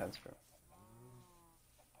Yeah, that's true.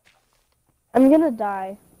 I'm gonna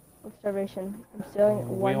die of starvation. I'm stealing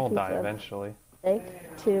We one all piece die of eventually.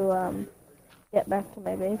 steak to get back to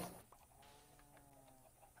my base.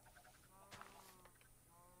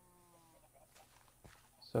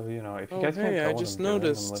 So, you know, if you Oh, guys can't hey, tell I what just I'm doing, I'm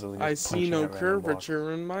noticed. literally I just see punching no at random blocks.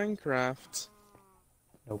 curvature in Minecraft.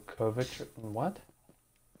 No curvature? What?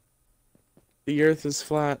 The earth is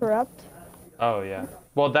flat. Corrupt. Oh, yeah.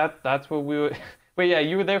 Well, that's what we were... Wait, yeah,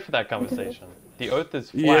 you were there for that conversation. The Earth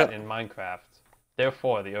is flat Yeah. in Minecraft.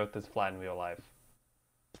 Therefore, the Earth is flat in real life.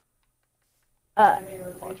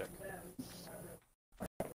 Logic.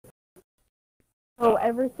 Oh,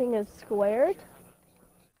 everything is squared?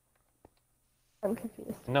 I'm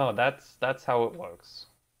confused. No, that's how it works.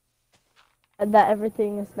 And that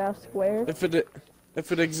everything is now squared? If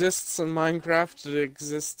it exists in Minecraft, it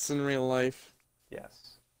exists in real life.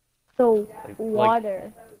 Yes. So, Like-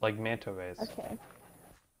 water. Like manta rays. Okay.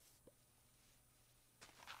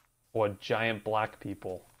 Or giant black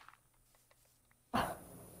people.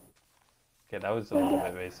 Okay, that was a little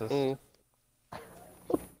bit racist. Oh,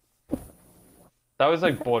 That was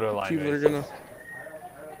like borderline people are racist.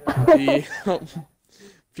 gonna be...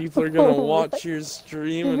 People are gonna watch your You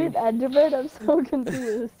stream mean and... Enderman? I'm so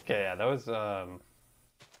confused. Okay, yeah, that was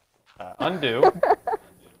undo.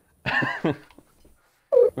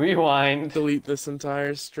 Rewind. delete this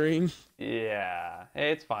entire stream. Yeah.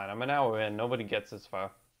 Hey, it's fine. I'm an hour in. Nobody gets this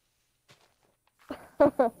far.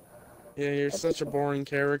 Yeah, you're such a boring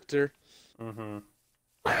character. Mm-hmm.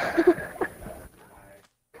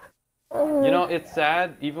 You know, it's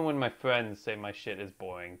sad even when my friends say my shit is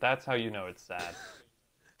boring. That's how you know it's sad.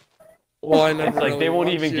 Well, I never It's like really they won't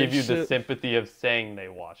watch even your give you the shit. sympathy of saying they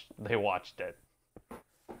watched it.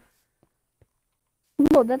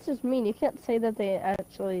 No, that's just mean. You can't say that they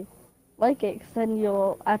actually like it, because then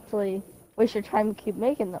you'll actually waste your time to keep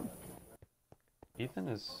making them. Ethan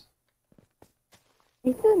is...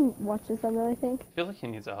 Ethan watches them, I think. I feel like he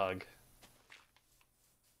needs a hug.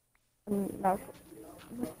 No.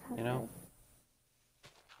 You know?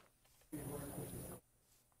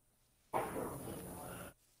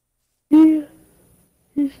 Yeah.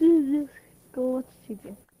 You should just go watch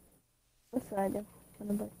TV. That's what I do.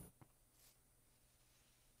 There's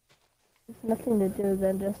nothing to do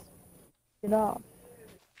than just get off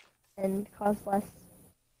and cause less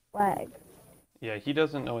lag. Yeah, he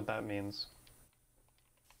doesn't know what that means.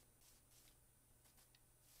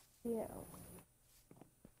 Yeah.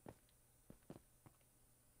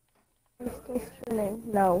 I'm still streaming.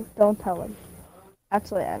 No, don't tell him.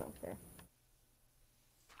 Actually, I don't care.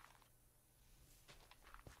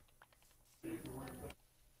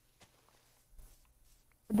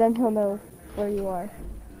 But then he'll know where you are.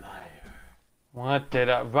 What did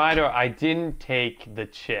I... Ryder, I didn't take the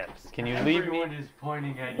chips. Can you leave me... Everyone is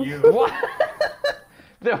pointing at you. What?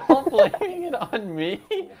 They're all blaming it on me.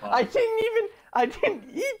 I didn't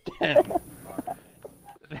eat them.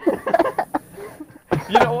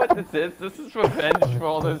 You know what this is? This is revenge for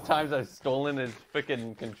all those times I've stolen his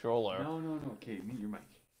freaking controller. No. Okay, mute your mic.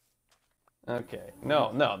 Okay.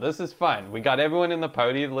 No, this is fine. We got everyone in the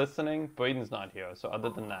party listening. Braden's not here, so other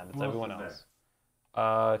than that, it's Who else everyone is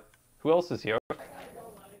else. Who else is here?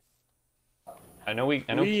 I know Q is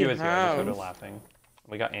here. I just heard her laughing.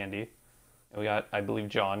 We got Andy. And we got, I believe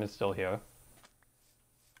John is still here.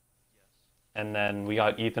 And then we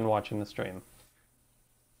got Ethan watching the stream.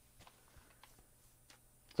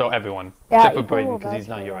 So everyone, except for Braden, because he's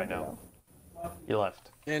not here right now. He left.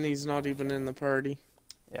 And he's not even in the party.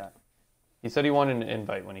 Yeah. He said he wanted an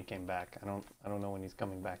invite when he came back. I don't know when he's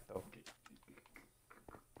coming back though.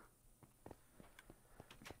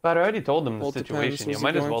 But I already told them the situation. You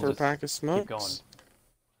might as well just keep going.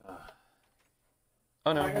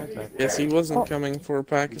 Oh no, okay. Yes, he wasn't coming for a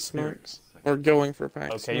pack of smokes. Or going for a pack of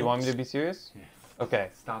smokes. Okay, you want me to be serious? Okay.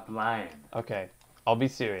 Stop lying. Okay, I'll be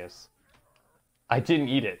serious. I didn't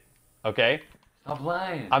eat it. Okay? Stop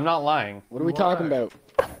lying. I'm not lying. What are we talking about?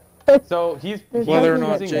 So he's Whether or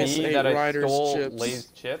not accusing me that I Ryder's stole chips. Lay's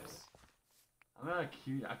chips. I'm not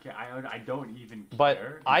accused. Okay, I don't even care. But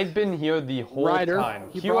I've been here the whole Ryder, time.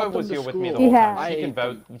 he Kira brought was them here to with me the school. whole Yeah. time. I She can ate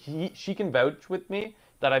vouch. She can vouch with me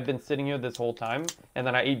that I've been sitting here this whole time, and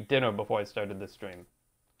then I ate dinner before I started this stream.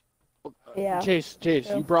 Yeah.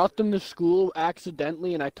 Jace, you brought them to school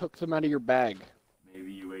accidentally, and I took them out of your bag.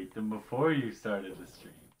 Maybe you ate them before you started the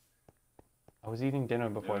stream. I was eating dinner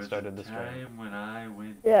before I There started was the a stream. time when I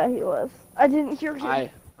went. Yeah, he was. I didn't hear him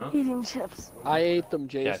eating chips. I ate them,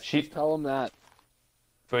 Jace. Yeah, Just tell him that.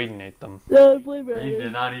 Braden ate them. No, blame You Ryder.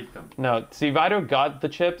 did not eat them. No, see, Ryder got the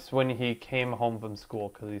chips when he came home from school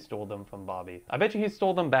because he stole them from Bobby. I bet you he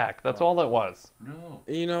stole them back. That's all it was. No.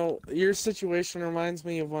 You know, your situation reminds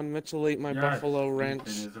me of when Mitchell ate my Yes, Buffalo Ethan Ranch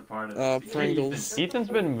is a part of this. Pringles. Ethan's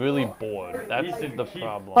been really bored. That's Ethan, the keep-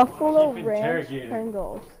 problem. Buffalo Keep Ranch interrogating.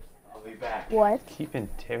 Pringles. I'll be back. What? Keep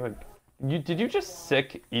interrogating. Did you just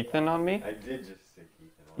sick Ethan on me? I did just stick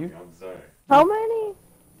Ethan on you. I'm sorry. How many?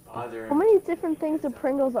 Bother How many different things of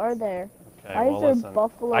Pringles are there? Okay, Why well, is there listen.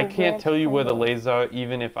 Buffalo I can't Ranch tell you where the Pringles? lays are,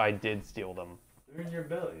 even if I did steal them. They're in your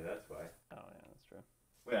belly, that's why. Oh, yeah, that's true.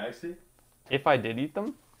 Wait, actually? If I did eat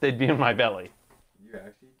them, they'd be in my belly. You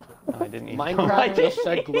actually? No, I didn't eat them. I Minecraft just didn't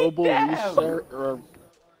said eat global them!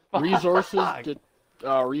 resources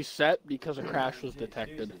Fuck. reset because a crash was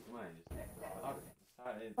detected. Come on,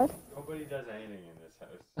 just... What? Nobody does anything in this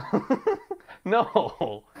house.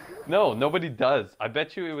 No, nobody does. I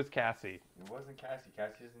bet you it was Cassie. It wasn't Cassie.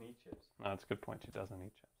 Cassie doesn't eat chips. No, that's a good point. She doesn't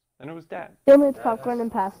eat chips. Then it was Dad. He only eats popcorn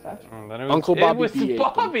and pasta. Then it was, Uncle Bobby it was B ate them.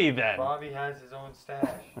 Bobby then. Bobby has his own stash.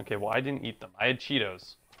 Okay, well, I didn't eat them. I had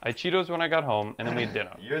Cheetos. I had Cheetos when I got home, and then we had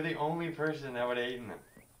dinner. You're the only person that would have eaten them.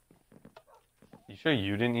 You sure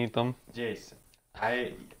you didn't eat them? Jason,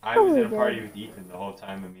 I was in a Oh, party yeah. with Ethan the whole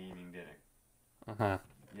time of me eating dinner. Uh-huh.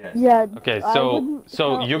 Yes. Yeah. Okay, I so wouldn't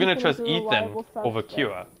count you're gonna Ethan trust as a Ethan reliable over suspect.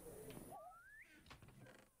 Kira.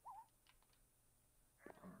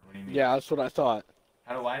 What do you mean? Yeah, that's what I thought.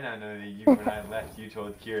 How do I not know that you, when I left, you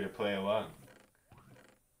told Kira to play along?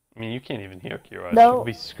 I mean, you can't even hear Kira. No. She could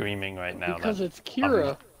be screaming right now. Because that it's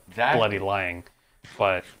Kira. Exactly. bloody lying.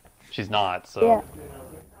 But she's not, so... Yeah.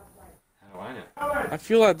 How do I know? I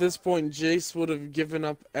feel at this point Jace would have given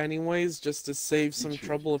up anyways just to save some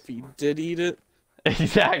trouble if he did eat it.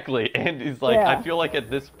 Exactly, and he's like, Yeah. I feel like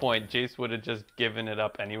at this point, Jace would have just given it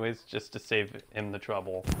up anyways, just to save him the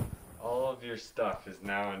trouble. All of your stuff is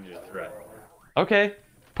now under threat. Okay,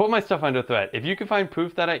 put my stuff under threat. If you can find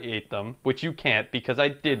proof that I ate them, which you can't because I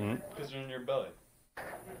didn't. Because they're in your belly.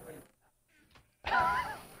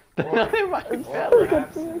 They're not in my Or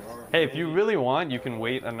perhaps, Hey, if you really want, you can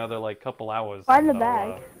wait another like couple hours. Find the and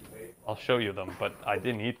bag. I'll show you them, but I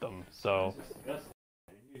didn't eat them, so.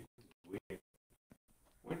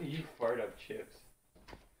 When do you fart up chips?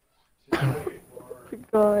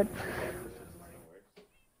 Good.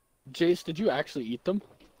 Jace, did you actually eat them?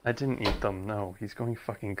 I didn't eat them. No, he's going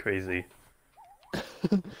fucking crazy.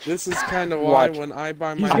 This is kind of why Watch. when I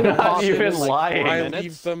buy He's my I'm gonna not pop in even in, like, lying. 4 I minutes.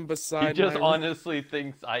 leave them He beside just my honestly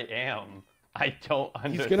thinks I am. I don't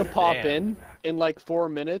understand. He's gonna pop in like 4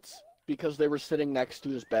 minutes because they were sitting next to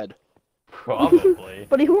his bed. Probably.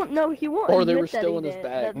 But he won't know. He won't. Or they admit were that still he in his did,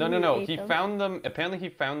 bag. that No. ate He them. found them. Apparently, he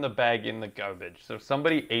found the bag in the garbage. So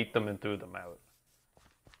somebody ate them and threw them out.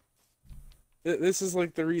 This is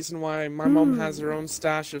like the reason why my mom has her own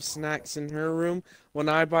stash of snacks in her room. When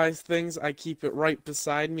I buy things, I keep it right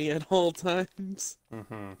beside me at all times.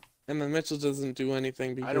 Mm-hmm. And then Mitchell doesn't do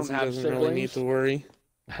anything I because don't he have doesn't really need siblings. to worry.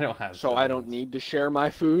 I don't have So I don't siblings. need to share my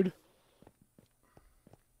food.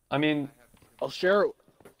 I mean, I'll share it.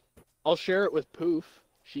 I'll share it with Poof.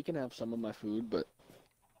 She can have some of my food, but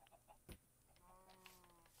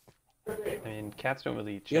cats don't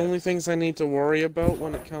really eat The only chips. things I need to worry about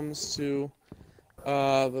when it comes to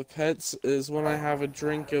the pets is when I have a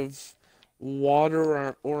drink of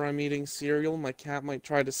water or I'm eating cereal, my cat might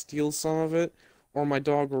try to steal some of it, or my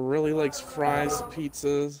dog really likes fries,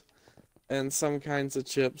 pizzas, and some kinds of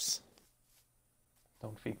chips.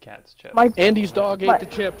 Don't feed cats chips. Andy's dog ate My- the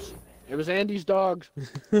chips. It was Andy's dog.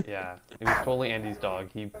 Yeah, it was totally Andy's dog.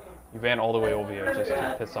 He ran all the way over here just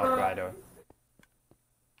to piss off Ryder.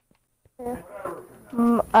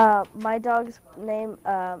 My dog's name,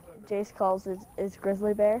 Jace calls is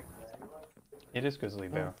Grizzly Bear. It is Grizzly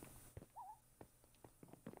Bear.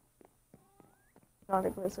 Not a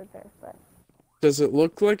grizzly bear, but Does it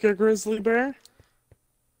look like a grizzly bear?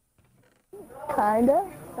 kinda.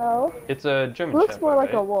 No, It's a German looks Shepherd, more like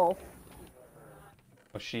right? a wolf.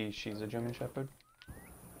 Oh, she's a German Shepherd?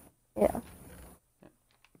 Yeah.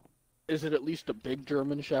 Is it at least a big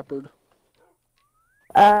German Shepherd?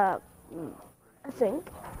 I think.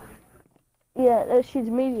 Yeah, she's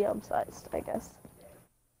medium sized, I guess.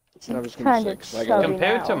 I was gonna Kind say, of 'cause I got chubby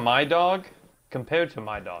Compared to now.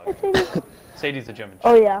 my dog, I think. Sadie's a German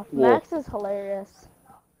Oh Shepherd. yeah, Wolf. Max is hilarious.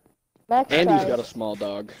 Max Andy's tries. got a small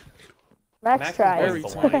dog. Max Max is tries. Very the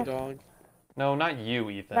tiny one. dog. No, not you,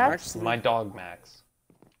 Ethan. Max- My dog, Max.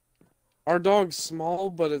 Our dog's small,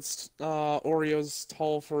 but it's Oreo's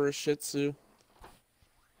tall for a Shih Tzu.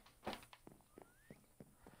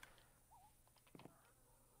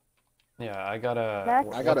 Yeah, I got a. Max-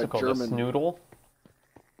 what's I got it a called? German- A snoodle.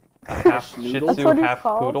 A half Shih Snoodle? That's Tzu, what he's half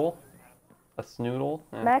called? poodle. A snoodle.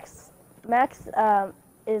 Yeah. Max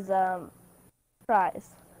is fries.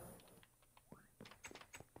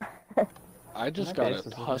 I just My got base is a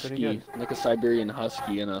looking pretty husky, good. like a Siberian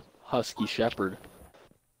husky, and a husky shepherd.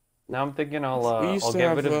 Now I'm thinking We I'll used to get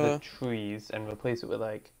have, rid of the trees and replace it with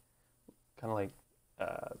like, kind of like,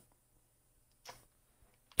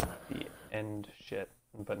 the end shit,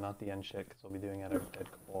 but not the end shit because I'll be doing it out of dead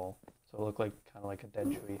wall. So it'll look like kind of like a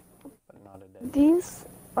dead tree, but not a dead. These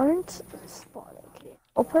aren't spawning.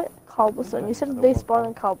 I'll put cobblestone. You said they spawn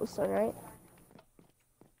in cobblestone, right?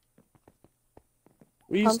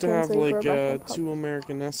 We used to Pumpkin have sleeper, like mushroom two pumpkin.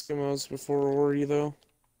 American Eskimos before Ori though.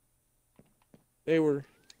 They were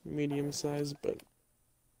medium sized, but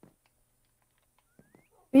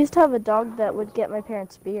We used to have a dog that would get my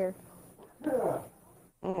parents beer.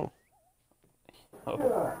 oh,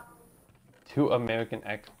 Oh. Two American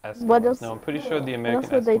Eskimos. What else- No, I'm pretty sure the What American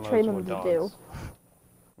else would they Eskimos train were them to dogs, do?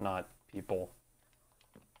 not people.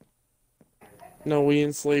 no, we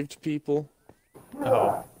enslaved people.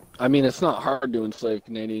 Oh, I mean, it's not hard to enslave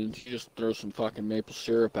Canadians. You just throw some fucking maple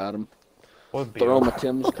syrup at them, or throw them beer. a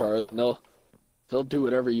Tim's card, and they'll do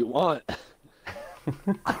whatever you want.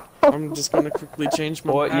 I'm just gonna quickly change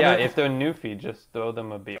my Or yeah, habit. if they're newfie, just throw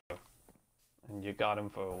them a beer, and you got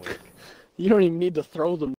them for a week. You don't even need to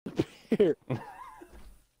throw them the beer.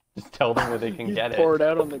 Just tell them where they can You get pour it. it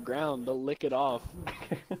out on the ground. They'll lick it off.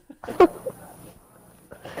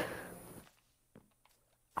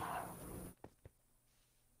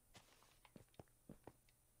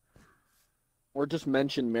 Or just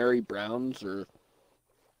mention Mary Brown's or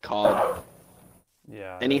cod.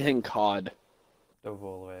 Yeah. Anything cod. Over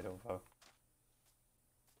all the way over.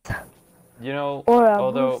 You know, Or a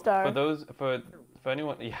although Blue Star. for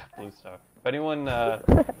anyone, yeah, Blue Star. For anyone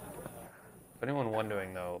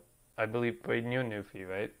wondering though, I believe Braden, you're Newfie,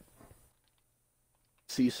 right?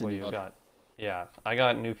 Si, What you senor. got? Yeah, I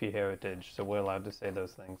got Newfie heritage, so we're allowed to say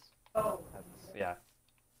those things. Yeah.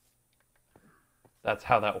 That's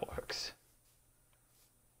how that works.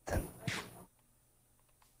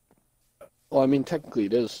 Well, I mean, technically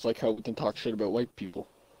it is. It's like how we can talk shit about white people.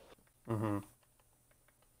 Mm-hmm.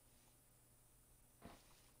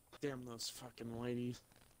 Damn those fucking whiteys.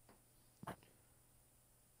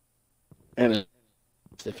 And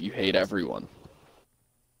it's if you hate everyone.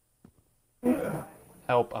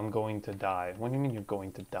 Help, I'm going to die. What do you mean you're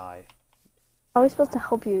going to die? How are we supposed to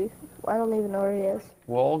help you? I don't even know where he is.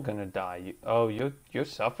 We're all gonna die. You're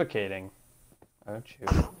suffocating, aren't you?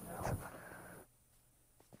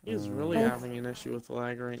 He's really having an issue with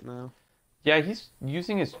lag right now. Yeah, he's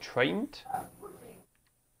using his trident,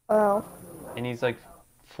 Oh. and he's like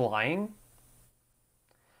flying.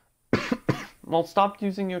 Well, stop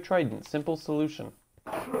using your trident. Simple solution.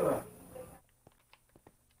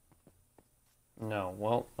 No,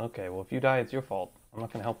 well, okay. Well, if you die, it's your fault. I'm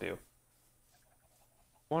not gonna help you.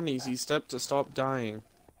 One easy step to stop dying.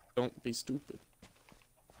 Don't be stupid.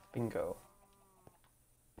 Bingo.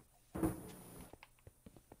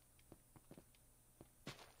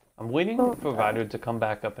 I'm waiting for Ryder to come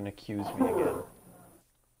back up and accuse me again.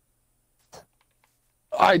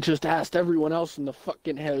 I just asked everyone else in the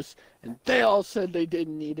fucking house, and they all said they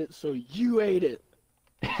didn't eat it, so you ate it.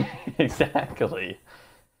 Exactly.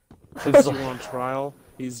 Puts you on trial.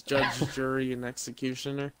 He's judge, jury, and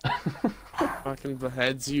executioner. Fucking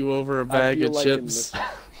beheads you over a bag of chips.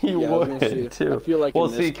 He would too. I feel like well,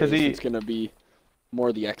 in this case, he... it's gonna be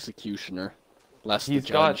more the executioner, less the He's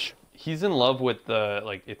judge. he's in love with the,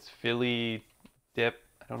 like, it's Philly dip.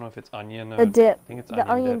 I don't know if it's onion or... The dip. I think it's the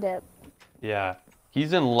onion dip. Yeah.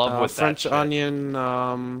 He's in love with French that shit.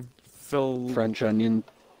 onion, French onion.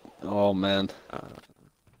 Oh, man.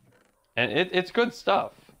 And it's good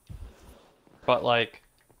stuff. But, like...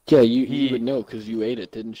 Yeah, you would know, because you ate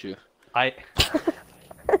it, didn't you?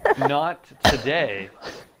 Not today.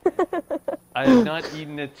 I have not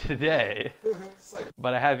eaten it today.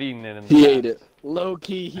 But I have eaten it in the He past. ate it.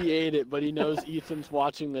 Low-key, he ate it, but he knows Ethan's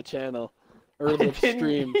watching the channel. Or the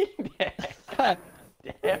stream.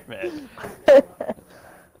 Damn it.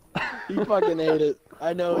 He fucking ate it.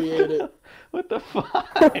 I know he ate it. What the fuck?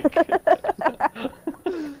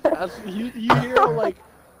 You hear, like,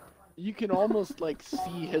 you can almost, like,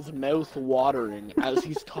 see his mouth watering as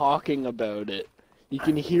he's talking about it. You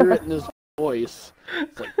can hear it in his voice.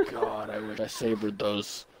 It's like, God, I wish I savored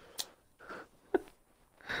those.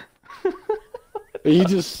 And he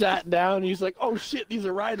just sat down and he's like, oh shit, these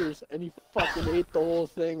are riders. And he fucking ate the whole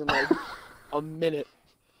thing in, like, a minute.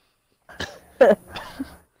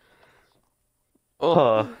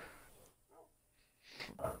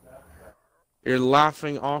 You're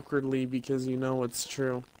laughing awkwardly because you know it's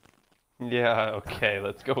true. Yeah, okay,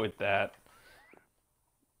 let's go with that.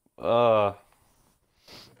 No,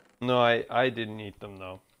 I didn't eat them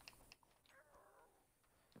though.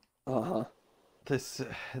 Uh-huh. This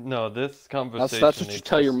conversation That's what you needs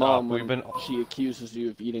tell to your stop. mom when she accuses you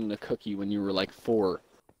of eating the cookie when you were like 4.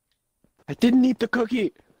 I didn't eat the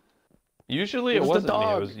cookie! Usually It it was the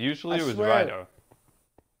wasn't me. dog. It was swear. Ryder.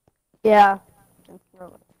 Yeah.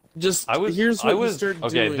 Here's what you start doing.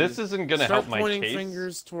 Okay, this isn't gonna help my case. Start pointing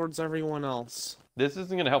fingers towards everyone else. This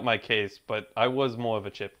isn't gonna help my case, but I was more of a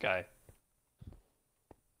chip guy.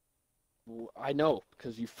 I know,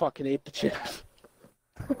 because you fucking ate the chips.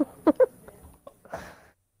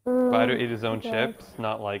 Ryder ate his own chips?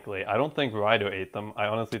 Not likely. I don't think Ryder ate them. I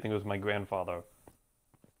honestly think it was my grandfather.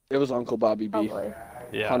 It was Uncle Bobby B. Probably.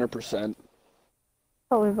 Yeah. 100%.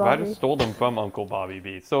 Probably Bobby. Ryder stole them from Uncle Bobby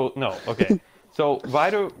B. So, no, okay. So,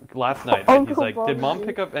 Ryder, last night, right, he's like, did Mom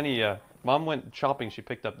pick up any, Mom went shopping, she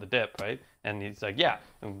picked up the dip, right? And he's like, yeah.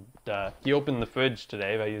 And he opened the fridge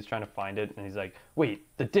today, right? He was trying to find it, and he's like, wait,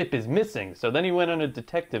 the dip is missing. So then he went on a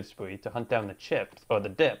detective spree to hunt down the chips, or the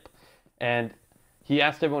dip. And he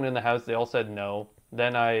asked everyone in the house, they all said no.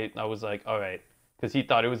 Then I was like, all right, because he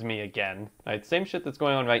thought it was me again. Right? Same shit that's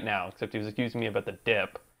going on right now, except he was accusing me about the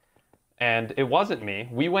dip. And it wasn't me.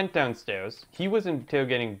 We went downstairs. He was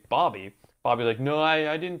interrogating Bobby. Bobby like, no,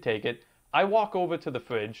 I didn't take it. I walk over to the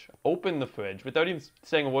fridge, open the fridge, without even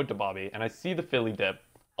saying a word to Bobby, and I see the Philly dip,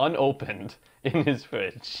 unopened, in his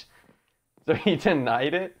fridge. So he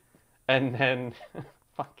denied it, and then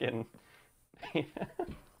fucking... he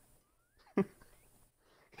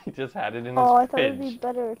just had it in his Oh, I fridge. thought it'd be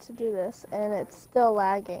better to do this, and it's still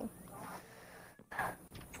lagging.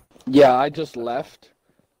 Yeah, I just left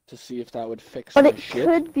to see if that would fix But my it shit.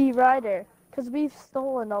 could be Ryder, because we've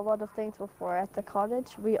stolen a lot of things before at the cottage.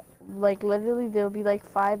 We, like, literally, there'll be, like,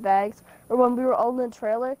 5 bags. Or when we were all in the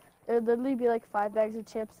trailer, there'd literally be, like, 5 bags of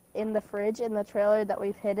chips in the fridge in the trailer that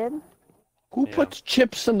we've hidden. Who puts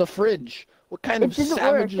chips in the fridge? What kind of didn't work.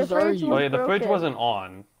 savages The are fridge you? Oh yeah, the fridge broken. wasn't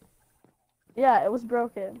on. Yeah, it was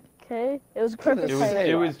broken. Okay, it was Goodness perfect. It was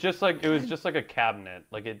sake. it was just like a cabinet.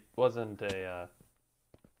 Like it wasn't a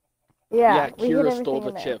Yeah, we hid Kira everything stole the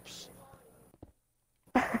in there. chips.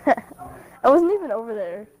 I wasn't even over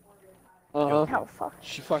there. Uh-huh. How fuck?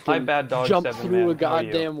 She fucking Hi, bad dog, jumped 7 through man. a How are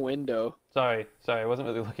you? goddamn window. Sorry, I wasn't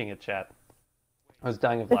really looking at chat. I was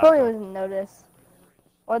dying of They probably laughter. wouldn't notice,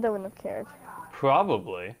 or they wouldn't have cared.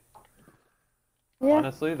 Probably. Yeah,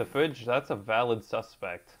 Honestly, the fridge, that's a valid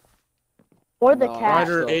suspect. or the No, cat.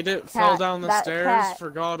 Ryder ate it, fell Cat. down the That stairs, cat.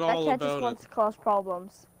 forgot That all cat just about it. wants to cause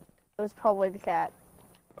problems. It was probably the cat.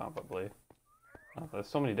 Probably. Oh, there's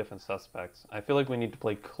so many different suspects. I feel like we need to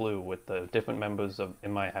play Clue with the different members of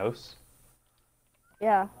in my house.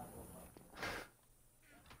 Yeah.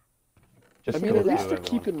 Just I mean, go at least through they're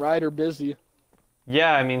everyone. keeping Ryder busy.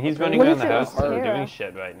 Yeah, I mean, he's running What around if the it was house doing Tara?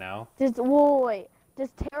 shit right now. Wait. Does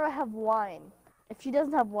Tara have wine? If she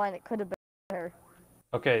doesn't have wine, it could have been her.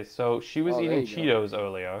 Okay, so she was Oh, there eating you go. Cheetos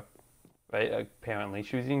earlier, right? Apparently,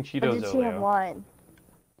 she was eating Or Cheetos did she have earlier. wine?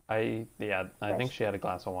 Yeah, I think she had a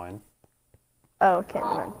glass of wine. Oh, okay.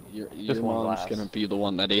 Fine. Your one mom's glass. gonna be the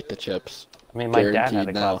one that ate the chips. I mean, my dad had a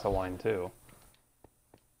Guaranteed glass now. of wine too.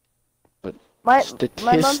 But My mom has 2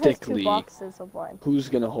 statistically, boxes of wine. who's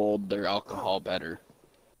gonna hold their alcohol better?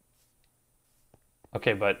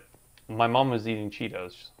 Okay, but my mom was eating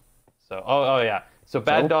Cheetos. So, oh yeah. So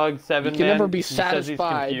Bad Dog 7 You can man, never be he says he's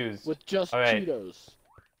satisfied confused. with just All right. Cheetos.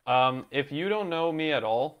 If you don't know me at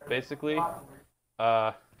all, basically,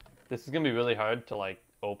 this is gonna be really hard to like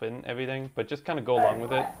open everything, but just kind of go along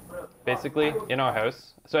with it. Basically, in our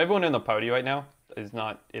house. So everyone in the party right now is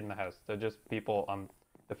not in the house. They're just people,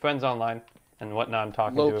 the friends online and whatnot I'm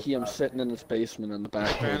talking to. Low-key, I'm sitting in this basement in the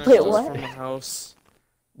back. Banished Wait, us what? from the house.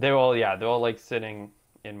 They're all like sitting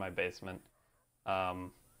in my basement.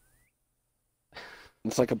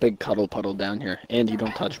 It's like a big cuddle puddle down here. Andy,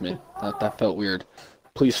 don't touch me. That felt weird.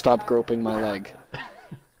 Please stop groping my leg.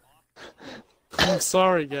 I'm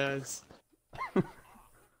sorry, guys.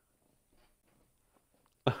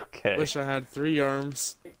 Okay. Wish I had 3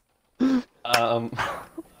 arms.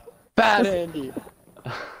 Bad Andy.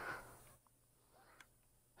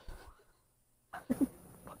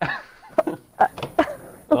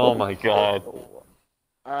 Oh my god.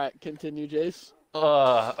 Alright, continue, Jace.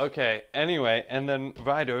 Okay. Anyway, and then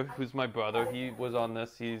Ryder, who's my brother, he was on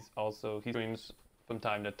this. He streams from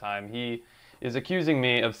time to time. He is accusing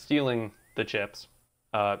me of stealing the chips,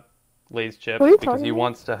 Lay's chips, Who are you because talking he to?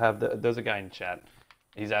 wants to have there's a guy in chat.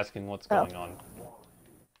 He's asking what's going on.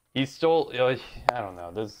 He stole, I don't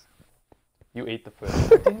know, you ate the fridge.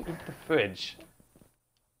 I didn't eat the fridge.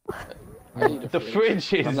 I need a The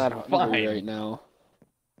fridge is I'm not hungry fine. right now.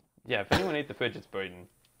 Yeah, if anyone ate the fridge, it's Braden.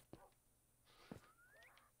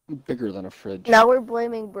 I'm bigger than a fridge. Now we're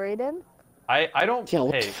blaming Brayden? I don't, Yeah,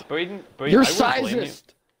 what hey, the Braden, You're I wouldn't blame you.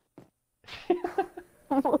 sizest.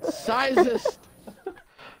 Sizest.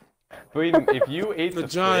 Braden, if you ate The the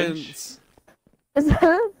fridge, Giants. Is that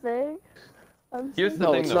a thing? here's the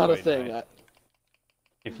No, thing it's though, not a Braden, thing. right?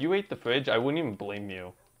 If you ate the fridge, I wouldn't even blame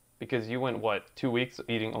you. Because you went, what, 2 weeks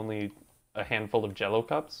eating only a handful of Jell-O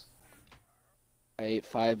cups? I ate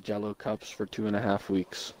 5 Jell-O cups for 2.5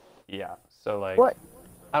 weeks. Yeah, so like, What?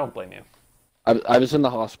 I don't blame you. I was in the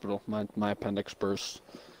hospital. My appendix burst.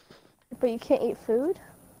 But you can't eat food?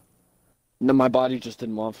 No, my body just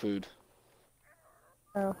didn't want food.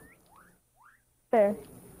 Oh. Fair.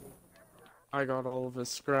 I got all of his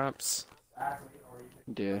scraps.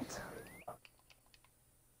 Yeah.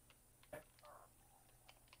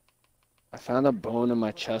 I found a bone in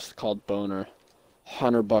my chest called Boner.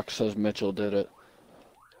 $100 says Mitchell did it.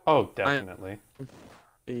 Oh, definitely.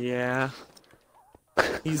 Yeah.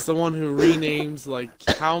 He's the one who renames, like,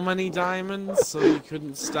 how many diamonds so you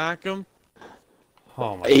couldn't stack them?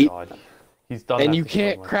 Oh my 8. god. He's done And that you to so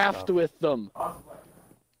can't much craft stuff. with them.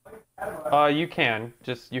 You can.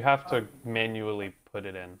 Just, you have to manually put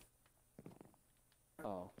it in.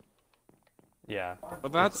 Oh, Yeah.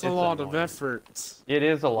 But that's It's a lot of annoying. effort. It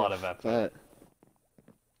is a lot of effort. that.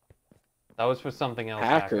 That was for something else.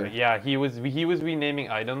 Hacker. Yeah, he was renaming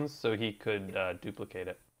items so he could duplicate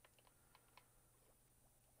it.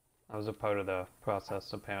 That was a part of the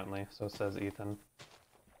process, apparently. So says Ethan.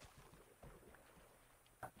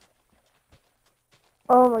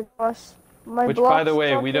 Oh my gosh. My Which, by the block's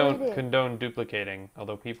way, we don't separated. condone duplicating,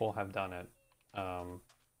 although people have done it.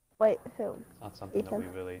 Wait, who? Not something that we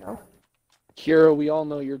Ethan? really. No. Kira, we all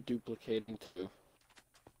know you're duplicating too.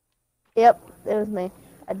 Yep, it was me.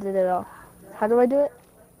 I did it all. How do I do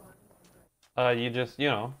it? You just,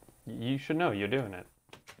 you should know you're doing it.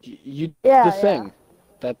 You Yeah, the thing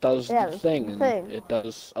that does Yeah, the the thing, and thing. it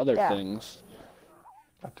does other Yeah. things.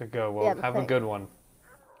 Got to go. Well, Yeah, the have a thing. good one.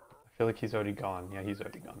 I feel like he's already gone. Yeah, he's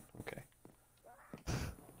already gone. Okay.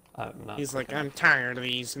 I'm not. He's like, I'm tired of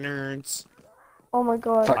these nerds. Oh my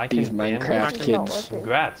god. Fuck I these can ban Minecraft This is not kids. working.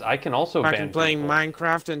 Congrats. I can also Back ban in playing people.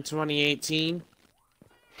 Minecraft in 2018.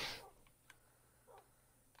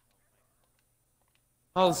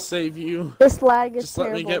 I'll save you. This lag is Just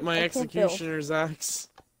let me terrible. get my I can't build. executioner's axe.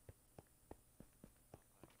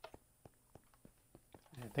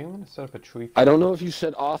 I think I'm gonna set up a tree. I don't know if you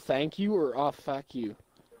said "aw thank you" or "aw fuck you."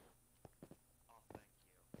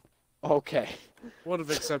 Okay. Would have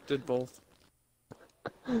accepted both.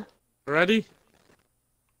 Ready?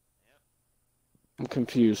 I'm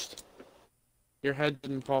confused. Your head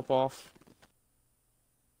didn't pop off.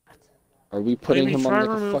 Are we putting Maybe him try on like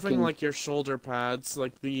a removing fucking? like your shoulder pads,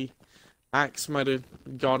 like the axe might have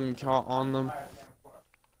gotten caught on them.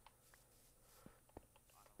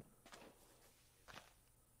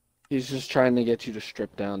 He's just trying to get you to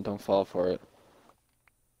strip down. Don't fall for it.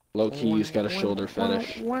 Low key, he's got a shoulder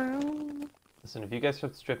fetish. Listen, if you guys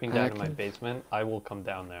start stripping down in my basement, I will come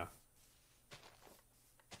down there.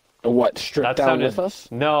 What, strip That down sounded... with us?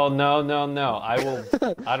 No. I will...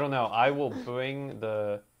 I don't know. I will bring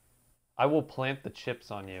the... I will plant the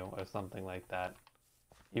chips on you or something like that.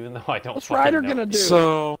 Even though I don't What's fucking Ryder know. gonna do?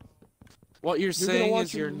 So, what you're gonna saying watch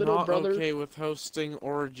is your you're little not brother- okay with hosting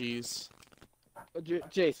orgies.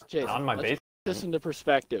 Jace, On my let's base. put this into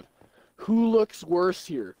perspective. Who looks worse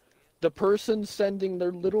here? The person sending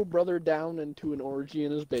their little brother down into an orgy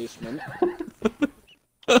in his basement,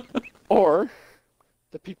 or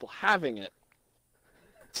the people having it?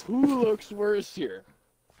 Who looks worse here?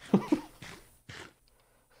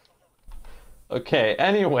 Okay,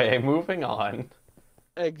 anyway, moving on.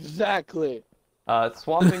 Exactly.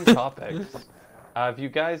 Swapping topics. Have you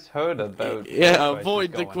guys heard about... Yeah, gold prices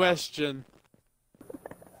avoid the going up? question.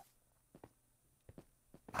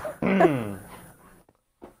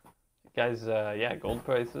 Guys, yeah, gold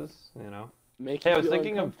prices, you know. Make Hey, you I was feel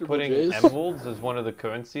thinking of uncomfortable, putting Jace? emeralds as one of the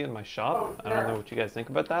currency in my shop. I don't know what you guys think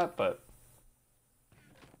about that, but...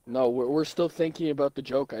 No, we're still thinking about the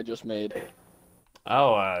joke I just made.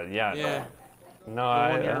 Oh, yeah. Yeah, No, the I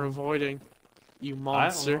one don't you're avoiding. You know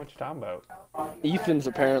monster. what you're talking about. Ethan's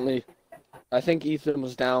apparently. I think Ethan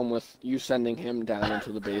was down with you sending him down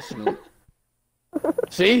into the basement.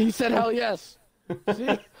 See, he said hell yes.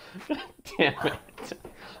 See? Damn it.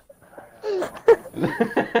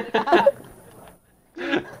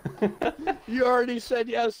 You already said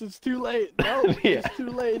yes. It's too late. No, Yeah. it's too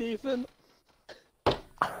late, Ethan.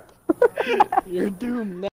 You're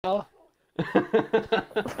doomed now.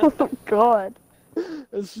 Oh God.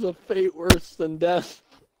 This is a fate worse than death.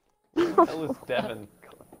 What the hell is Devin?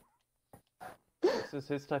 This is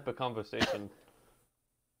his type of conversation.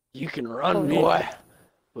 You can run, boy,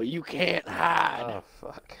 but you can't hide. Oh,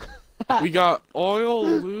 fuck. We got oil,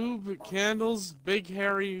 lube, candles, big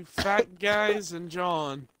hairy fat guys, and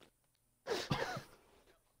John.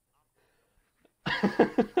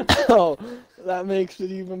 Oh, that makes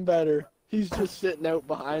it even better. He's just sitting out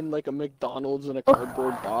behind like a McDonald's in a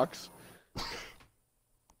cardboard box.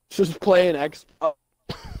 Just playing X. Oh.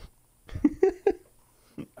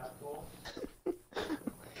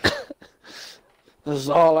 This is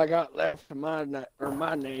all I got left for my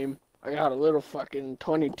name. I got a little fucking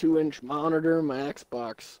 22-inch monitor in my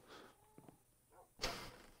Xbox.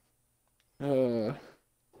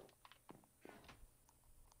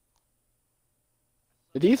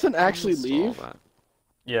 Did Ethan actually Install leave? that.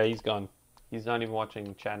 Yeah, he's gone. He's not even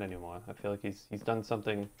watching chat anymore. I feel like he's done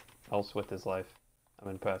something else with his life. I'm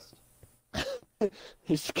impressed.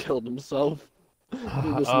 He's killed himself. He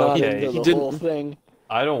was Okay, not into he the didn't- whole thing.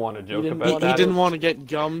 I don't want to joke didn't about wanna- that. He didn't want to get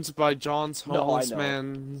gummed by John's No, I homeless know.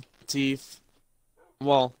 man teeth.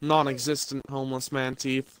 Well, non-existent homeless man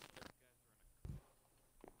teeth.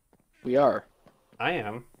 We are. I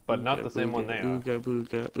am, but not Ooga the same one they are. Ooga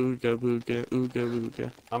booga, ooga booga, ooga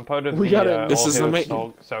booga. I'm part of We the gotta- This is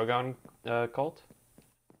the Sargon cult.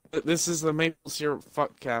 This is the maple syrup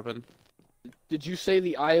fuck cabin. Did you say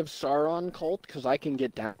the Eye of Sauron cult? Because I can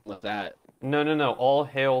get down with that. No. All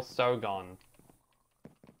hail Sargon.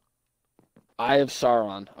 Eye of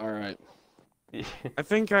Sauron. All right. I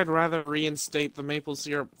think I'd rather reinstate the maple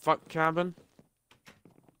syrup fuck cabin.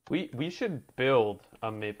 We should build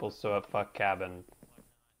a maple syrup fuck cabin.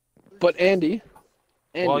 But Andy,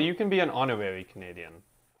 Well, you can be an honorary Canadian.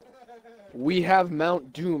 we have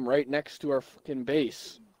Mount Doom right next to our fucking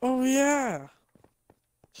base. Oh yeah.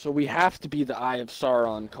 So we have to be the Eye of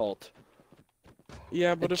Sauron cult.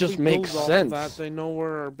 Yeah, but It if just we makes build off sense. of that, they know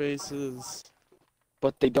where our base is.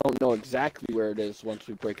 But they don't know exactly where it is once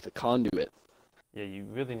we break the conduit. Yeah, you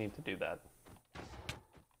really need to do that.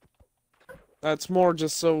 That's more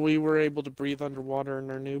just so we were able to breathe underwater in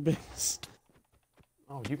our new base.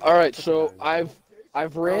 Oh, you. All right, so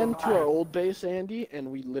I've ran to our old base, Andy,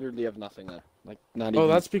 and we literally have nothing there. Like not Oh, even.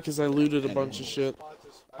 that's because I looted a bunch of shit.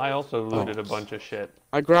 I also looted a bunch of shit.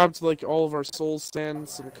 I grabbed like all of our soul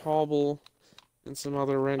stands, some cobble, and some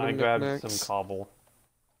other random I grabbed knickknacks. some cobble.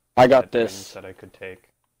 I got things this. that I could take.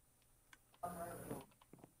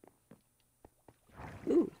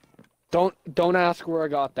 Ooh. Don't ask where I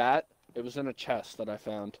got that. It was in a chest that I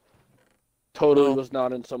found. Totally Oh. was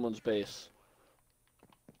not in someone's base.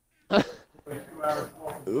 As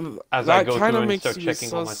I That go kind through of and makes start you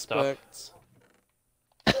checking all my stuff. suspect.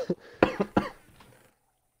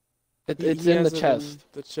 It's He in the has it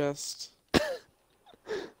chest. The chest.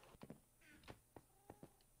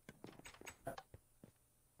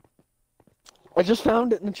 I just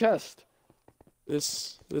found it in the chest.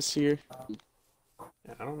 This here.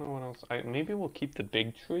 Yeah, I don't know what else. Maybe we'll keep the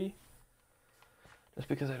big tree. Just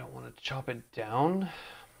because I don't want to chop it down.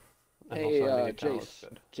 And Hey, also, I think it kinda looks Jace.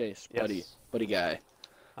 good. Jace, Yes. buddy guy.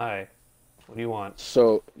 Hi. What do you want?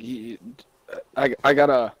 So, I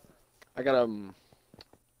gotta,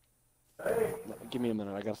 give me a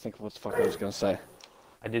minute. I gotta think of what the fuck I was gonna say.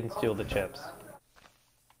 I didn't steal the chips.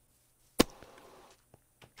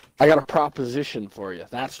 I got a proposition for you.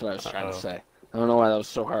 That's what I was trying to say. I don't know why that was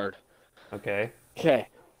so hard. Okay. Okay.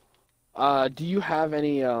 Do you have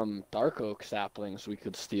any dark oak saplings we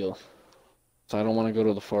could steal? So I don't want to go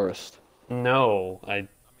to the forest. No, I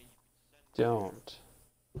don't.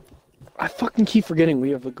 I fucking keep forgetting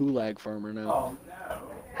we have a gulag farmer now.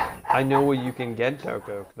 I know where you can get dark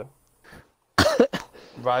oak though.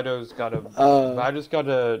 Ryder's got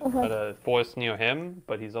a a forest near him,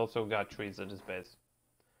 but he's also got trees at his base.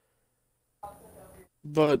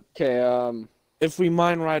 But Okay, if we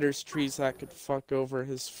mine Ryder's trees, that could fuck over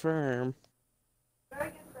his farm.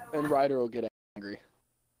 and Ryder will get angry.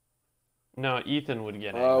 No, Ethan would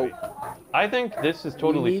get angry. I think this is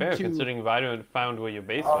totally need fair, to- considering Ryder found where your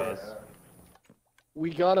base was. We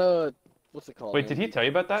gotta, what's it called? Wait, did he tell you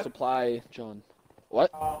about that? Supply John. What?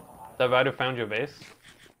 That Ryder found your base?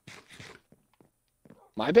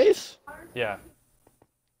 My base? Yeah.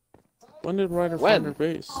 When did Ryder When? find her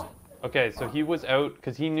base? Okay, so he was out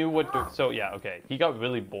because he knew what to. So yeah, okay, he got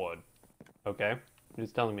really bored. Okay, he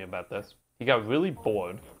was telling me about this. He got really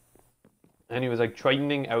bored, and he was like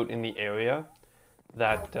training out in the area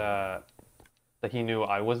that that he knew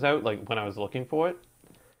I was out, like when I was looking for it.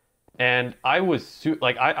 And I was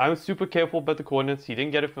I was super careful about the coordinates. He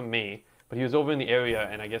didn't get it from me, but he was over in the area,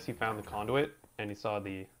 and I guess he found the conduit and he saw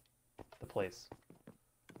the place.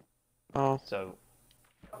 Oh, So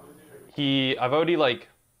I've already like.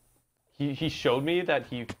 He showed me that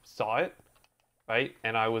he saw it, right?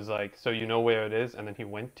 And I was like, so you know where it is? And then he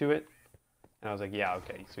went to it. And I was like, yeah,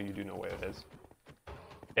 okay, so you do know where it is.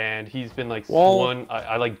 And he's been like sworn,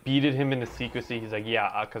 I like beated him into secrecy. He's like,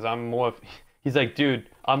 yeah, because I'm more, he's like, dude,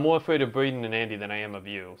 I'm more afraid of Braden and Andy than I am of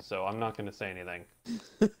you. So I'm not going to say anything.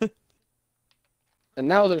 And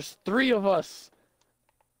now there's 3 of us.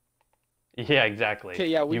 Yeah, exactly. Okay,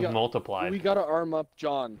 yeah, You've multiplied. We gotta arm up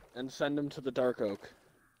John and send him to the dark oak.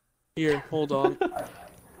 here, hold on.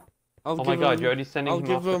 Oh my god, you're already sending him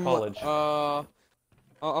off to college.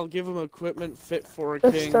 I'll give him equipment fit for a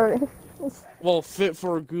Good king. story. Well, fit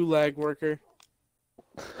for a gulag worker.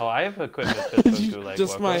 Oh, I have equipment fit for Gulag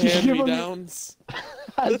Just my workers. hand-me-downs.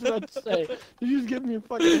 I was about to say, did you just give me your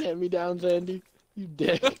fucking hand-me-downs, Andy? You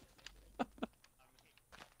dick.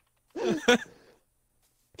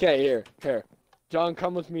 Okay, here. John,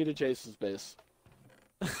 come with me to Jace's base.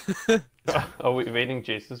 Are we raiding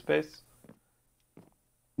Jason's base?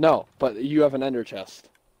 No, but you have an ender chest.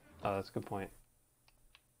 Oh, that's a good point.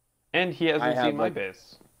 And he hasn't I have, seen my like-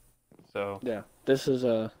 base. So, Yeah, this is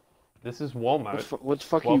this is Walmart. what the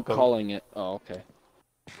fuck are you Welcome. calling it? Oh, okay.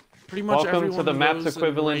 Pretty much Welcome to everyone the map's goes and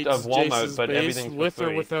equivalent of raids Walmart, Jace's but base everything's for with or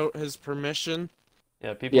free. without his permission.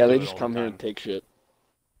 Yeah, people Yeah, do they it just all come the here time. and take shit.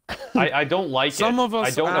 I don't like Some it. of us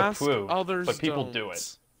I don't ask, approve, others but people don't. do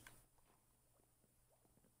it.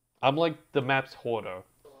 I'm like the map's hoarder,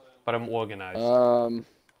 but I'm organized.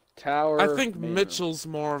 Tower. I think main room. Mitchell's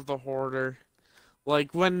more of the hoarder.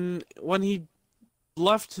 Like when he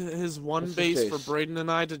left his one What's his base for base? Braden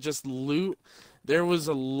and I to just loot, there was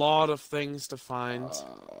a lot of things to find.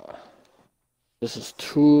 This is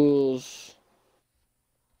tools.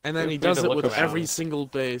 And then Feel he free does to it look with every around. single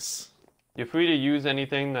base. You're free to use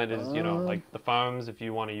anything that is, you know, like the farms if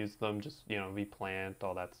you want to use them, just, you know, replant,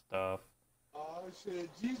 all that stuff. Oh shit,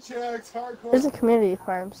 G-Checks, hardcore. There's a community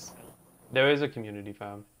farms. There is a community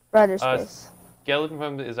farm. Rider Uh, space. Skeleton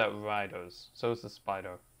farm is at Riders, so is the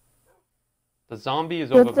spider. The zombie is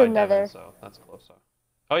What's over by the nether? Devon, so that's closer.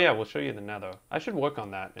 Oh yeah, we'll show you the nether. I should work on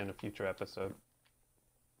that in a future episode.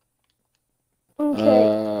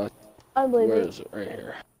 Okay, I'm Where leaving. is it? Right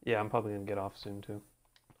here. Yeah, I'm probably gonna get off soon too.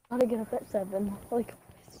 I gotta get up at 7. Like,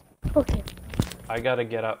 okay. I gotta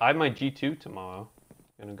get up. I have my G2 tomorrow.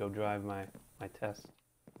 Gonna go drive my test.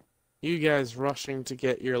 You guys rushing to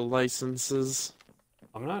get your licenses.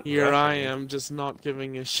 I'm not Here I rushing. am, just not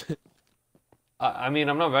giving a shit. I mean,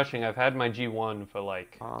 I'm not rushing. I've had my G1 for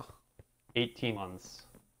like Ah. 18 months.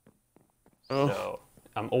 Oh. So,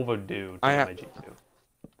 I'm overdue to I get ha- my G2.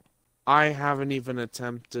 I haven't even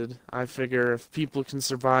attempted. I figure if people can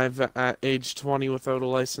survive at age 20 without a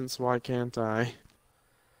license, why can't I?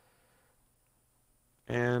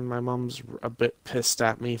 And my mom's a bit pissed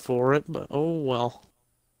at me for it, but oh well.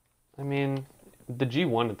 I mean, the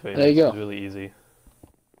G1 at 3 There you is go. really easy.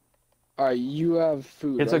 Alright, you have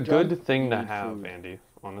food. It's right, a good John? thing You to need have, food. Andy,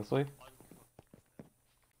 honestly.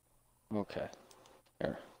 Okay.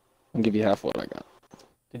 Here. I'll give you half what I got.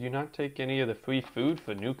 Did you not take any of the free food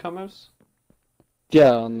for newcomers?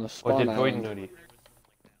 Yeah, on the Or spawn did island. Voidnudie?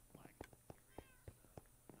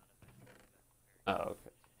 Oh, okay.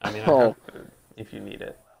 I mean, I Oh. have food if you need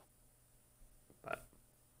it. But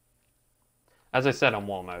as I said on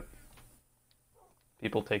Walmart,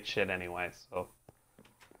 people take shit anyway,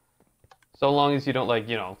 so long as you don't like,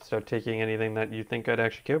 start taking anything that you think I'd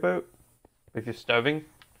actually care about. If you're starving,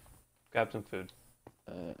 grab some food.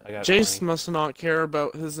 I got Jace plenty. must not care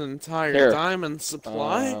about his entire Here. diamond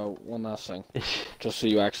supply. One last thing. Just so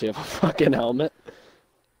you actually have a fucking helmet.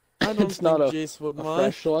 I don't It's think not Jace would a mind.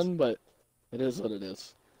 fresh one, but it is what it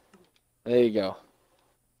is. There you go.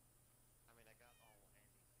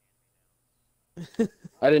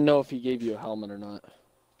 I didn't know if he gave you a helmet or not.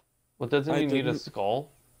 Well, doesn't I he need a didn't.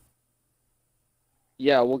 skull?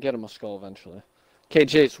 Yeah, we'll get him a skull eventually. Okay,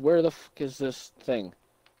 Jace, where the fuck is this thing?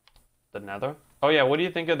 The nether? Oh yeah, what do you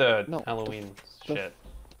think of the No, Halloween the- shit?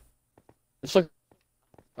 It's like,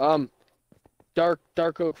 dark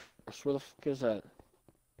oak forest. Where the fuck is that?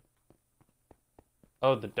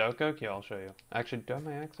 Oh, the dark oak? Yeah, I'll show you. Actually, do I have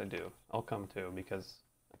my axe? I do. I'll come too, because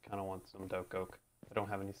I kind of want some dark oak. I don't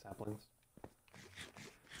have any saplings.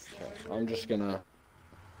 Okay, I'm just gonna.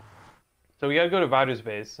 So we gotta go to Ryder's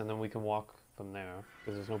base, and then we can walk from there,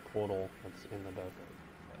 because there's no portal that's in the dark oak.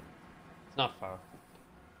 But it's not far.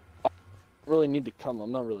 Really need to come.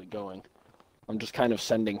 I'm not really going. I'm just kind of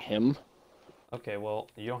sending him. Okay, well,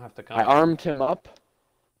 you don't have to come. I armed him up.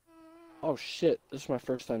 Oh shit! This is my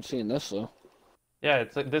first time seeing this though. Yeah,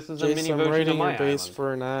 it's like, this is a Jace, mini I'm version of raiding my your base island.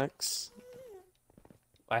 for an axe.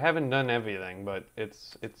 I haven't done everything, but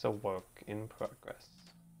it's a work in progress.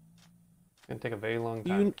 It's gonna take a very long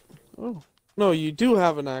time. Oh. No, you do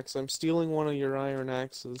have an axe. I'm stealing one of your iron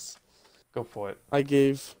axes. Go for it. I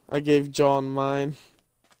gave John mine.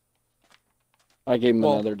 I gave him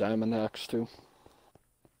Well- another diamond axe too.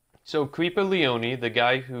 So Creeper Leone, the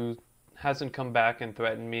guy who hasn't come back and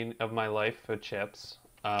threatened me of my life for chips,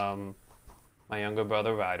 my younger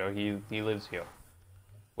brother Ryder, he lives here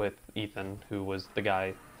with Ethan, who was the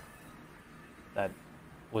guy that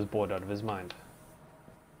was bored out of his mind.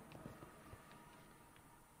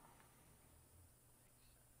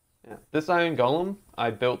 Yeah, this iron golem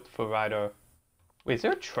I built for Ryder. Wait, is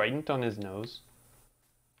there a trident on his nose?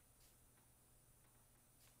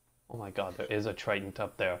 Oh my god, there is a trident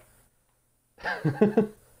up there.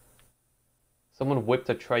 Someone whipped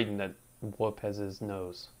a trident that Warp has his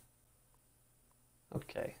nose.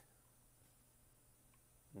 Okay.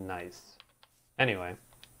 Nice. Anyway.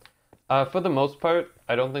 For the most part,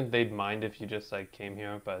 I don't think they'd mind if you just like came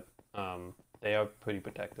here, but they are pretty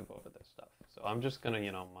protective over their stuff. So I'm just gonna,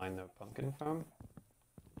 mine their pumpkin farm.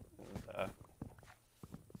 And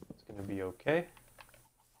it's gonna be okay.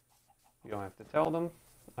 You don't have to tell them.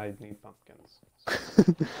 I need pumpkins.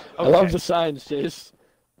 I love Okay. the signs, Jace.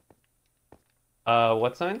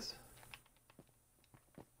 What signs?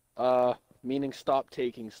 Meaning stop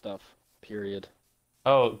taking stuff. Period.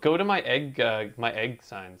 Oh, go to my egg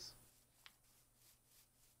signs.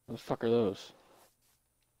 What the fuck are those?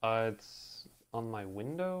 It's on my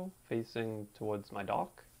window facing towards my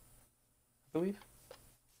dock, I believe.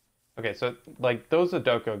 Okay, so like those are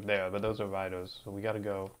dark oak there, but those are riders, so we gotta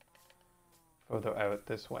go further out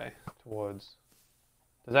this way towards.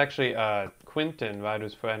 There's actually Quentin,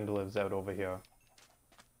 Ryder's friend, lives out over here,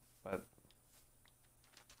 but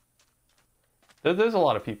there's a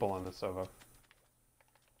lot of people on this server.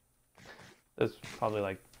 There's probably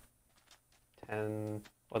like 10.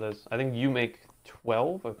 Well, I think you make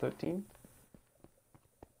 12 or 13.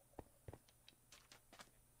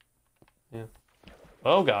 Yeah.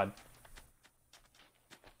 Oh god.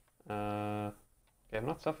 Okay, I'm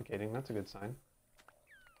not suffocating. That's a good sign.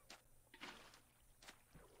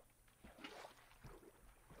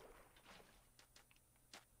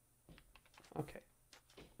 Okay.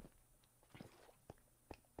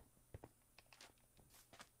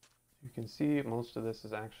 You can see most of this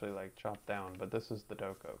is actually like chopped down, but this is the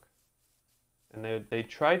dark oak. And they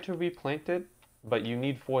tried to replant it, but you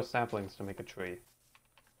need 4 saplings to make a tree.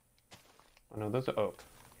 Oh no, those are oak.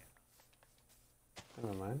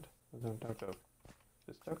 Never mind. Those aren't dark oak. Is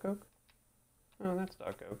this dark oak? Oh, that's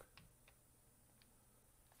dark oak.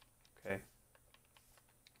 Okay.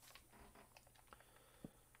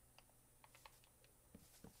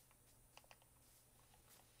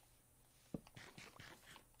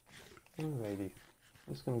 Alrighty.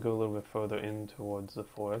 I'm just gonna go a little bit further in towards the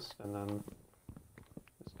forest and then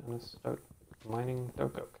just gonna start mining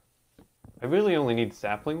dark oak. I really only need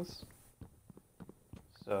saplings.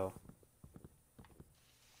 So,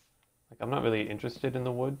 like, I'm not really interested in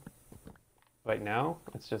the wood right now.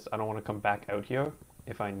 It's just I don't want to come back out here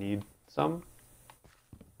if I need some.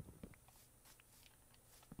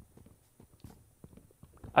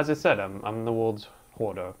 As I said, I'm the world's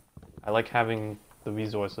hoarder. I like having the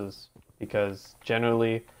resources because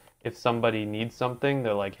generally, if somebody needs something,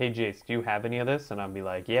 they're like, "Hey Jace, do you have any of this?" And I'll be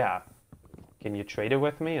like, "Yeah. Can you trade it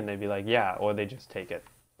with me?" And they'd be like, "Yeah," or they just take it,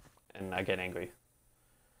 and I get angry.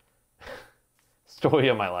 Story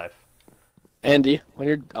of my life. Andy, when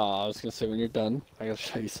you're, I was gonna say when you're done, I gotta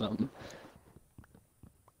show you something.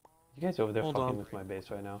 You guys over there Hold fucking on. with my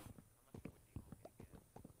base right now?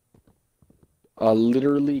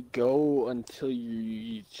 Literally go until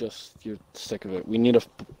you're sick of it. We need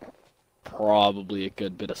probably a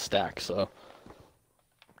good bit of stack, so.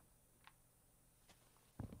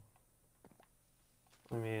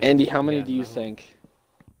 I mean, Andy, how many again, do you think?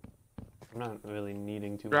 I'm not really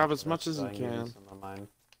needing too Grab much as of much this, as so you I can give you can. some of mine.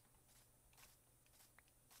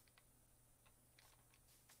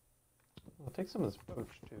 I'll take some of this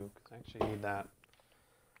birch too, because I actually need that.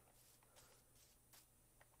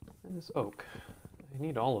 And this oak. I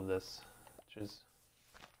need all of this, which is...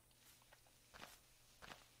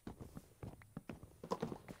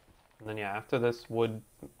 And then yeah, after this wood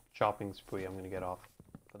chopping spree, I'm going to get off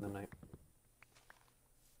for the night.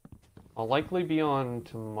 I'll likely be on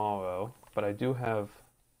tomorrow, but I do have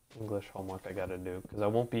English homework I gotta do, because I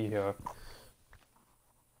won't be here.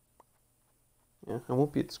 Yeah, I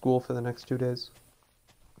won't be at school for the next 2 days.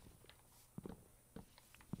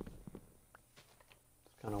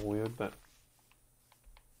 It's kind of weird, but...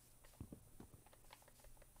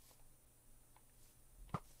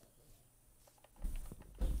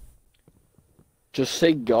 Just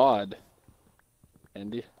say God,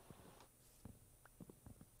 Andy.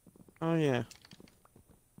 Oh yeah.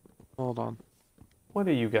 Hold on. What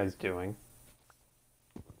are you guys doing?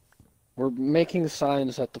 We're making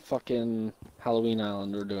signs at the fucking Halloween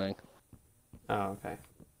Island we're doing. Oh, okay.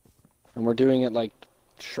 And we're doing it like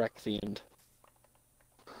Shrek themed.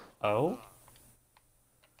 Oh?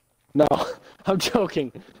 No, I'm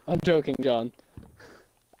joking. I'm joking, John.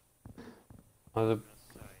 Oh,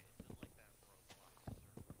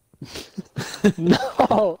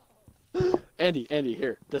 No! Andy,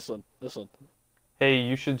 here, this one. Hey,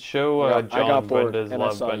 you should show I John got bored, Brenda's and I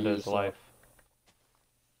love, saw you, Brenda's so- life.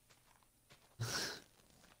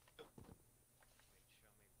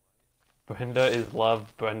 Brenda is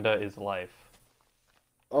love, Brenda is life.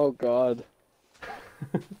 Oh God.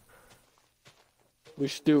 We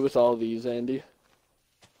should do it with all these, Andy.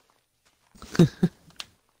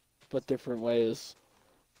 But different ways.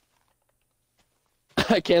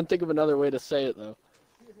 I can't think of another way to say it, though.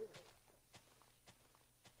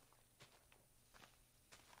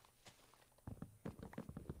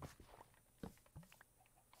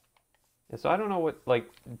 Yeah, so I don't know what, like,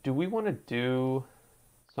 do we want to do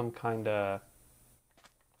some kind of,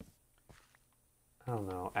 I don't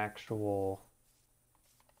know, actual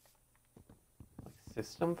like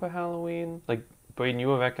system for Halloween? Like, Braden, you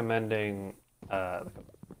were recommending like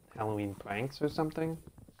Halloween pranks or something?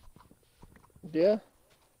 Yeah?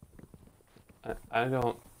 I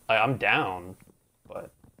don't, I'm down,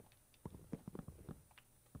 but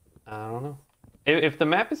I don't know. If the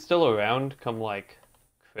map is still around come like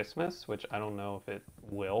Christmas, which I don't know if it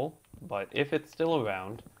will, but if it's still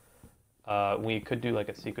around, we could do like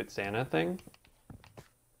a Secret Santa thing.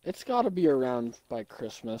 It's gotta be around by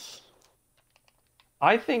Christmas.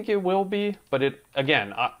 I think it will be, but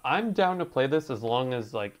again, I'm down to play this as long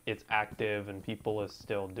as like it's active and people are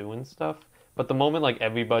still doing stuff. But the moment like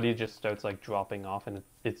everybody just starts like dropping off and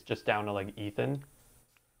it's just down to like Ethan,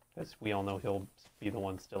 because we all know he'll be the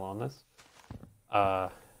one still on this.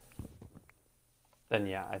 Then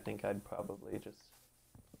yeah, I think I'd probably just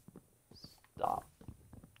stop.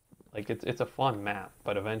 Like it's a fun map,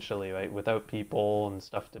 but eventually, right, without people and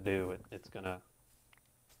stuff to do, it's gonna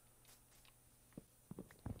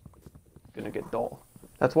get dull.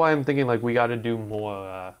 That's why I'm thinking like we got to do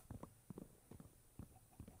more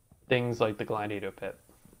things like the Gladiator Pit.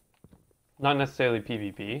 Not necessarily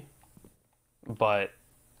PvP, but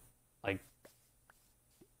like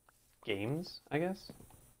games, I guess.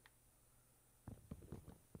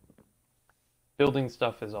 Building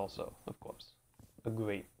stuff is also, of course, a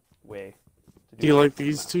great way to Do you like the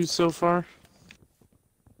these map. two so far?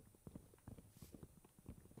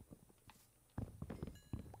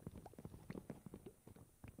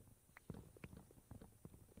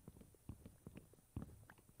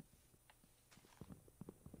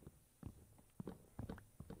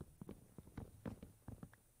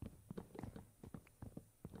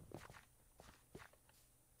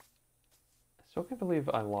 I still can't believe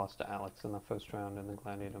I lost to Alex in the first round in the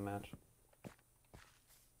Gladiator match.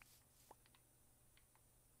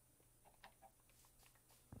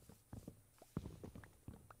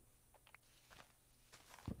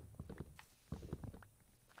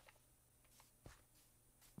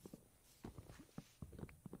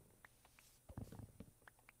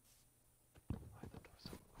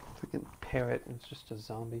 parrot and it's just a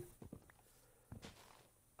zombie.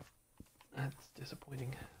 That's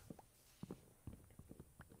disappointing.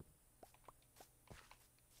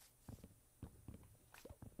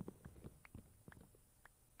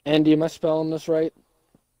 Andy, am I spelling this right?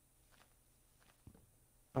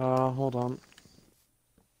 Hold on.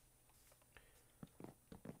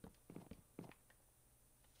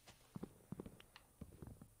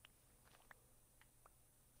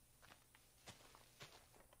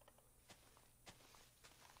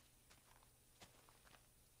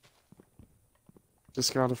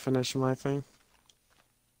 Just gotta finish my thing.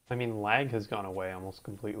 I mean, lag has gone away almost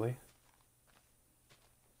completely.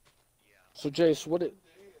 So, Jace,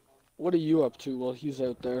 what are you up to while he's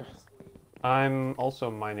out there? I'm also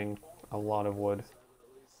mining a lot of wood.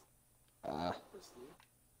 Ah,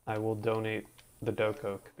 I will donate the dough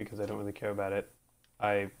coke because I don't really care about it.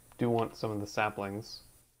 I do want some of the saplings,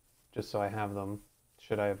 just so I have them,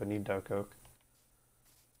 should I ever need dough coke.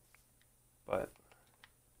 But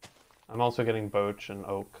I'm also getting birch and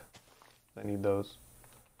oak. I need those.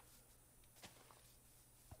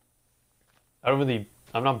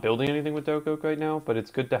 I'm not building anything with dough coke right now, but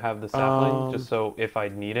it's good to have the sapling, just so if I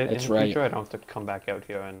need it in that's the right. future, I don't have to come back out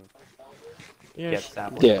here and Yeah, get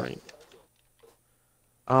saplings. Yeah. right.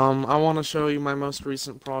 I want to show you my most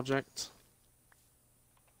recent project.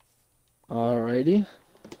 alrighty.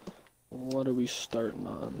 What are we starting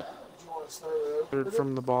on? Third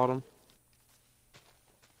from the bottom.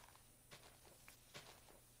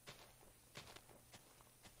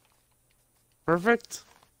 Perfect.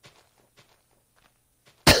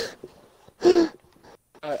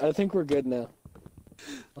 I think we're good now.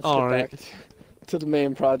 Let's All get right. back to the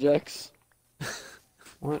main projects.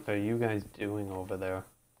 What are you guys doing over there?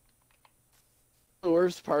 The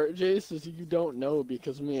worst part, Jace, is you don't know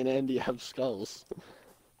because me and Andy have skulls.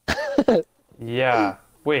 Yeah,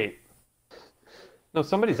 wait. No,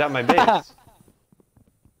 somebody's at my base.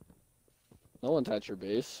 No one's at your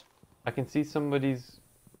base. I can see somebody's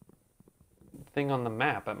thing on the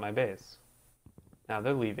map at my base. Now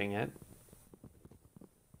they're leaving it.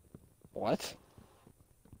 What?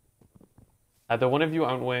 Either one of you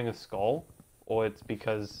aren't wearing a skull, or it's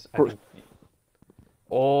because I think...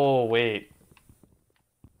 Oh, wait.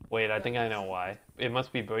 Wait, I think I know why. It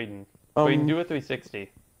must be Braden. Braden, do a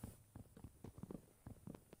 360.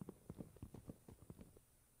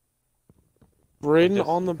 Braden, Just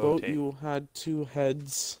on the boat, rotate. you had two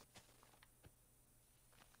heads.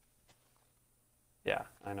 Yeah,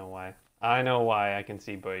 I know why. I know why I can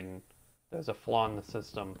see Braden. There's a flaw in the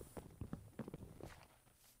system.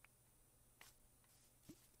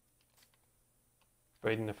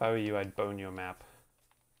 Braden, if I were you, I'd bone your map.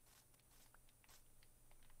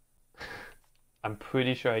 I'm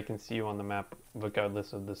pretty sure I can see you on the map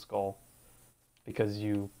regardless of the skull. Because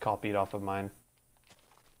you copied off of mine.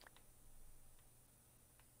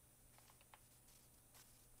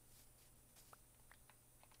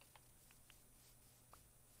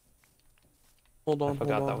 Hold I on,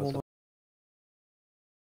 forgot hold that on, was hold on.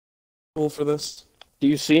 Cool for this. Do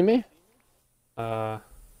you see me? No,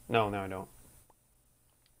 I don't.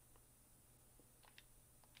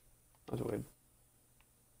 That's weird.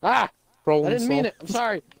 Ah! Problem I didn't mean solved. it. I'm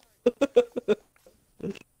sorry.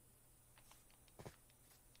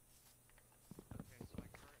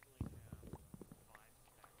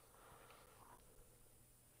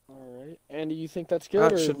 Alright. Andy, you think that's good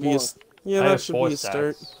That or should be more? yeah, I that have should 4 be a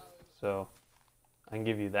start. stats, so I can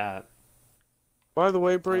give you that. By the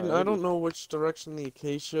way, Braden, I Alrighty. don't know which direction the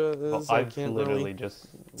acacia Well, is. I I've can't literally really just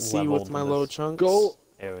see leveled with my low this chunks.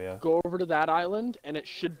 area. Go over to that island, and it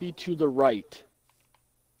should be to the right.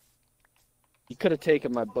 You could have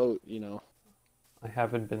taken my boat, you know. I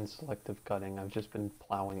haven't been selective cutting, I've just been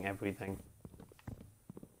plowing everything.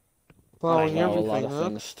 Plowing I plow a everything, lot of huh?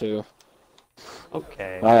 things too.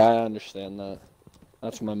 Okay. I understand that.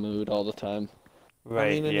 That's my mood all the time. Right, I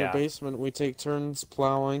mean, in your yeah. basement, we take turns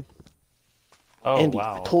plowing. Oh, Andy,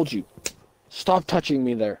 wow. I told you. Stop touching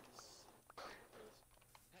me there.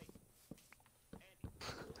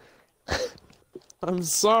 I'm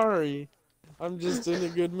sorry. I'm just in a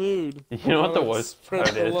good mood. You know what the Gotta worst spread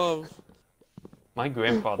part the is? love. My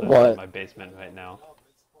grandfather's What? in my basement right now.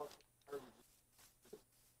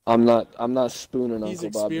 I'm not spooning He's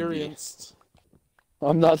Uncle Bobby B. experienced.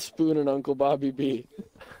 I'm not spooning Uncle Bobby B.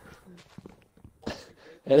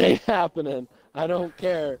 It ain't happening. I don't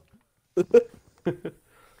care.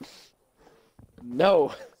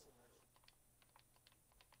 No.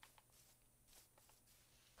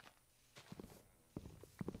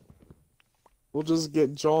 We'll just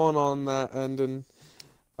get John on that end and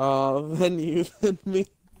then you, then me.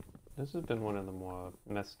 This has been one of the more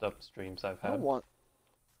messed up streams I've I don't had. want.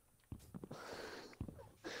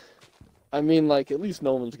 I mean, like, at least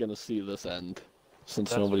no one's gonna see this end,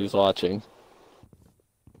 since That's nobody's true. watching.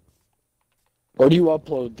 Or do you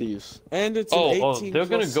upload these? And it's an 18 they're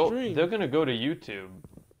gonna plus go. stream. They're gonna go to YouTube.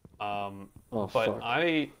 Oh, But fuck.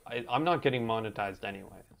 I'm not getting monetized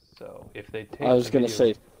anyway. So if they take I was the gonna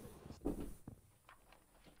video- say,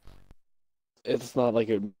 it's not like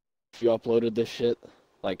if you uploaded this shit.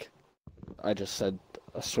 Like, I just said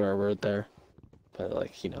a swear word there, but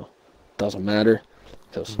like, doesn't matter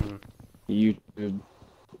because Mhm. YouTube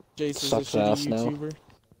Jason's sucks a shitty ass now. YouTuber.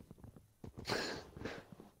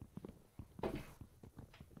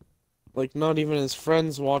 Like, not even his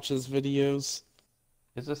friends watch his videos.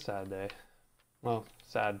 It's a sad day. Well,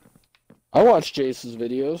 sad. I watch Jace's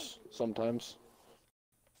videos sometimes.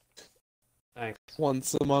 Thanks.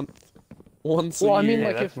 Once a month. Once Well, a I mean, year.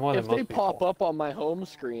 like, that's more than if they most pop people. up on my home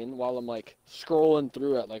screen while I'm like scrolling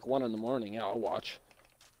through at like 1 in the morning, yeah, I'll watch.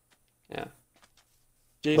 Yeah.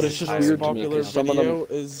 Jason's it's just most weird to me, popular 'cause some of them- video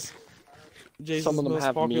is Jason's some of them most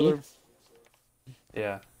have popular. me.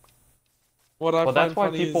 Yeah. What I Well, find that's why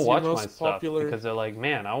funny people is your watch my most stuff popular. because they're like,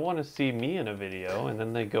 man, I want to see me in a video, and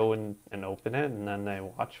then they go and open it, and then they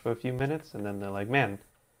watch for a few minutes, and then they're like, man,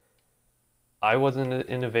 I wasn't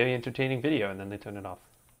in a very entertaining video, and then they turn it off.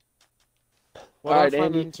 What Alright, I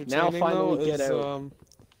find Andy, now entertaining finally though get is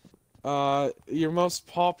out. your most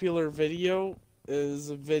popular video is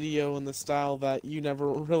a video in the style that you never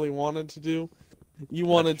really wanted to do. You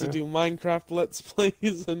wanted to true. do Minecraft Let's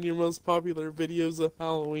Plays, and your most popular videos of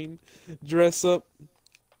Halloween dress up.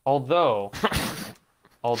 Although,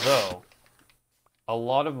 a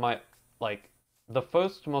lot of my, like, the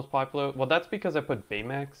first most popular, well, that's because I put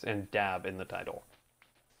Baymax and Dab in the title,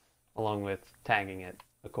 along with tagging it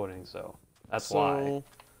according so. That's why. So,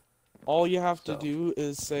 all you have to So. do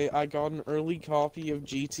is say, I got an early copy of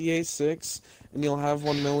GTA 6, and you'll have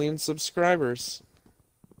 1 million subscribers.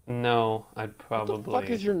 No, I'd What the fuck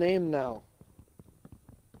probably. is your name now?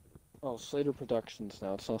 Oh, Slater Productions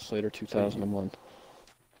now. It's not Slater 2001.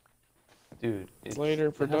 Dude, it's, Slater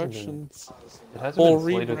it hasn't been- Productions. It hasn't Full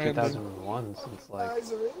been Slater rebranding. 2001 since like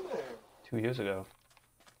 2 years ago.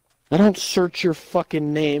 I don't search your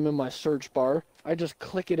fucking name in my search bar. I just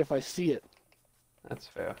click it if I see it. That's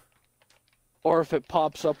fair. Or if it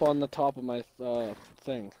pops up on the top of my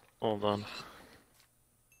thing. Hold on.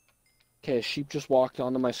 Okay, sheep just walked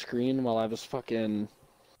onto my screen while I was fucking...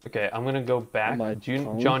 Okay, I'm gonna go back. My Do you,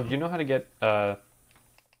 phone? John, do you know how to get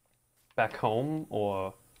back home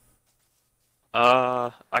or?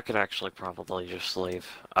 I could actually probably just leave.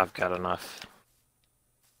 I've got enough.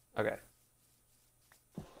 Okay.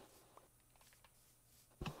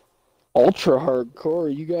 Ultra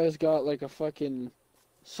hardcore. You guys got like a fucking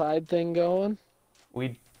side thing going?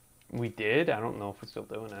 We did. I don't know if we're still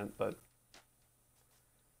doing it, but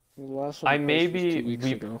The last one I we may posted was be- 2 weeks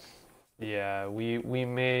we- ago. yeah, we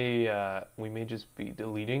may just be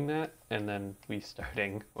deleting that and then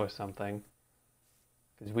restarting or something.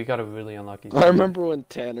 Because we got a really unlucky. I remember when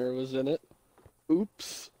Tanner was in it.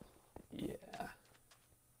 Oops. Yeah.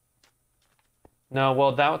 No,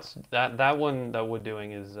 well, that one that we're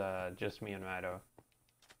doing is just me and Ryder.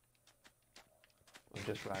 Or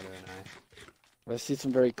just Ryder and I see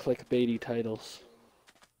some very clickbaity titles.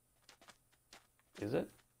 I. Is it?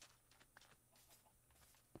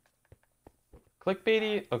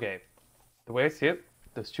 Clickbaity? Okay. The way I see it,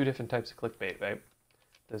 there's two different types of clickbait, right?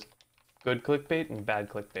 There's good clickbait and bad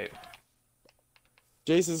clickbait.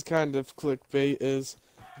 Jason's kind of clickbait is,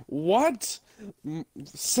 what?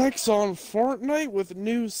 Sex on Fortnite with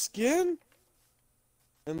new skin?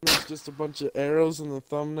 And there's just a bunch of arrows in the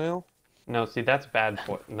thumbnail. No, see that's bad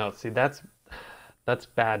no, see that's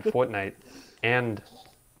bad Fortnite. And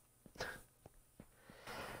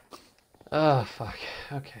oh fuck.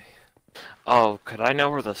 Okay. Oh, could I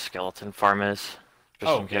know where the skeleton farm is?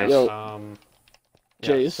 Just in case. Yo. Yeah,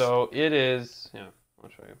 Jace. so it is. Yeah, I'll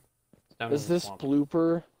show you. It's down Is in the this swamp.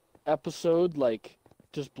 blooper episode like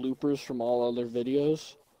just bloopers from all other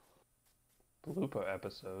videos? Blooper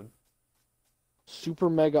episode? Super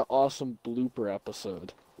mega awesome blooper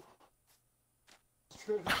episode.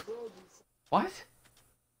 What?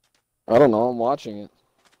 I don't know, I'm watching it.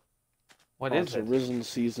 What Oh, is it's it? Arisen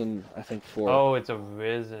season, I think 4. Oh, it's a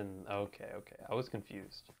risen. Okay, okay. I was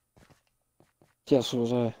confused. Yes, so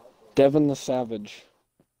was I. Devin the Savage.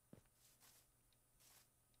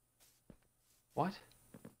 What?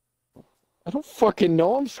 I don't fucking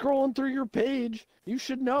know. I'm scrolling through your page. You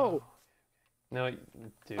should know. No,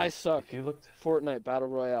 dude. I suck. If you looked, Fortnite Battle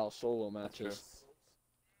Royale solo matches.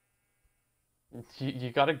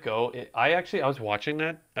 You gotta go. I was watching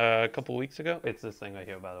that a couple weeks ago. It's this thing right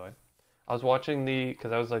here, by the way. I was watching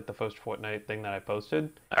because that was like the first Fortnite thing that I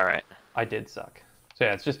posted. Alright. I did suck. So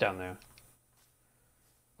yeah, it's just down there.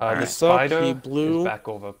 The Alright. Suck, spider he blew, is back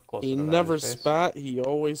over closer He to never Ryder's face. spat, he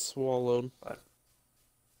always swallowed. But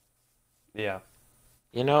yeah,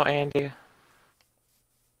 You know, Andy,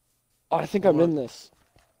 Oh, I think I'm in this.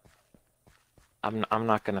 I'm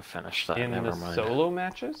not gonna finish that. in Never the mind. solo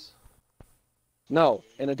matches. No,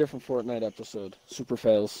 in a different Fortnite episode. Super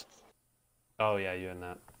fails. Oh yeah, you in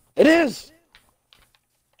that. It is!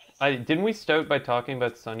 Didn't we start by talking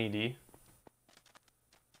about Sunny D?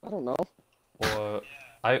 I don't know. Or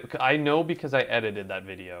I know because I edited that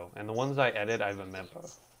video, and the ones I edit I remember.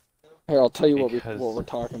 Here, I'll tell you Because- what we're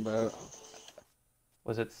talking about.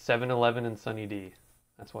 Was it 7-Eleven and Sunny D?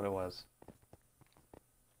 That's what it was.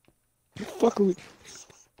 Fuck are we...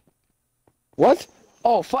 What?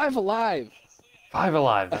 Oh, Five Alive! 5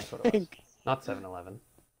 Alive, I that's what it was. think. Not 7-Eleven.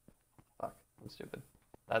 Fuck, I'm stupid.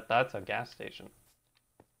 That's a gas station.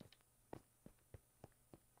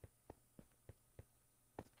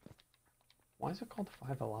 Why is it called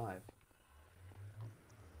 5 Alive?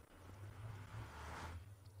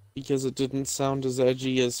 Because it didn't sound as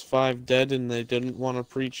edgy as Five Dead and they didn't want to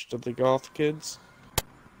preach to the goth kids.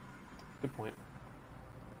 Good point.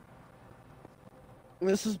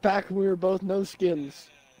 This is back when we were both no skins.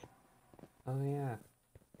 Oh yeah.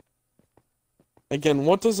 Again,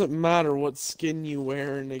 what does it matter what skin you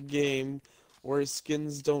wear in a game where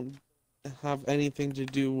skins don't have anything to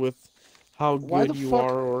do with how Why good the you fuck-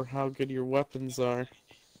 are or how good your weapons are?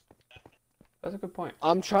 That's a good point.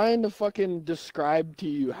 I'm trying to fucking describe to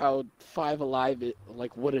you how Five Alive,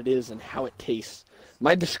 like what it is and how it tastes.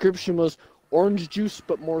 My description was orange juice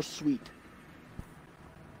but more sweet.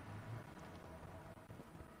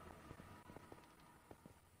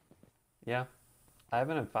 Yeah. I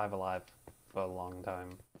haven't had 5 Alive for a long time.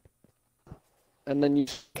 And then you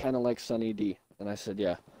kind of like Sunny D. And I said,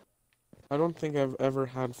 yeah. I don't think I've ever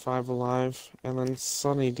had Five Alive, and then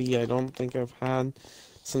Sunny D I don't think I've had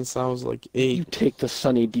since I was like You 8. take the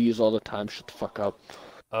Sunny D's all the time. Shut the fuck up.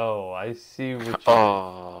 Oh, I see what you...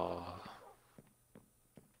 Oh.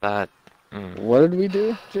 That. What did we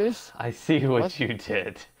do, Jace? I see what What? you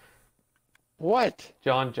did. What?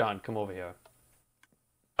 John, come over here.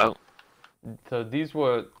 Oh. So these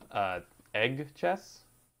were egg chests?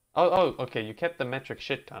 Oh, okay, you kept the metric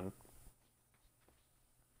shit ton.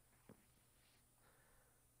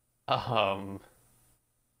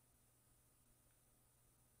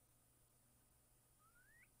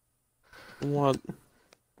 What?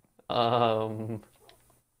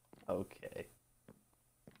 Okay.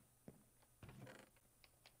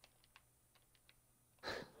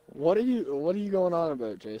 What are you going on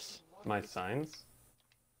about, Jace? My signs?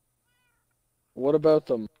 What about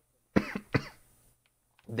them?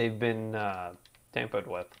 They've been tampered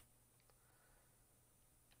with.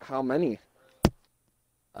 How many?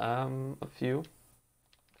 A few.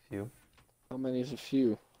 How many is a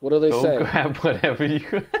few? What do they Go say? grab whatever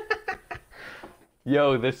you...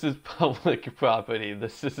 Yo, this is public property.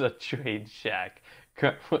 This is a trade shack.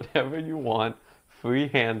 Grab whatever you want. Free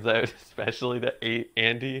hands out, especially to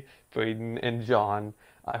Andy, Braden, and John.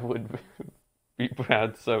 I would be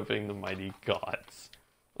proud serving the mighty gods.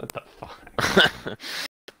 What the fuck?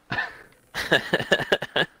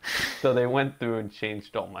 So they went through and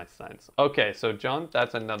changed all my signs. Okay, so John,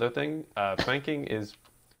 that's another thing. Pranking is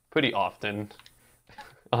pretty often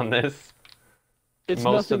on this. It's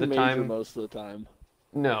most of nothing the major time- most of the time.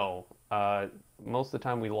 No, most of the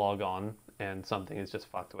time we log on and something is just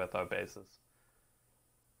fucked with our bases.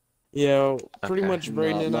 Yeah, pretty Okay. much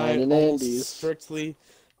Braden Not and I mine and almost Andy's. strictly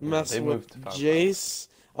Yeah, mess they with moved to Power Jace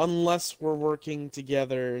unless we're working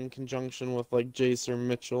together in conjunction with like Jace or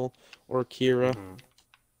Mitchell or Kira.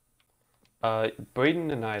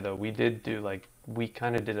 Braden and I though, we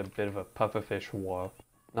kind of did a bit of a pufferfish war,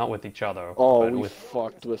 not with each other, Oh, but we with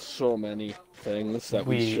fucked with so many things that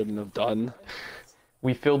we We- shouldn't have done.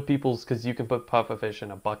 we filled people's because you can put pufferfish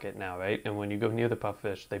in a bucket now, right? And when you go near the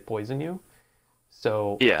pufferfish, they poison you.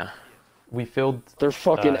 So Yeah. we filled. They're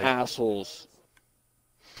fucking Uh, assholes.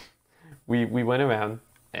 We went around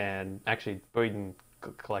and actually Braden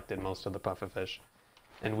collected most of the pufferfish,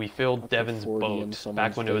 and we filled put Devin's 40 in boat someone's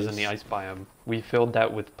back when it was in the face. ice biome. We filled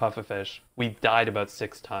that with pufferfish. We died about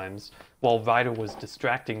 6 times while Ryder was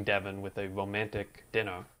distracting Devin with a romantic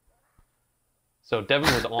dinner. So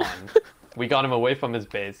Devin was on. We got him away from his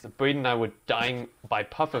base. Braden and I were dying by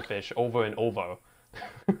pufferfish over and over.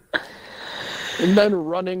 And then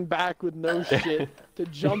running back with no shit to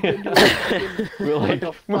jump into a fucking, We're like, a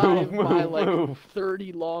move, 5 by move, like move.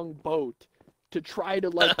 30 long boat. to try to,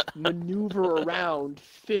 like, maneuver around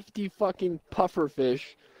 50 fucking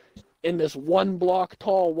pufferfish in this 1 block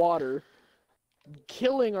tall water,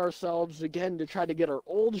 killing ourselves again to try to get our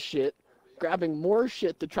old shit, grabbing more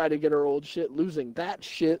shit to try to get our old shit, losing that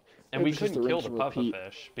shit. And we It's just couldn't a kill rinse the and repeat.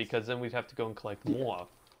 pufferfish because then we'd have to go and collect more.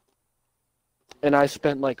 And I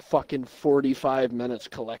spent like fucking 45 minutes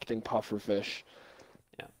collecting pufferfish.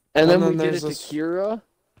 Yeah. And then we did there's it to this- Kira.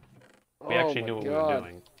 We actually knew what we were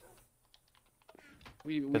doing.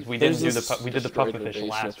 Because Because we There's did this- we did the destroyed her pufferfish base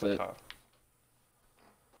last with with it. her.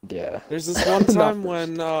 There's this one Not time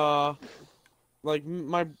first. when, like,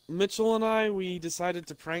 Mitchell and I, we decided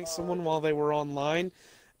to prank someone while they were online,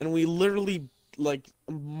 and we literally, like,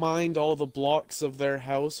 mined all the blocks of their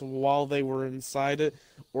house while they were inside it,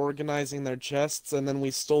 organizing their chests, and then we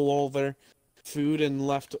stole all their food and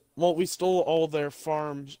left, well, we stole all their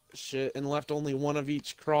farm shit and left only one of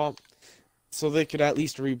each crop, so they could at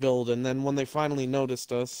least rebuild, and then when they finally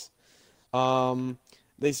noticed us,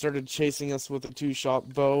 they started chasing us with a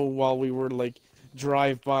 2-shot bow while we were, like,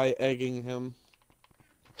 drive-by egging him.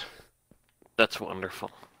 That's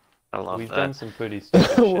wonderful. I love We've that. done some pretty stupid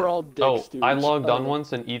shit. We're all dicks Oh, to I each logged on other.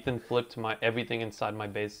 once and Ethan flipped everything inside my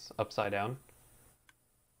base upside down.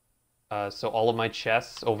 So all of my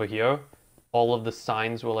chests over here, all of the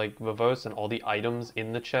signs were like reverse and all the items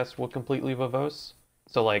in the chest were completely reverse.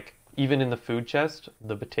 So like even in the food chest,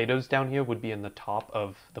 the potatoes down here would be in the top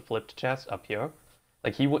of the flipped chest up here.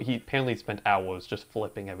 Like he apparently spent hours just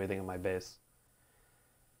flipping everything in my base.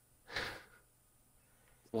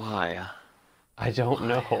 Why? I don't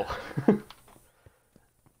know.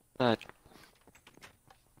 That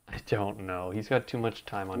I don't know. He's got too much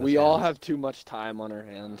time on his We all hands. have too much time on our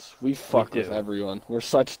hands. We fuck with do. everyone. We're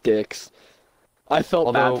such dicks. I felt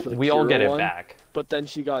Although bad for the we all Kira get it one, back. but then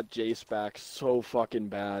she got Jace back so fucking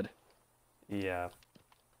bad. Yeah.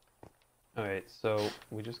 Alright, so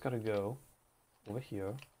we just gotta go over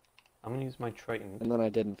here. I'm gonna use my Triton, And then I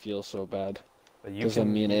didn't feel so bad. but you 'cause then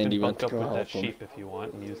can, me and you can Andy bunk went to up go with that help him. sheep if you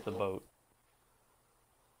want and use the boat.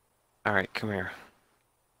 Alright, come here.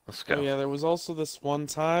 Let's go. Oh yeah, there was also this one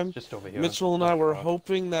time Just over here. Mitchell and Oh, I were fuck.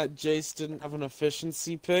 hoping that Jace didn't have an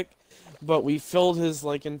efficiency pick, but we filled his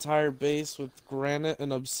like entire base with granite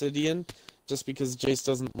and obsidian, just because Jace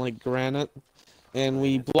doesn't like granite, and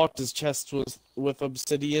we blocked his chest with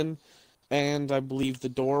obsidian, and I believe the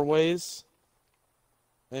doorways,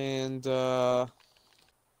 and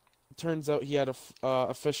turns out he had a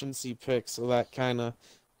efficiency pick, so that kind of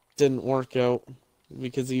didn't work out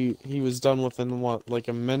because he was done within what, like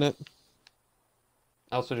a minute.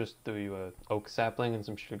 I also just threw you a oak sapling and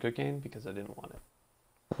some sugarcane because I didn't want it.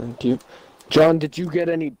 Thank you. John, did you get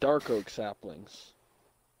any dark oak saplings?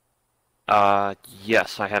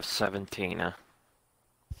 Yes, I have 17.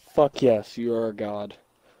 Fuck yes, you are a god.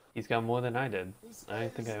 He's got more than I did. I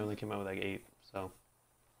think I only came out with like 8, so.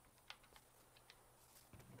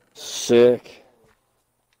 Sick.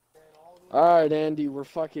 Alright, Andy, we're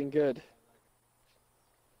fucking good.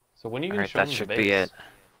 So when are you gonna Alright, show that him the should base? be it.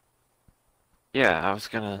 Yeah, I was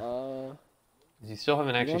gonna... 'Cause you still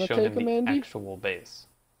haven't actually wanna shown take him the him, Andy? actual base.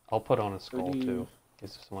 I'll put on a skull do you- too, in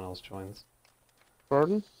case someone else joins.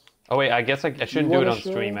 Pardon? Oh wait, I guess I shouldn't do it wanna on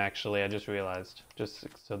stream show- actually, I just realized. Just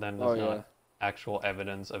so then Oh, there's yeah. not actual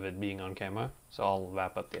evidence of it being on camera. So I'll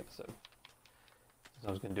wrap up the episode. 'Cause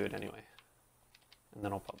I was gonna do it anyway. And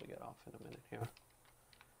then I'll probably get off in a minute here.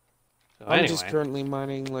 So I'm anyway, just currently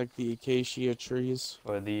mining like the acacia trees.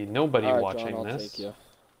 for the nobody Alright, watching John, I'll this, take you.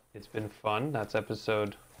 it's been fun. That's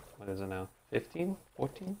episode, what is it now? 15?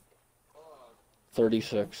 14?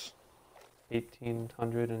 36.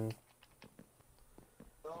 1827?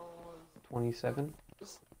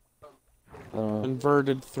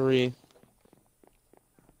 Inverted 3.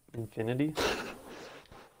 Infinity?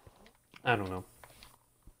 I don't know.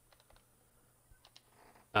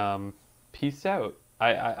 Peace out.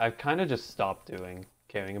 I've kind of just stopped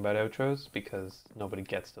caring about outros because nobody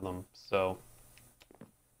gets to them. So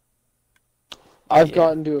I've Yeah.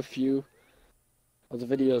 gotten to a few of the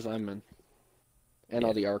videos I'm in. And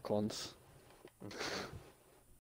all the ARC ones.